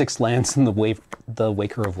 or 6 lands in the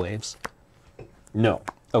Waker of Waves? No.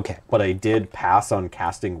 Okay. But I did pass on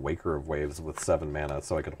casting Waker of Waves with 7 mana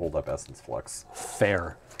so I could hold up Essence Flux.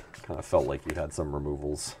 Fair. Kind of felt like you had some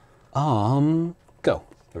removals. Go.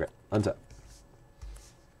 Okay, untap.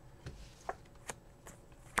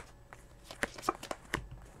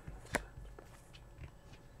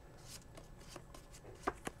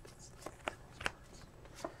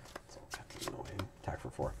 It's all kind of annoying. Attack for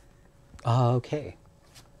 4. Okay.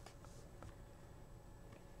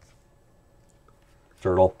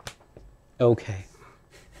 Turtle. Okay.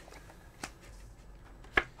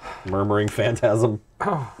 Murmuring Phantasm.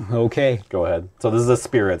 Okay. Go ahead. So this is a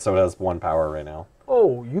spirit, so it has 1 power right now.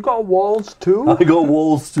 Oh, you got walls too? I got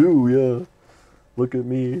wolves too, yeah. Look at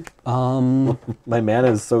me. My mana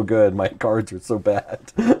is so good, my cards are so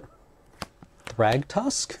bad.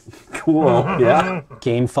 Thragtusk? Cool, yeah.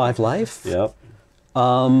 Gain 5 life? Yep.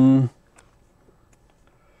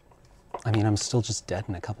 I mean, I'm still just dead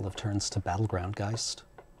in a couple of turns to Battleground Geist.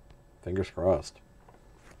 Fingers crossed.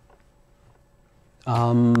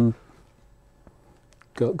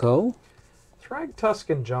 Go? Thragtusk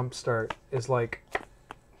and Jumpstart is like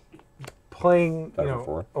playing, Back and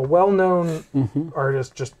forth. a well-known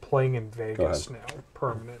artist just playing in Vegas ahead. now,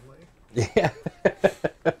 permanently. Yeah.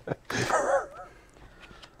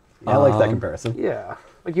 I like that comparison. Yeah.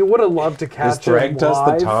 Like, you would have loved to Is catch him Thragtusk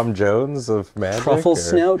live. the Tom Jones of Magic? Truffle or-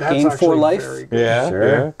 Snout, That's gain 4 actually life. very good. Yeah, Sure.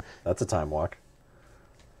 yeah. That's a time walk.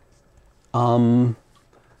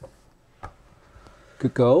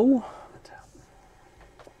 Could go.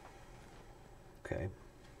 Okay.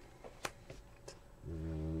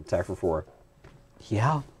 Attack for 4.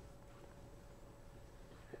 Yeah.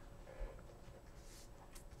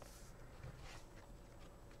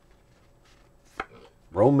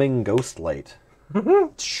 Roaming Ghost Light.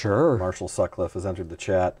 Sure. Marshall Sutcliffe has entered the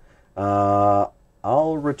chat. I'll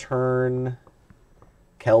return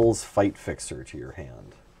Kel's Fight Fixer to your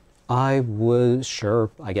hand. I would,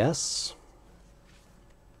 sure, I guess.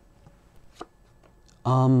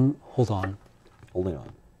 Hold on. Holding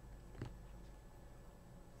on.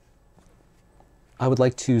 I would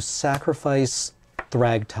like to sacrifice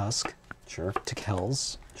Thragtusk Sure. to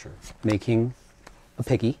Kells, Sure. making a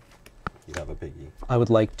piggy. You have a piggy. I would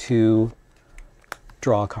like to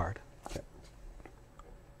draw a card. Okay.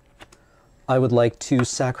 I would like to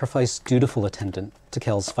sacrifice Dutiful Attendant to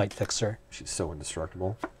Kel's Fight Fixer, She's so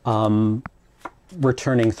indestructible.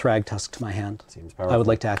 returning Thragtusk to my hand. Seems powerful. I would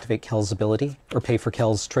like to activate Kel's ability, or pay for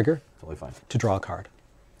Kel's trigger, Totally fine. to draw a card.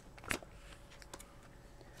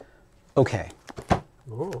 Okay.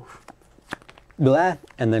 Ooh. Blah,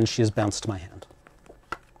 and then she is bounced to my hand.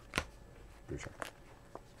 Pretty sure.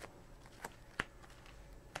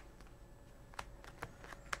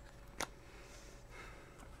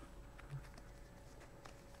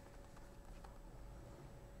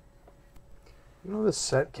 You know this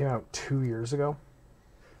set came out 2 years ago?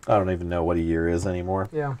 I don't even know what a year is anymore.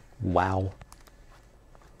 Yeah. Wow.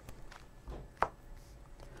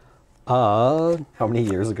 How many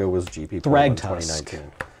years ago was GP Portland Thragtusk.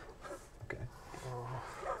 2019? Okay.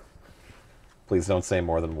 Please don't say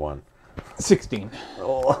more than 1. 16.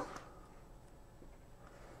 Oh.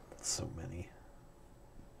 So many.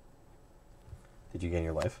 Did you gain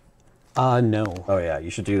your life? No. Oh yeah, you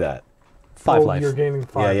should do that. 5 Oh, life. You're gaining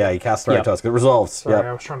 5. Yeah, yeah, you cast Yep. Thragtusk. It resolves. Sorry, I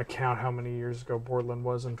Yep. was trying to count how many years ago Portland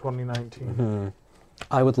was in 2019. Mm-hmm.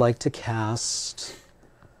 I would like to cast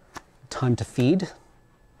Time to Feed.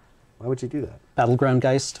 Why would you do that? Battleground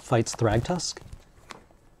Geist fights Thragtusk.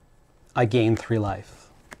 I gain 3 life.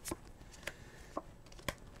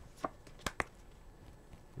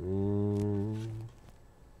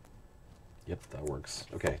 Yep, that works.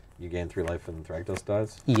 Okay, you gain 3 life and Thragtusk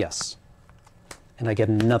dies? Yes. And I get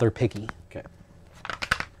another piggy. Okay.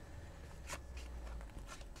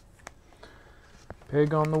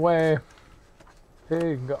 Pig on the way.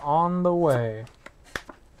 Pig on the way.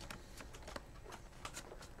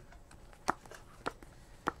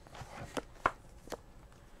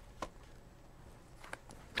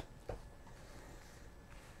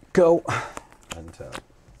 Go. Untap.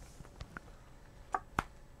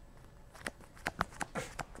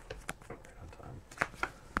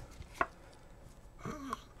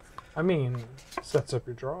 I mean, sets up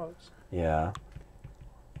your draws. Yeah.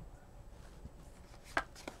 Am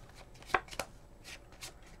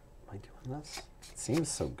I doing this? It seems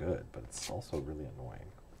so good, but it's also really annoying.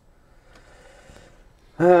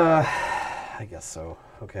 I guess so.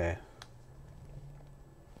 Okay.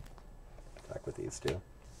 Back with these two.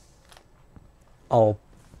 I'll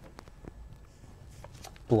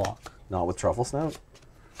block. Not with Truffle Snout?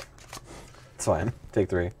 It's fine. Take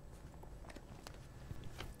 3.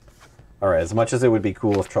 Alright, as much as it would be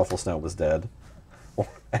cool if Truffle Snout was dead,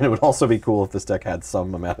 and it would also be cool if this deck had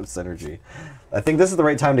some amount of synergy, I think this is the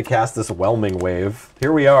right time to cast this Whelming Wave.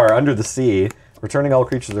 Here we are, under the sea, returning all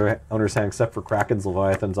creatures to their owner's hand except for krakens,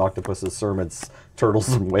 leviathans, octopuses, serments, turtles,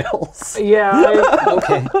 and whales. Yeah,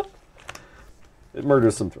 Okay. It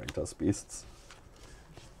murders some Thragtusk beasts.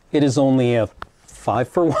 It is only a 5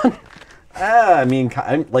 for 1. I mean,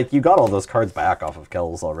 like, you got all those cards back off of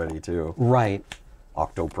Kells already, too. Right.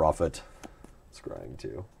 Octoprophet. Scrying,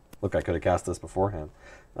 too. Look, I could have cast this beforehand.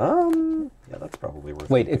 Yeah, that's probably worth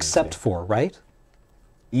Wait, looking except into. for, right?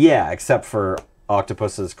 Yeah, except for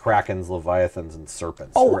octopuses, krakens, leviathans, and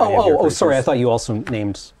serpents. Oh, or any of your oh, sorry. I creatures. thought you also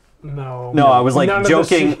named. no. No, I was like None of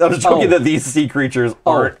joking. the I was joking Oh. that these sea creatures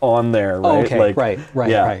aren't on there, right? Oh, okay, Like, right,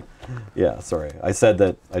 yeah. right. Yeah, sorry. I said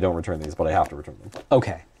that I don't return these, but I have to return them.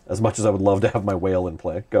 Okay. As much as I would love to have my whale in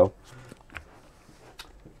play. Go.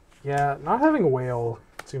 Yeah, not having a whale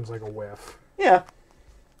seems like a whiff. Yeah.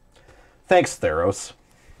 Thanks, Theros.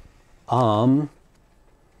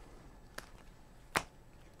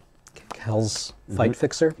 Kel's Fight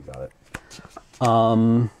Fixer. You got it.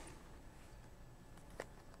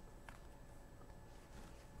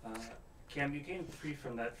 Cam, you gained 3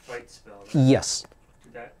 from that fight spell. Right? Yes.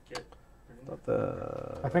 Did that get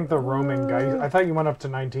I think the roaming Geist. I thought you went up to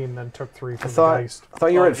 19, then took 3 from the Geist. I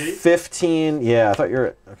thought you were at gee. 15. Yeah, I thought you were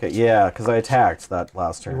at... Okay, yeah, because I attacked that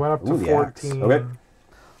last turn. You went up to Ooh, the axe. 14. Okay.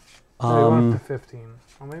 So you went up to 15.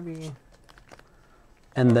 Well, maybe.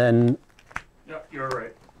 And then Yeah, you're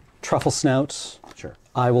right. Truffle Snout, Sure.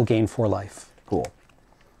 I will gain 4 life. Cool.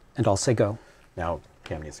 And I'll say go. Now,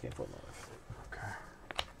 Cam needs to gain 4 life.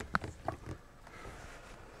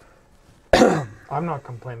 I'm not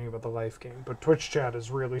complaining about the life gain, but Twitch chat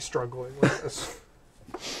is really struggling with this.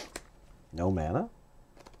 No mana?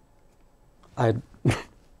 I So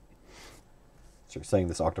you're saying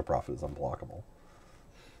this Octoprophet is unblockable?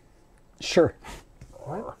 Sure.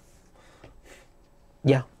 What?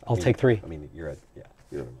 Yeah, I'll take 3. I mean, you're at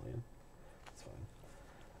a million. That's fine.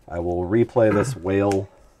 I will replay this whale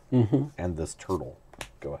and this turtle.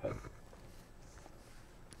 Go ahead.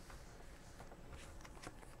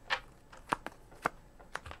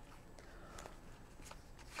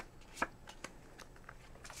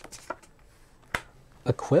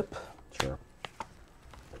 Equip. Sure.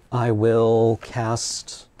 I will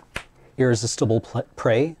cast Irresistible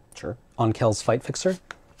Prey Sure. on Kel's Fight Fixer.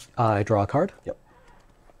 I draw a card. Yep.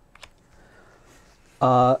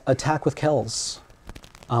 Attack with Kel's.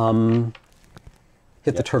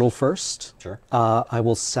 Hit the turtle first. Sure. I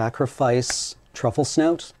will sacrifice Truffle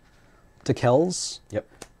Snout to Kel's, Yep.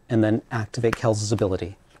 and then activate Kel's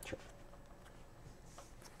ability. Sure.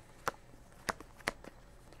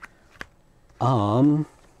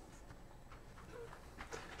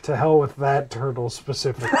 To hell with that turtle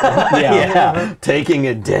specifically. Yeah. Taking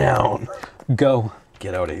it down. Go.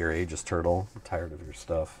 Get out of here, Aegis Turtle. I'm tired of your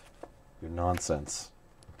stuff. Your nonsense.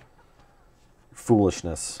 Your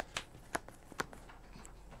foolishness.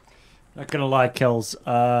 Not gonna lie, Kels.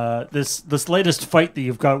 This latest fight that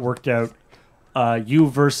you've got worked out, you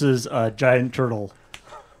versus a giant turtle.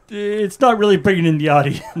 It's not really bringing in the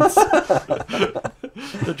audience.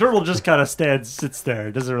 The turtle just kind of sits there.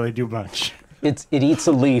 It doesn't really do much. It eats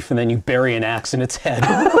a leaf, and then you bury an axe in its head.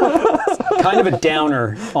 Kind of a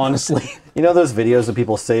downer, honestly. You know those videos of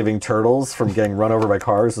people saving turtles from getting run over by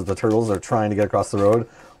cars as the turtles are trying to get across the road?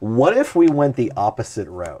 What if we went the opposite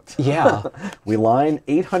route? Yeah. We line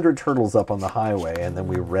 800 turtles up on the highway, and then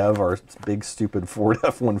we rev our big, stupid Ford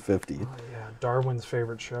F-150. Yeah, Darwin's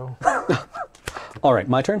favorite show. All right,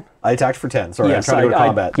 my turn. I attacked for 10. Sorry, Yes, I'm trying to go to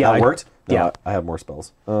combat. yeah, that worked? No, yeah. I have more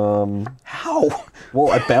spells. How?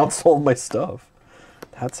 Well, I bounced all my stuff.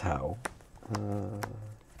 That's how. Do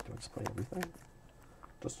I just play everything?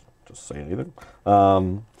 Just say anything.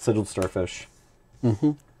 Sigiled Starfish.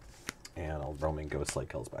 And I'll roaming Ghost Light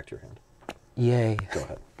Kells back to your hand. Yay. Go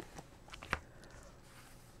ahead.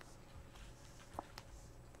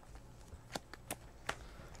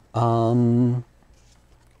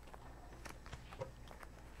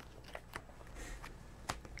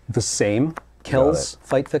 The same. Kel's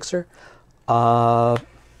Fight Fixer.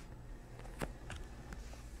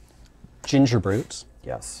 Ginger Brute.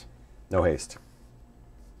 Yes. No haste.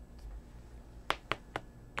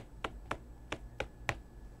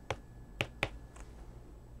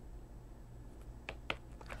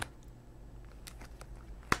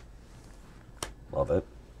 Love it.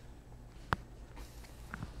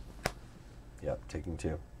 Yep, taking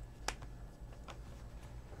 2.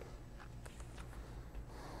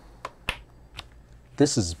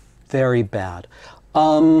 This is very bad.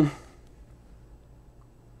 I'll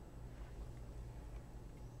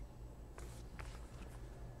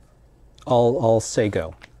say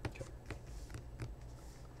go.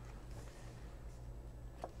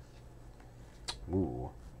 Ooh,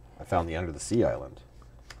 I found the Under the Sea Island.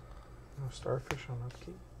 No starfish on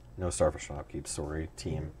upkeep. No starfish on upkeep, sorry,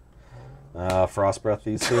 team. Frost Breath,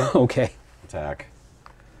 these two. Okay. Attack.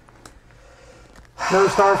 No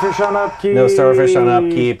starfish on upkeep. No starfish on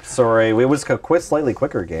upkeep, sorry. It was a slightly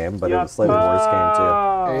quicker game, but it was a slightly worse game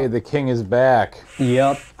too. Hey, the king is back.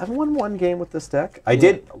 Yep. I've won 1 game with this deck. I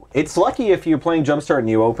did. It's lucky if you're playing Jumpstart and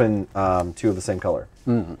you open 2 of the same color.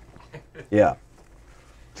 Yeah.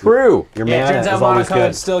 True. Your Yeah, mana turns is out always monocolor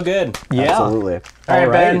good. is still good. Yeah. Absolutely. All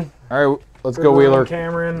right, Ben. All right, let's Good go, one, Wheeler.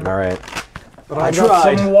 Cameron. All right. But I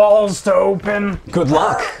got some walls to open. Good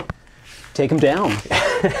luck. Take him down.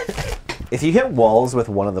 If you hit walls with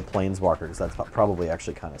one of the planeswalkers, that's probably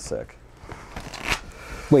actually kind of sick.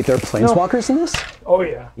 Wait, there are planeswalkers in this? Oh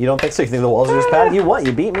yeah. You don't think so? You think the walls are just bad? You what?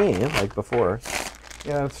 You beat me like before.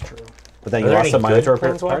 Yeah, that's true. But then Are you there lost any some good Minotaur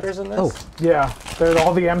planeswalkers in this? Oh. Yeah, they're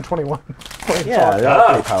all the M21. Yeah, they're all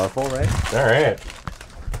pretty powerful, right? All right.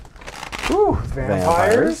 Ooh,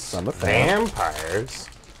 vampires. I'm a fan. Vampires.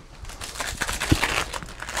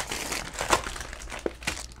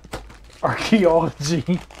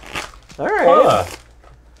 Archaeology. All right. Huh.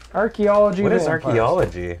 Archaeology. What is vampires.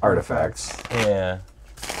 archaeology? Artifacts. Yeah.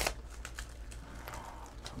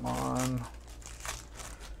 Come on.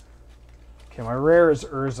 Okay, my rare is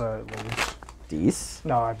Urza at least. Dees.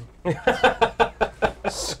 No, I'm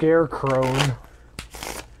Scarecrow.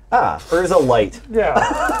 Urza Light. Yeah.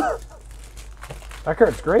 That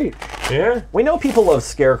card's great. Yeah. We know people love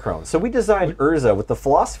Scarecrow, so we designed Urza with the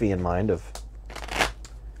philosophy in mind of.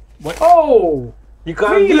 Oh! You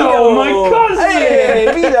got Vito, my cousin!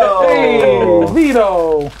 Hey, Vito! Hey,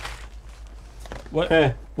 Vito!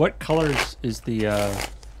 What colors is the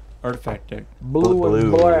artifact deck? Blue and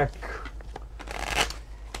Blue. black.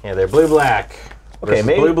 Yeah, they're blue-black. Okay, versus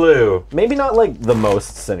maybe- blue-blue. Maybe not like the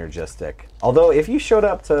most synergistic. Although, if you showed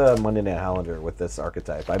up to Monday Night Highlander with this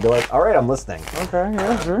archetype, I'd be like, all right, I'm listening. Okay,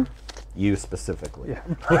 yeah, sure. You specifically.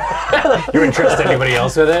 Yeah. You wouldn't trust anybody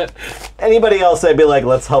else with it? Anybody else, I'd be like,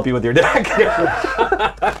 let's help you with your deck.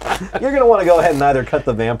 You're going to want to go ahead and either cut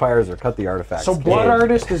the vampires or cut the artifacts. So Blood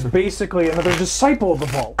Artist is basically another disciple of the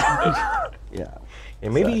Vault. Yeah.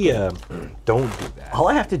 And maybe don't do that. All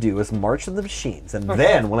I have to do is march to the machines, and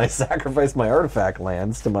then when I sacrifice my artifact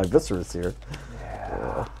lands to my Viscerus here.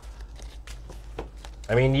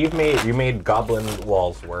 I mean, you made goblin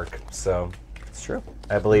walls work, so It's true.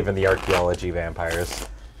 I believe in the archaeology vampires.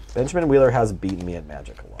 Benjamin Wheeler has beaten me at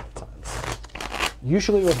Magic a lot of times.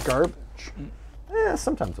 Usually with garbage.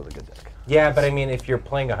 Sometimes with a good deck. Yeah, but I mean, if you're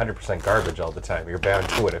playing 100% garbage all the time, you're bound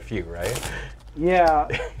to win a few, right? Yeah.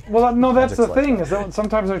 Well, no, that's the Magic's like thing, is that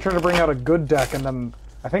sometimes I try to bring out a good deck, and then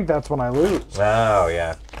I think that's when I lose. Oh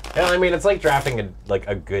yeah. Yeah, I mean, it's like drafting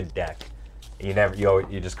a good deck. You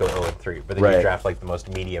just go 0-3, but then you Right. draft like the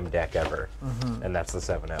most medium deck ever, and that's the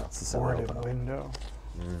 7-0. Board and window.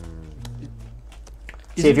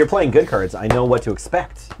 See, if you're playing good cards, I know what to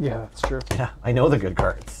expect. Yeah, that's true. Yeah, I know the good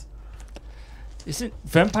cards. Isn't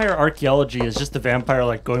vampire archaeology is just the vampire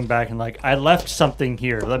like going back and like I left something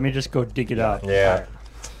here. Let me just go dig it up. Yeah.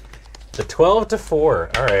 The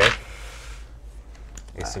 12-4. All right.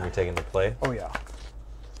 You assume you're taking the play? Oh, yeah.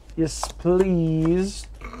 Yes, please.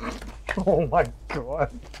 Oh, my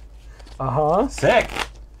God. Uh-huh. Sick.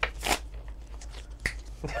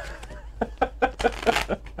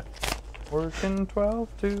 Working 12,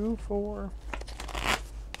 2, 4.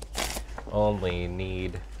 Only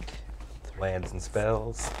need lands and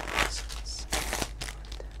spells.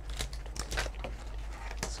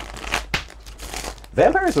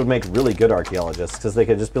 Vampires would make really good archaeologists because they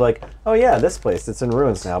could just be like, oh yeah, this place, it's in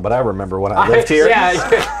ruins now, but I remember when I lived here.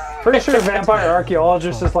 Yeah. Pretty sure vampire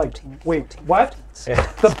archaeologist is like, wait, what?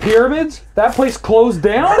 The pyramids? That place closed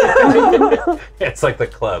down? It's like the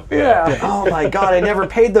club. Yeah. Oh my god, I never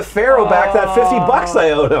paid the pharaoh back that $50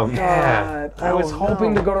 I owed him. Yeah. I was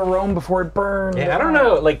hoping to go to Rome before it burned. Yeah, I don't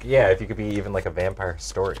know. Like, yeah, if you could be even like a vampire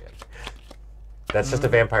historian. That's just a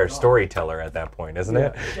vampire storyteller at that point, isn't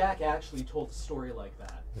it? Jack actually told a story like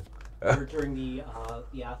that. Where during the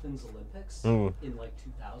Athens Olympics in like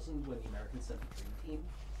 2000, when the Americans sent the dream team,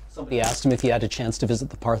 somebody asked him if he had a chance to visit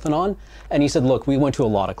the Parthenon, and he said, "Look, we went to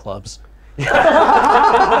a lot of clubs." I'm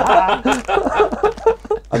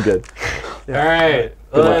good. All right.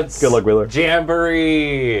 Good luck, Wheeler.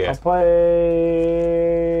 Jamboree. I'll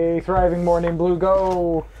play Thriving More named Blue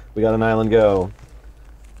Go. We got an island go.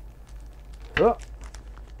 I'll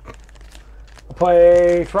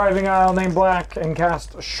play Thriving Isle named Black and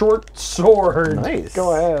cast Short Sword. Nice.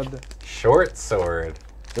 Go ahead. Short sword.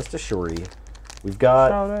 Just a shorty. We've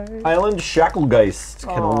got Shouty. Island Shacklegeist.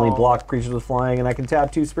 Can only Aw. block creatures with flying, and I can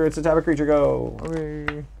tap 2 spirits to tap a creature. Go.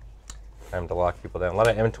 Okay. Time to lock people down. A lot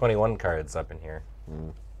of M21 cards up in here.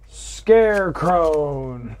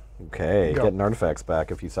 Scarecrow. Okay, Go. getting artifacts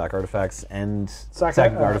back if you sack artifacts and Sack-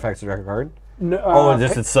 sacking artifacts to draw a card. No, Oh,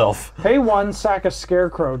 just itself. pay 1, sack a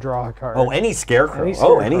Scarecrow, draw a card. Oh, any scarecrow. Any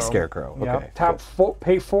Oh, any Scarecrow. scarecrow. Yep. Okay. Tap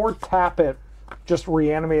pay 4, tap it. Just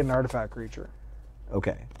reanimate an artifact creature. Cool.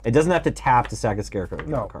 Okay. It doesn't have to tap to sack a scarecrow to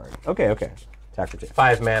draw No. a card. Okay, okay. Tap for 2.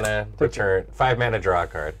 5 mana, return. 5 mana, draw a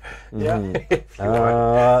card. Yeah. If you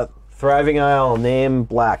want. Thriving Isle, name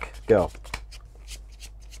Black. Go.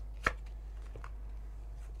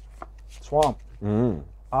 Swamp.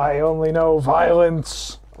 I only know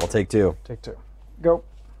violence. I'll take 2. Take 2. Go.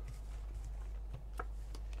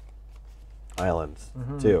 Islands.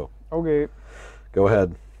 2. Okay. Go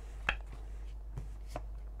ahead.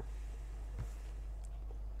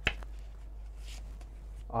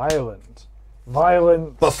 Island.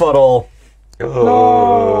 Violence. Befuddle.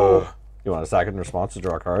 No. You want to sack it in response to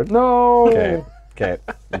draw a card? No. Okay. Okay.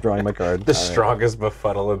 I'm drawing my card. The strongest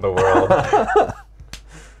befuddle in the world.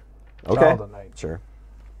 Okay. Child of Night. Sure.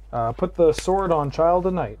 Put the sword on Child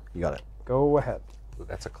of Night. You got it. Go ahead. Ooh,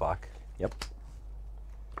 that's a clock. Yep.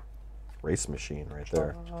 Race machine right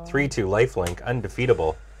there. 3/2 lifelink,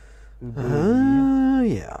 undefeatable.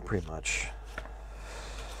 Yeah, pretty much.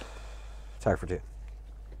 Attack for 2.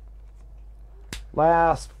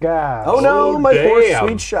 Last guy. Oh no, my poor damn.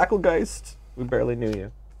 sweet Shacklegeist. We barely knew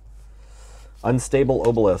you. Unstable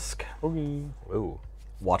obelisk. Okay. Ooh.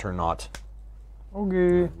 Water knot.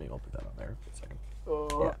 Okay. Maybe I'll put that on there for a second.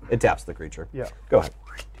 Yeah, it taps the creature. Yeah. Go ahead.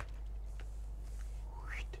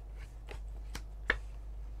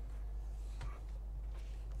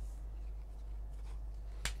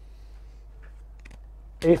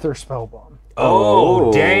 Aether Spellbomb.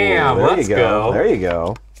 Oh, damn. There Let's you go. go. There you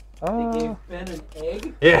go. They gave Ben an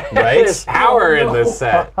egg. Yeah, Right? There's power in this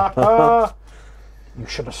set. You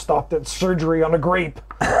should have stopped that surgery on a grape.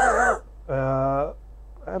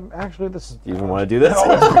 Actually, this is. Do you even want to do this?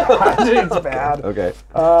 It's bad. Okay.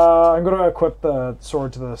 I'm going to equip the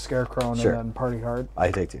sword to the Scarecrow and Sure. then party hard.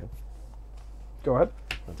 I take 2. Go ahead.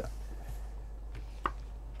 Attack.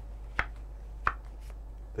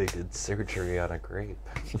 They did surgery on a grape.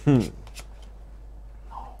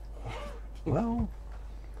 Well,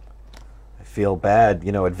 I feel bad,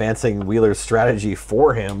 advancing Wheeler's strategy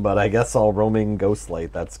for him, but I guess I'll roaming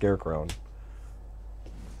Ghostlight that Scarecrow.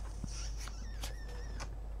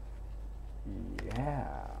 Yeah.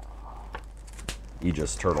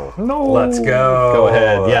 Aegis Turtle. No. Let's go. Go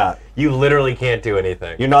ahead. Yeah. You literally can't do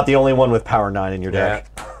anything. You're not the only one with Power 9 in your deck.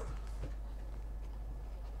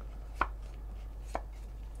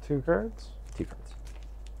 2 cards. 2 cards.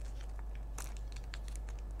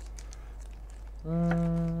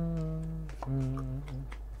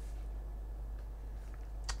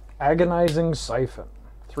 Agonizing Siphon.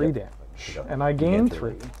 3 damage. Yep. And I You gain gain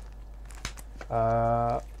 3.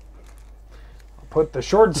 I'll put the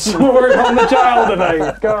short sword on the child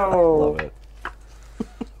tonight. Go. Love it.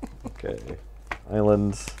 Okay.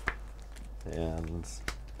 Islands. And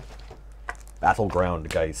Battleground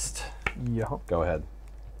Geist. Yeah. Go ahead.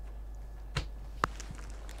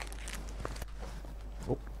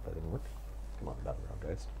 Oh, that didn't work. Come on, Battleground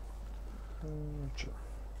Geist. Sure.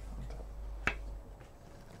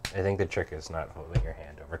 I think the trick is not holding your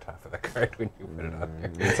hand over top of the card when you put it on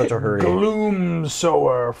there. In such a hurry. Gloom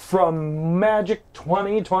Sower from Magic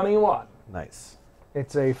 2021. Nice.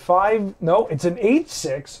 It's a 5. No, it's an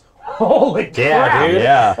 8/6. Holy Yeah, crap! dude.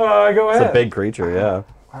 Yeah. Go ahead. It's a big creature, yeah.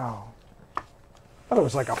 Wow. I thought it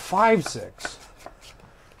was like a 5/6.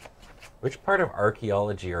 Which part of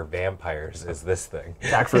archaeology or vampires is this thing?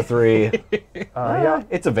 Attack for 3. Yeah.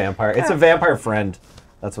 It's a vampire. It's a vampire friend.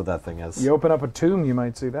 That's what that thing is. You open up a tomb, you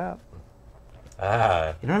might see that. Ah,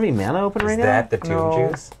 You don't have any mana open right is now? that the tomb No.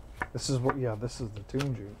 juice? This is what. Yeah, this is the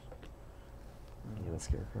tomb juice. Yeah, the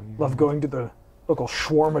Scarecrow. Love going to the local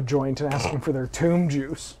shawarma joint and asking for their tomb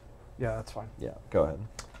juice. Yeah, that's fine Yeah, go ahead.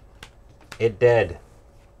 It dead.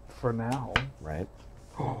 for now. Right.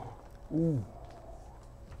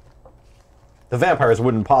 The vampires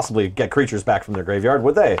wouldn't possibly get creatures back from their graveyard,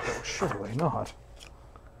 would they? Surely not.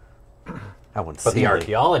 That one's But the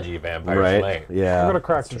archaeology vampires Right. might. Yeah. I'm gonna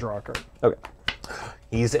crack the draw card. Okay.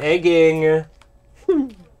 He's egging.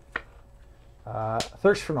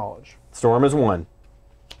 Thirst for knowledge. Storm is 1.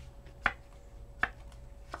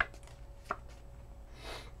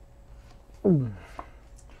 Oh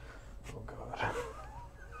god.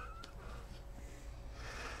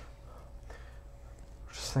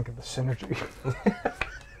 Just think of the synergy.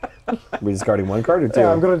 Are we discarding 1 card or 2?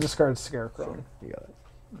 Yeah, I'm gonna discard Scarecrow. You got it.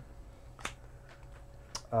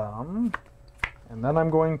 And then I'm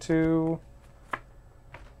going to.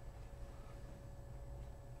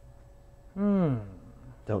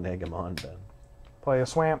 Don't egg him on, Ben. Play a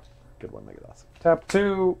swamp. Good one, Megados. Tap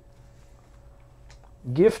 2.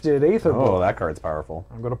 Gifted Aetherborn. Oh, that card's powerful.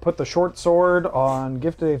 I'm going to put the short sword on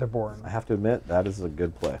Gifted Aetherborn. I have to admit, that is a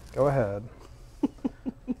good play. Go ahead.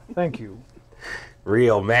 Thank you.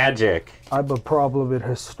 Real magic. I'm a problem in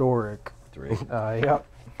historic. 3. Yep.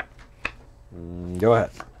 Go ahead.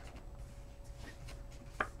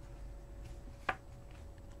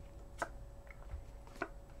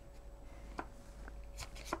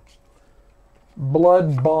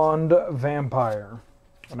 Blood Bond Vampire.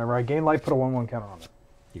 Whenever I gain life, put a 1/1 counter on it.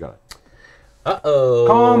 You got it. Uh-oh.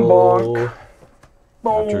 Calm bonk.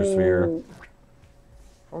 After Sphere.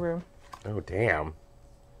 Okay. Oh, damn.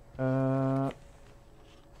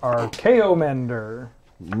 Archaeo Mender.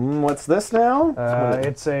 What's this now?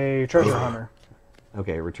 It's a treasure hunter.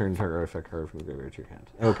 Okay, return target artifact card from the graveyard to your hand.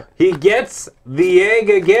 Okay. He gets the egg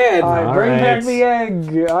again. I bring right. back the egg.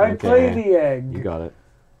 I play Okay. the egg. You got it.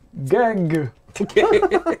 Geg.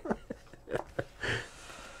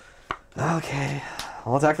 Okay.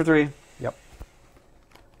 I'll attack for 3. Yep.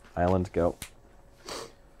 Island, go.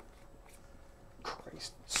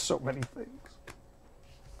 Christ, so many things.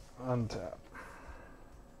 Untap.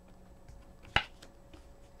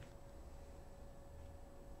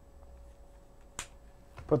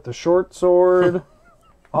 Put the short sword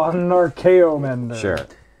on an Archaeo Mender. Sure.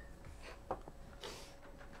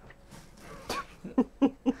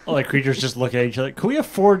 All the creatures just look at each other. Can we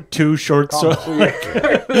afford 2 short swords?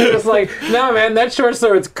 It's like, no, man, that short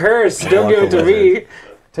sword's cursed. Don't give it to me.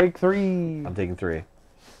 Take 3. I'm taking 3.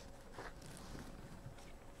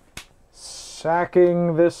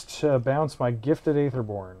 Sacking this to bounce my gifted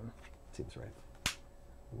Aetherborn. Seems right.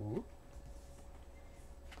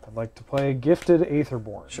 I'd like to play gifted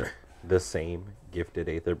Aetherborn. Sure. The same gifted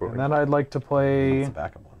Aetherborn. And then I'd like to play... It's a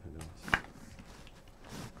backup one.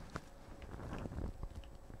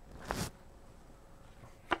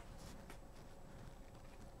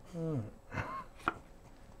 Who knows?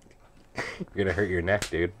 You're gonna hurt your neck,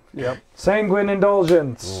 dude. Yep. Sanguine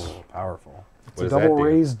Indulgence. Ooh, powerful. It's What a does that double do?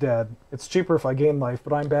 raised dead. It's cheaper if I gain life,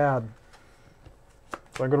 but I'm bad.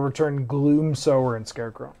 So I'm going to return Gloom Sower and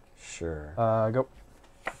Scarecrow. Sure. Go.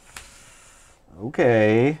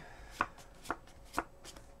 Okay.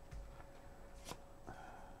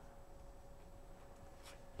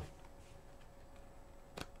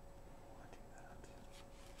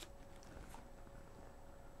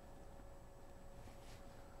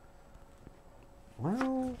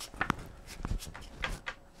 Well.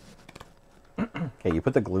 Okay, you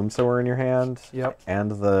put the Gloom Sower in your hand. Yep.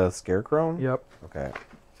 And the Scarecrow. Yep. Okay.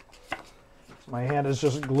 My hand is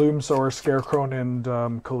just Gloom Sower, Scarecrow, and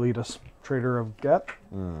Kalitas, Trader of Get.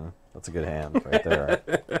 That's a good hand right there.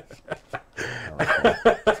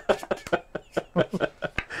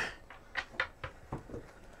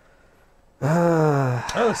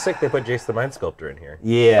 Oh, sick! They put Jace the Mind Sculptor in here.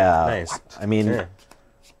 Yeah. Nice. I mean, Yeah.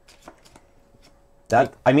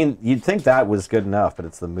 that. I mean, you'd think that was good enough, but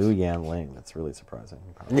it's the Mu Yan Ling that's really surprising.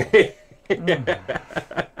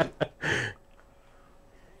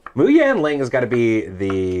 Mu Yan Ling has got to be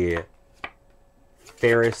the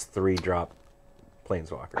fairest 3-drop I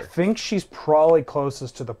planeswalker think she's probably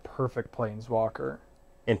closest to the perfect Planeswalker.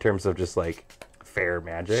 in terms of just like fair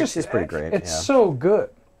magic. She's pretty great. It's yeah. so good.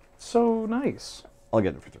 So nice. I'll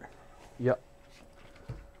get it for 3. Yep.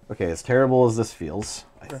 Okay, as terrible as this feels,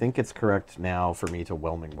 I think it's correct now for me to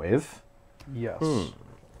Whelming Wave. Yes.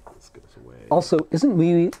 This goes away. Also, isn't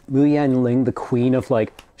Mu Yan Ling the queen of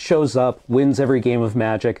like shows up, wins every game of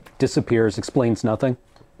Magic, disappears, explains nothing?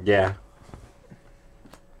 Yeah.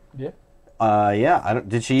 Yeah. Yeah. I don't,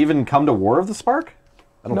 did she even come to War of the Spark?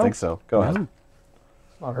 I don't Nope. think so. Go ahead.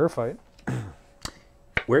 Not her fight.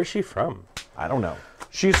 Where's she from? I don't know.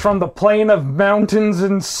 She's from the plane of mountains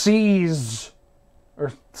and seas.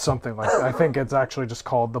 Or something like that. I think it's actually just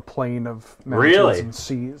called the plane of mountains Really? and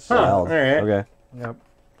seas. Wild. all right. Okay. Yep.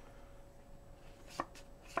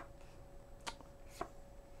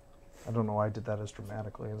 I don't know why I did that as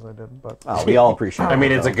dramatically as I did, but Oh, we all appreciate it. I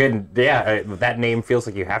mean, it's a though. good. Yeah, that name feels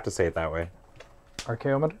like you have to say it that way.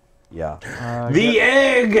 Archaeometer? Yeah. The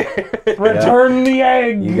egg. Return the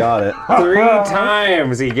egg! You got it. 3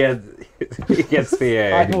 times he gets the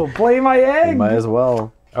I egg. will play my egg! Might as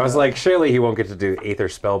well. I was like, surely he won't get to do Aether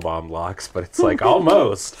Spellbomb locks, but it's like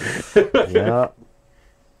almost. Yeah.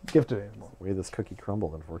 Gifted animal. The way this cookie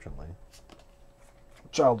crumbled, unfortunately.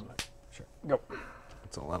 Child knight. Sure. Go.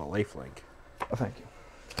 It's a lot of lifelink. Oh, thank you.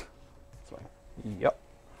 That's fine. Yep.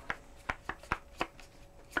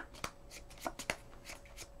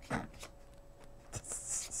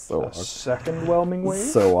 So A awkward. second whelming wave?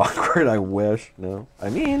 So awkward. I wish. No. I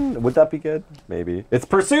mean, would that be good? Maybe. It's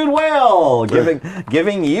Pursued Whale,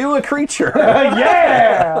 giving you a creature.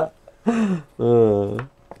 Yeah! Get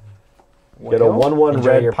a Whale? 1/1 Enjoy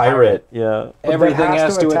red your pirate. Yeah. But Everything that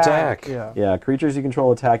has to attack. Yeah. Yeah. Creatures you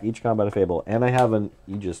control attack each combat of Fable, and I have an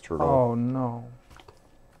Aegis Turtle. Oh, no.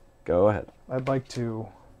 Go ahead. I'd like to...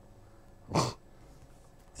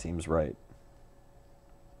 Seems right.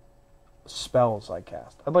 Spells I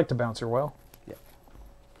cast. I'd like to bounce your whale.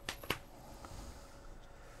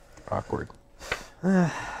 Awkward. I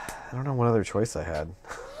don't know what other choice I had.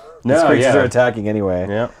 No, These creatures yeah. are attacking anyway.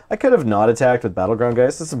 Yeah. I could have not attacked with Battleground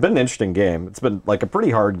Geist. This has been an interesting game. It's been like a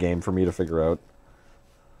pretty hard game for me to figure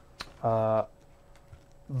out.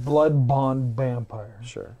 Blood Bond Vampire.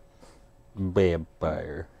 Sure.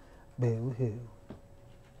 Vampire. Boo-hoo.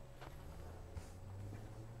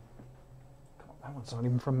 That one's not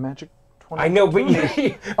even from Magic 20. I know, but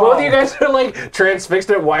both of you guys are like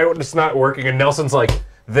transfixed at why it's not working, and Nelson's like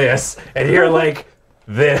this, and you're like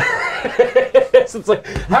this. It's like,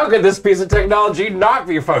 how could this piece of technology not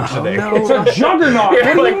be functioning? Juggernaut.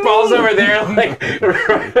 Yeah, like Paul's over there, like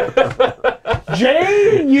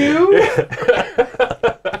J.U.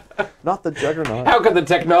 Not the Juggernaut. how could the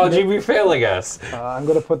technology be failing us? I'm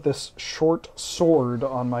going to put this short sword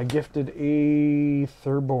on my gifted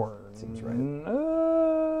Aetherborn. Seems right.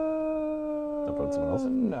 I'll put someone else.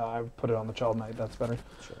 No, I put it on the Child Knight. That's better.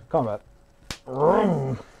 Sure. Combat.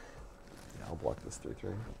 Yeah, I'll block this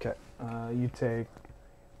 3/3. Okay. You take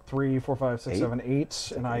 3, 4, 5, 6, 7,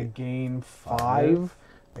 8, and I gain 5. 5.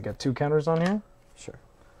 I got 2 counters on here. Sure.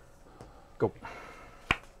 Go.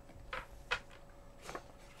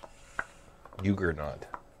 Juggernaut.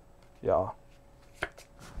 Yeah.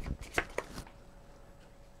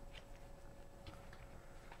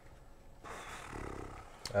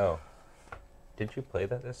 Oh. Did you play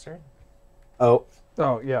that this turn? Oh,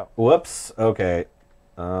 Oh, yeah. whoops. Okay.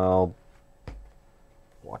 I'll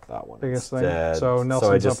block that one Biggest thing. instead. So I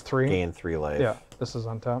Nelson's just up 3. gain 3 life. Yeah. This is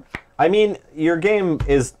untapped. I mean, your game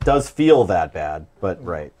does feel that bad, but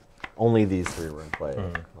right. Only these 3 were in play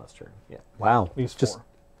last turn. Yeah. Wow. These 4. Just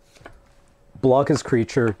block his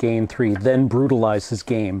creature, gain 3, then brutalize his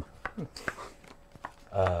game.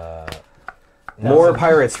 More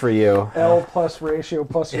pirates for you. L plus ratio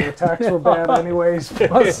plus your attacks were bad anyways.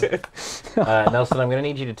 Plus. Nelson, I'm going to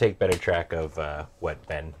need you to take better track of what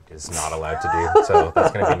Ben is not allowed to do. So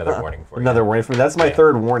that's going to be another warning for you. Another warning for me. That's my Yeah.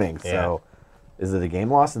 3rd warning. Yeah. So, is it a game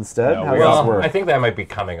loss instead? No, How we does this all- work? I think that might be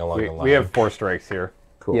coming along the line. We have 4 strikes here.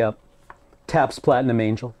 Cool. Yep. Taps Platinum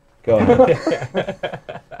Angel. Go.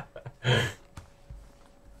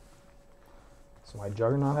 So my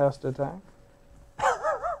Juggernaut has to attack.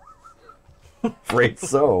 Afraid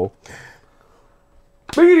so.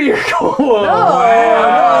 Meteor Golem!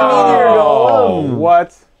 Oh,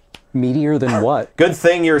 what? Meteor than what? Good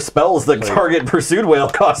thing your spells that target pursued whale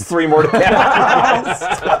cost 3 more to cast.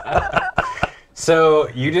 So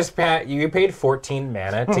you just you paid 14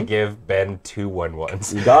 mana to give Ben 2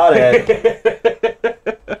 1/1s. You got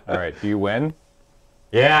it. All right, do you win?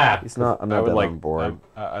 Yeah. He's not. I'm I not would that like. on board.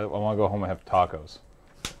 I want to go home and have tacos.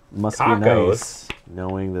 Must Tacos. be nice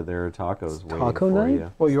knowing that there are tacos waiting Taco for night?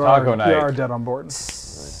 you. Well, you Taco are night. dead on board.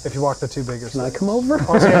 If you walk the 2 biggest. Can I come over?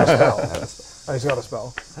 Oh, he's got a spell. Oh, he's got a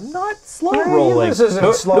spell. I'm not slow rolling. This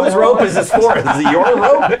isn't slow Whose rolling. rope is this for? Is it your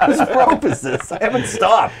rope? Whose rope is this? I haven't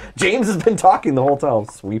stopped. James has been talking the whole time. I'll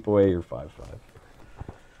sweep away your 5/5.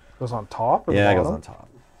 Goes on top or Yeah, it bottom? goes on top.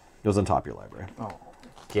 Goes on top of your library. Oh.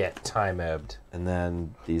 Get time ebbed. And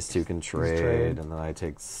then these 2 can trade. trade, and then I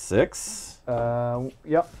take 6.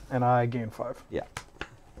 Yep, and I gain 5. Yeah.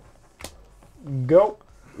 Go.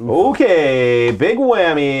 Okay, big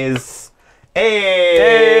whammies.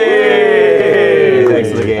 Hey! Thanks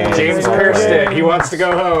for the game. James cursed it. He wants to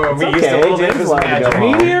go home. He used a okay, little bit of James his wanted to go magic.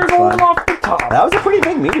 home. Meteor It's Golem fine. off the top. That was a pretty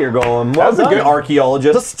big meteor golem. Well was a done, good-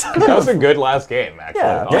 archaeologist. That was a good last game, actually.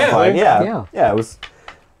 Yeah, honestly. fine. Yeah, Yeah. yeah. It was.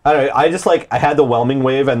 I don't know, I just I had the whelming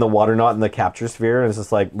wave and the water knot and the capture sphere, and it's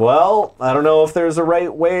just like, well, I don't know if there's a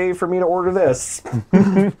right way for me to order this.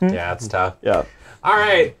 Yeah, it's tough. Yeah. All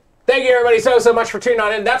right. Thank you, everybody, so much for tuning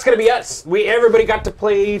on in. That's going to be us. Everybody got to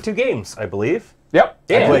play 2 games, I believe. Yep.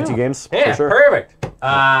 I Yeah. played 2 games. Yeah, for sure. perfect.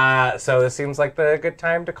 So this seems like the good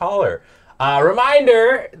time to call her.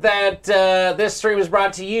 Reminder that this stream is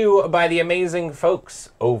brought to you by the amazing folks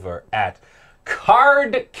over at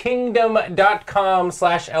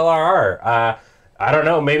cardkingdom.com/LRR. I don't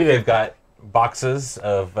know, maybe they've got boxes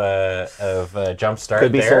of Jumpstart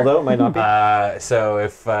Could be there. sold out, might not be. So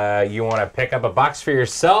if you want to pick up a box for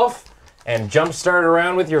yourself and Jumpstart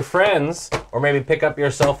around with your friends, or maybe pick up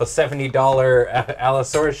yourself a $70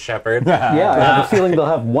 Allosaurus Shepherd. Yeah, I have a feeling they'll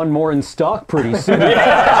have one more in stock pretty soon.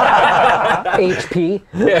 HP.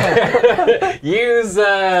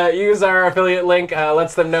 Use our affiliate link.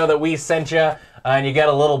 Lets them know that we sent you. And you get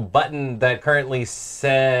a little button that currently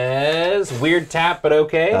says "Weird Tap, but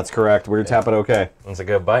okay." That's correct. Weird tap it okay. It's a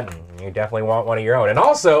good button. You definitely want one of your own. And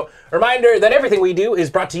also, reminder that everything we do is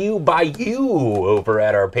brought to you by you over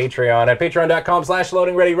at our Patreon at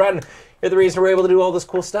patreon.com/loadingreadyrun. You're the reason we're able to do all this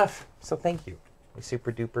cool stuff. So thank you. We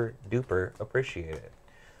super duper duper appreciate it.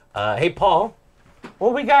 Hey, Paul,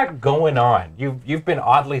 what we got going on? You've been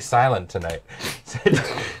oddly silent tonight.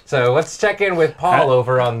 So let's check in with Paul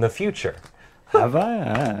over on the future. Have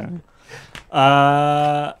I?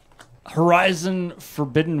 Horizon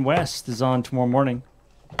Forbidden West is on tomorrow morning.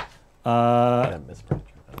 I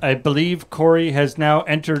believe Corey has now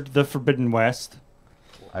entered the Forbidden West.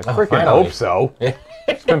 I freaking finally. hope so.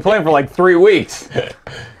 It's been playing for like 3 weeks.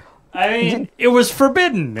 I mean, it was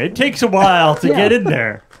forbidden. It takes a while to get in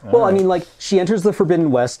there. Well, I mean, like, she enters the Forbidden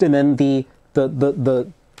West, and then the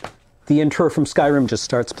The intro from Skyrim just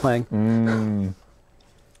starts playing.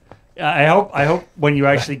 I hope when you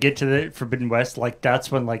actually get to the Forbidden West, like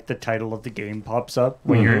that's when like the title of the game pops up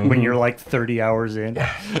when you're like 30 hours in.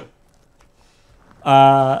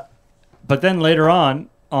 But then later on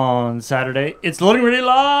Saturday, it's Loading Ready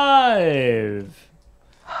Live.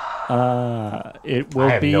 It will I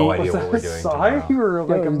have be. no idea what we're doing tomorrow. You were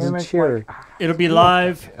like a mimic. Like, It'll be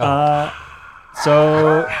live.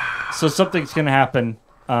 So something's gonna happen.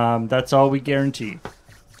 That's all we guarantee.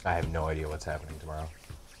 I have no idea what's happening tomorrow.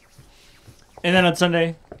 And then on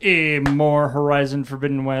Sunday, more Horizon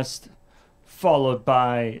Forbidden West, followed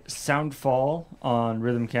by Soundfall on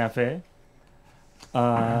Rhythm Cafe.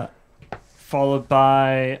 Followed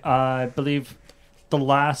by, I believe, the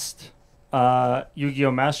last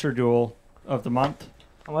Yu-Gi-Oh! Master Duel of the month.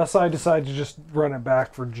 unless I decide to just run it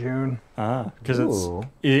back for June. Because Ooh.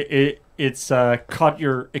 it's caught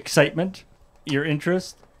your excitement, your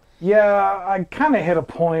interest. Yeah, I kind of hit a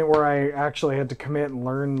point where I actually had to commit and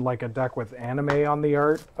learn like a deck with anime on the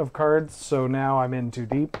art of cards, so now I'm in too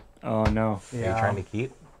deep. Oh no! Are you trying to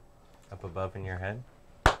keep up above in your head?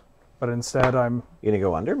 But instead, I'm You gonna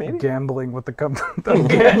go under, maybe? gambling with the I'm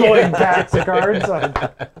gambling packs of cards.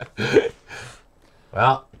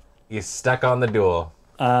 Well, you stuck on the duel.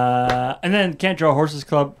 And then Can't Draw Horses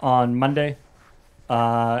Club on Monday.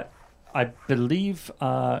 I believe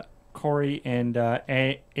Corey and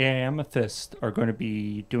Amethyst are going to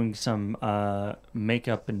be doing some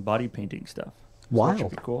makeup and body painting stuff. Wow. That should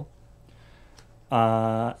be cool.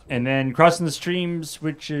 And then Crossing the Streams,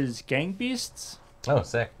 which is Gang Beasts, Oh,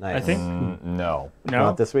 sick. Nice. I think. No. No?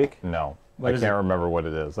 Not this week? No. What I is can't it? remember what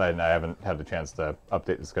it is. I haven't had the chance to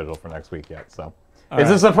update the schedule for next week yet. So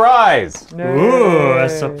it's a surprise. Ooh, a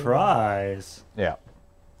surprise. Yeah.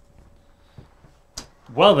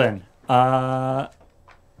 Well then,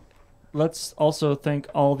 let's also thank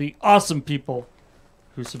all the awesome people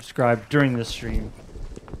who subscribed during this stream.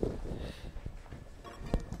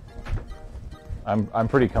 I'm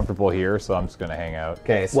pretty comfortable here, so I'm just gonna hang out.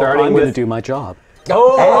 Okay, Well, starting I'm going to with do my job.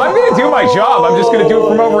 Oh, I'm gonna do my job. I'm just gonna do it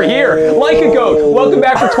from over here. Like a goat. Welcome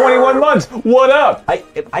back for 21 months. What up?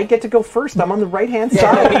 I get to go first. I'm on the right-hand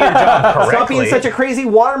side. Stop being such a crazy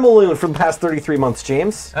water balloon for the past 33 months,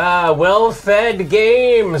 James. Well-fed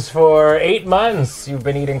games for 8 months. You've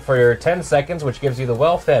been eating for 10 seconds, which gives you the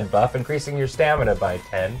well-fed buff, increasing your stamina by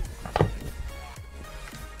 10.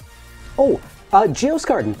 Oh,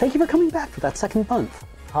 Geoscarden, thank you for coming back for that second month.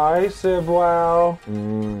 Hi, Sibwow.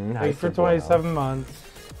 Nice Thanks for as well. 27 months.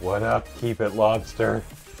 What up? Keep it, lobster.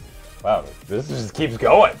 Wow, this just keeps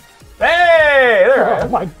going. Hey, there. Oh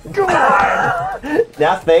my god!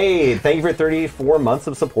 Nathade, thank you for 34 months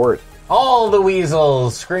of support. All the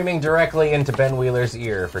weasels screaming directly into Ben Wheeler's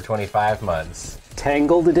ear for 25 months.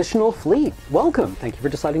 Tangled Additional Fleet, welcome. Thank you for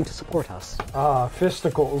deciding to support us.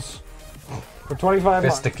 Fisticles. For 25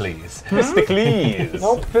 months. Fisticles. Fisticles.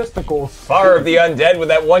 Nope, fisticles. Far of the undead with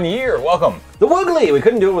that 1 year. Welcome. The Woogly, we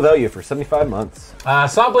couldn't do it without you for 75 months.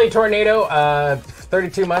 Sawblade Tornado,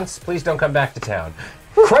 32 months. Please don't come back to town.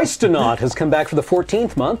 Christonaut has come back for the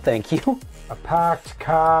 14th month, thank you. A packed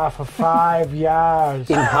car for 5 years.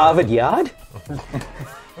 In Harvard Yard?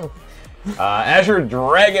 Azure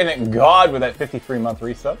Dragon God with that 53-month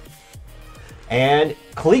resub. And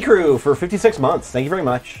Klee for 56 months. Thank you very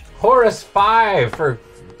much. Horus 5 for...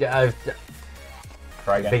 Try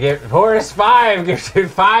again. they gave, Horus 5 gives you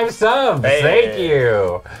 5 subs. Hey. Thank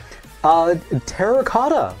you.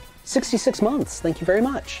 Terracotta, 66 months, thank you very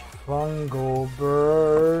much. Fungal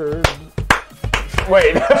bird.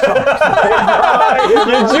 Wait. You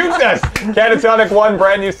juked us. Catatonic 1,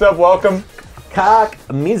 brand new sub. Welcome. Kak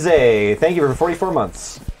Mize, thank you for 44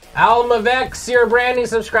 months. Almavex, you're a brand new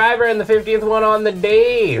subscriber and the 50th one on the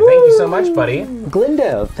day. Thank you so much, buddy.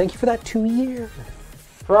 Glindev, thank you for that 2 year.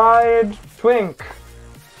 Fried twink.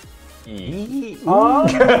 Demon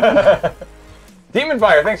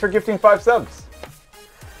Fire, thanks for gifting 5 subs.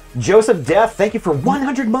 Joseph Death, thank you for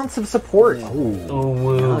 100 months of support.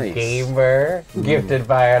 Ooh, Nice. gamer. Gifted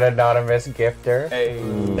by an anonymous gifter. Hey.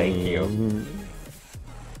 Thank you.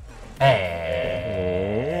 Hey.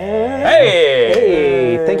 Hey.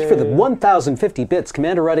 Hey, thank you for the 1,050 bits,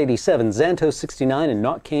 Commander Rod 87, Xantos 69, and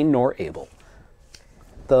not Kane nor Abel.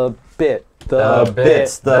 The bit. The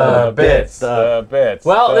bits. The bits. The bits.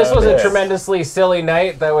 Well, this was a bits. tremendously silly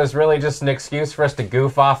night that was really just an excuse for us to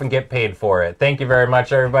goof off and get paid for it. Thank you very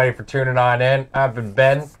much, everybody, for tuning on in. I've been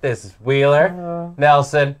Ben. This is Wheeler,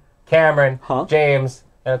 Nelson, Cameron, James,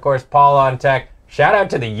 and of course, Paul on tech. Shout out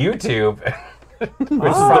to the YouTube. Which is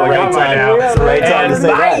probably gone by now. It's the right time to And say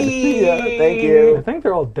bye. that. Yeah, thank I you. think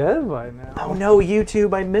they're all dead by now. Oh no,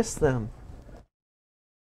 YouTube, I missed them.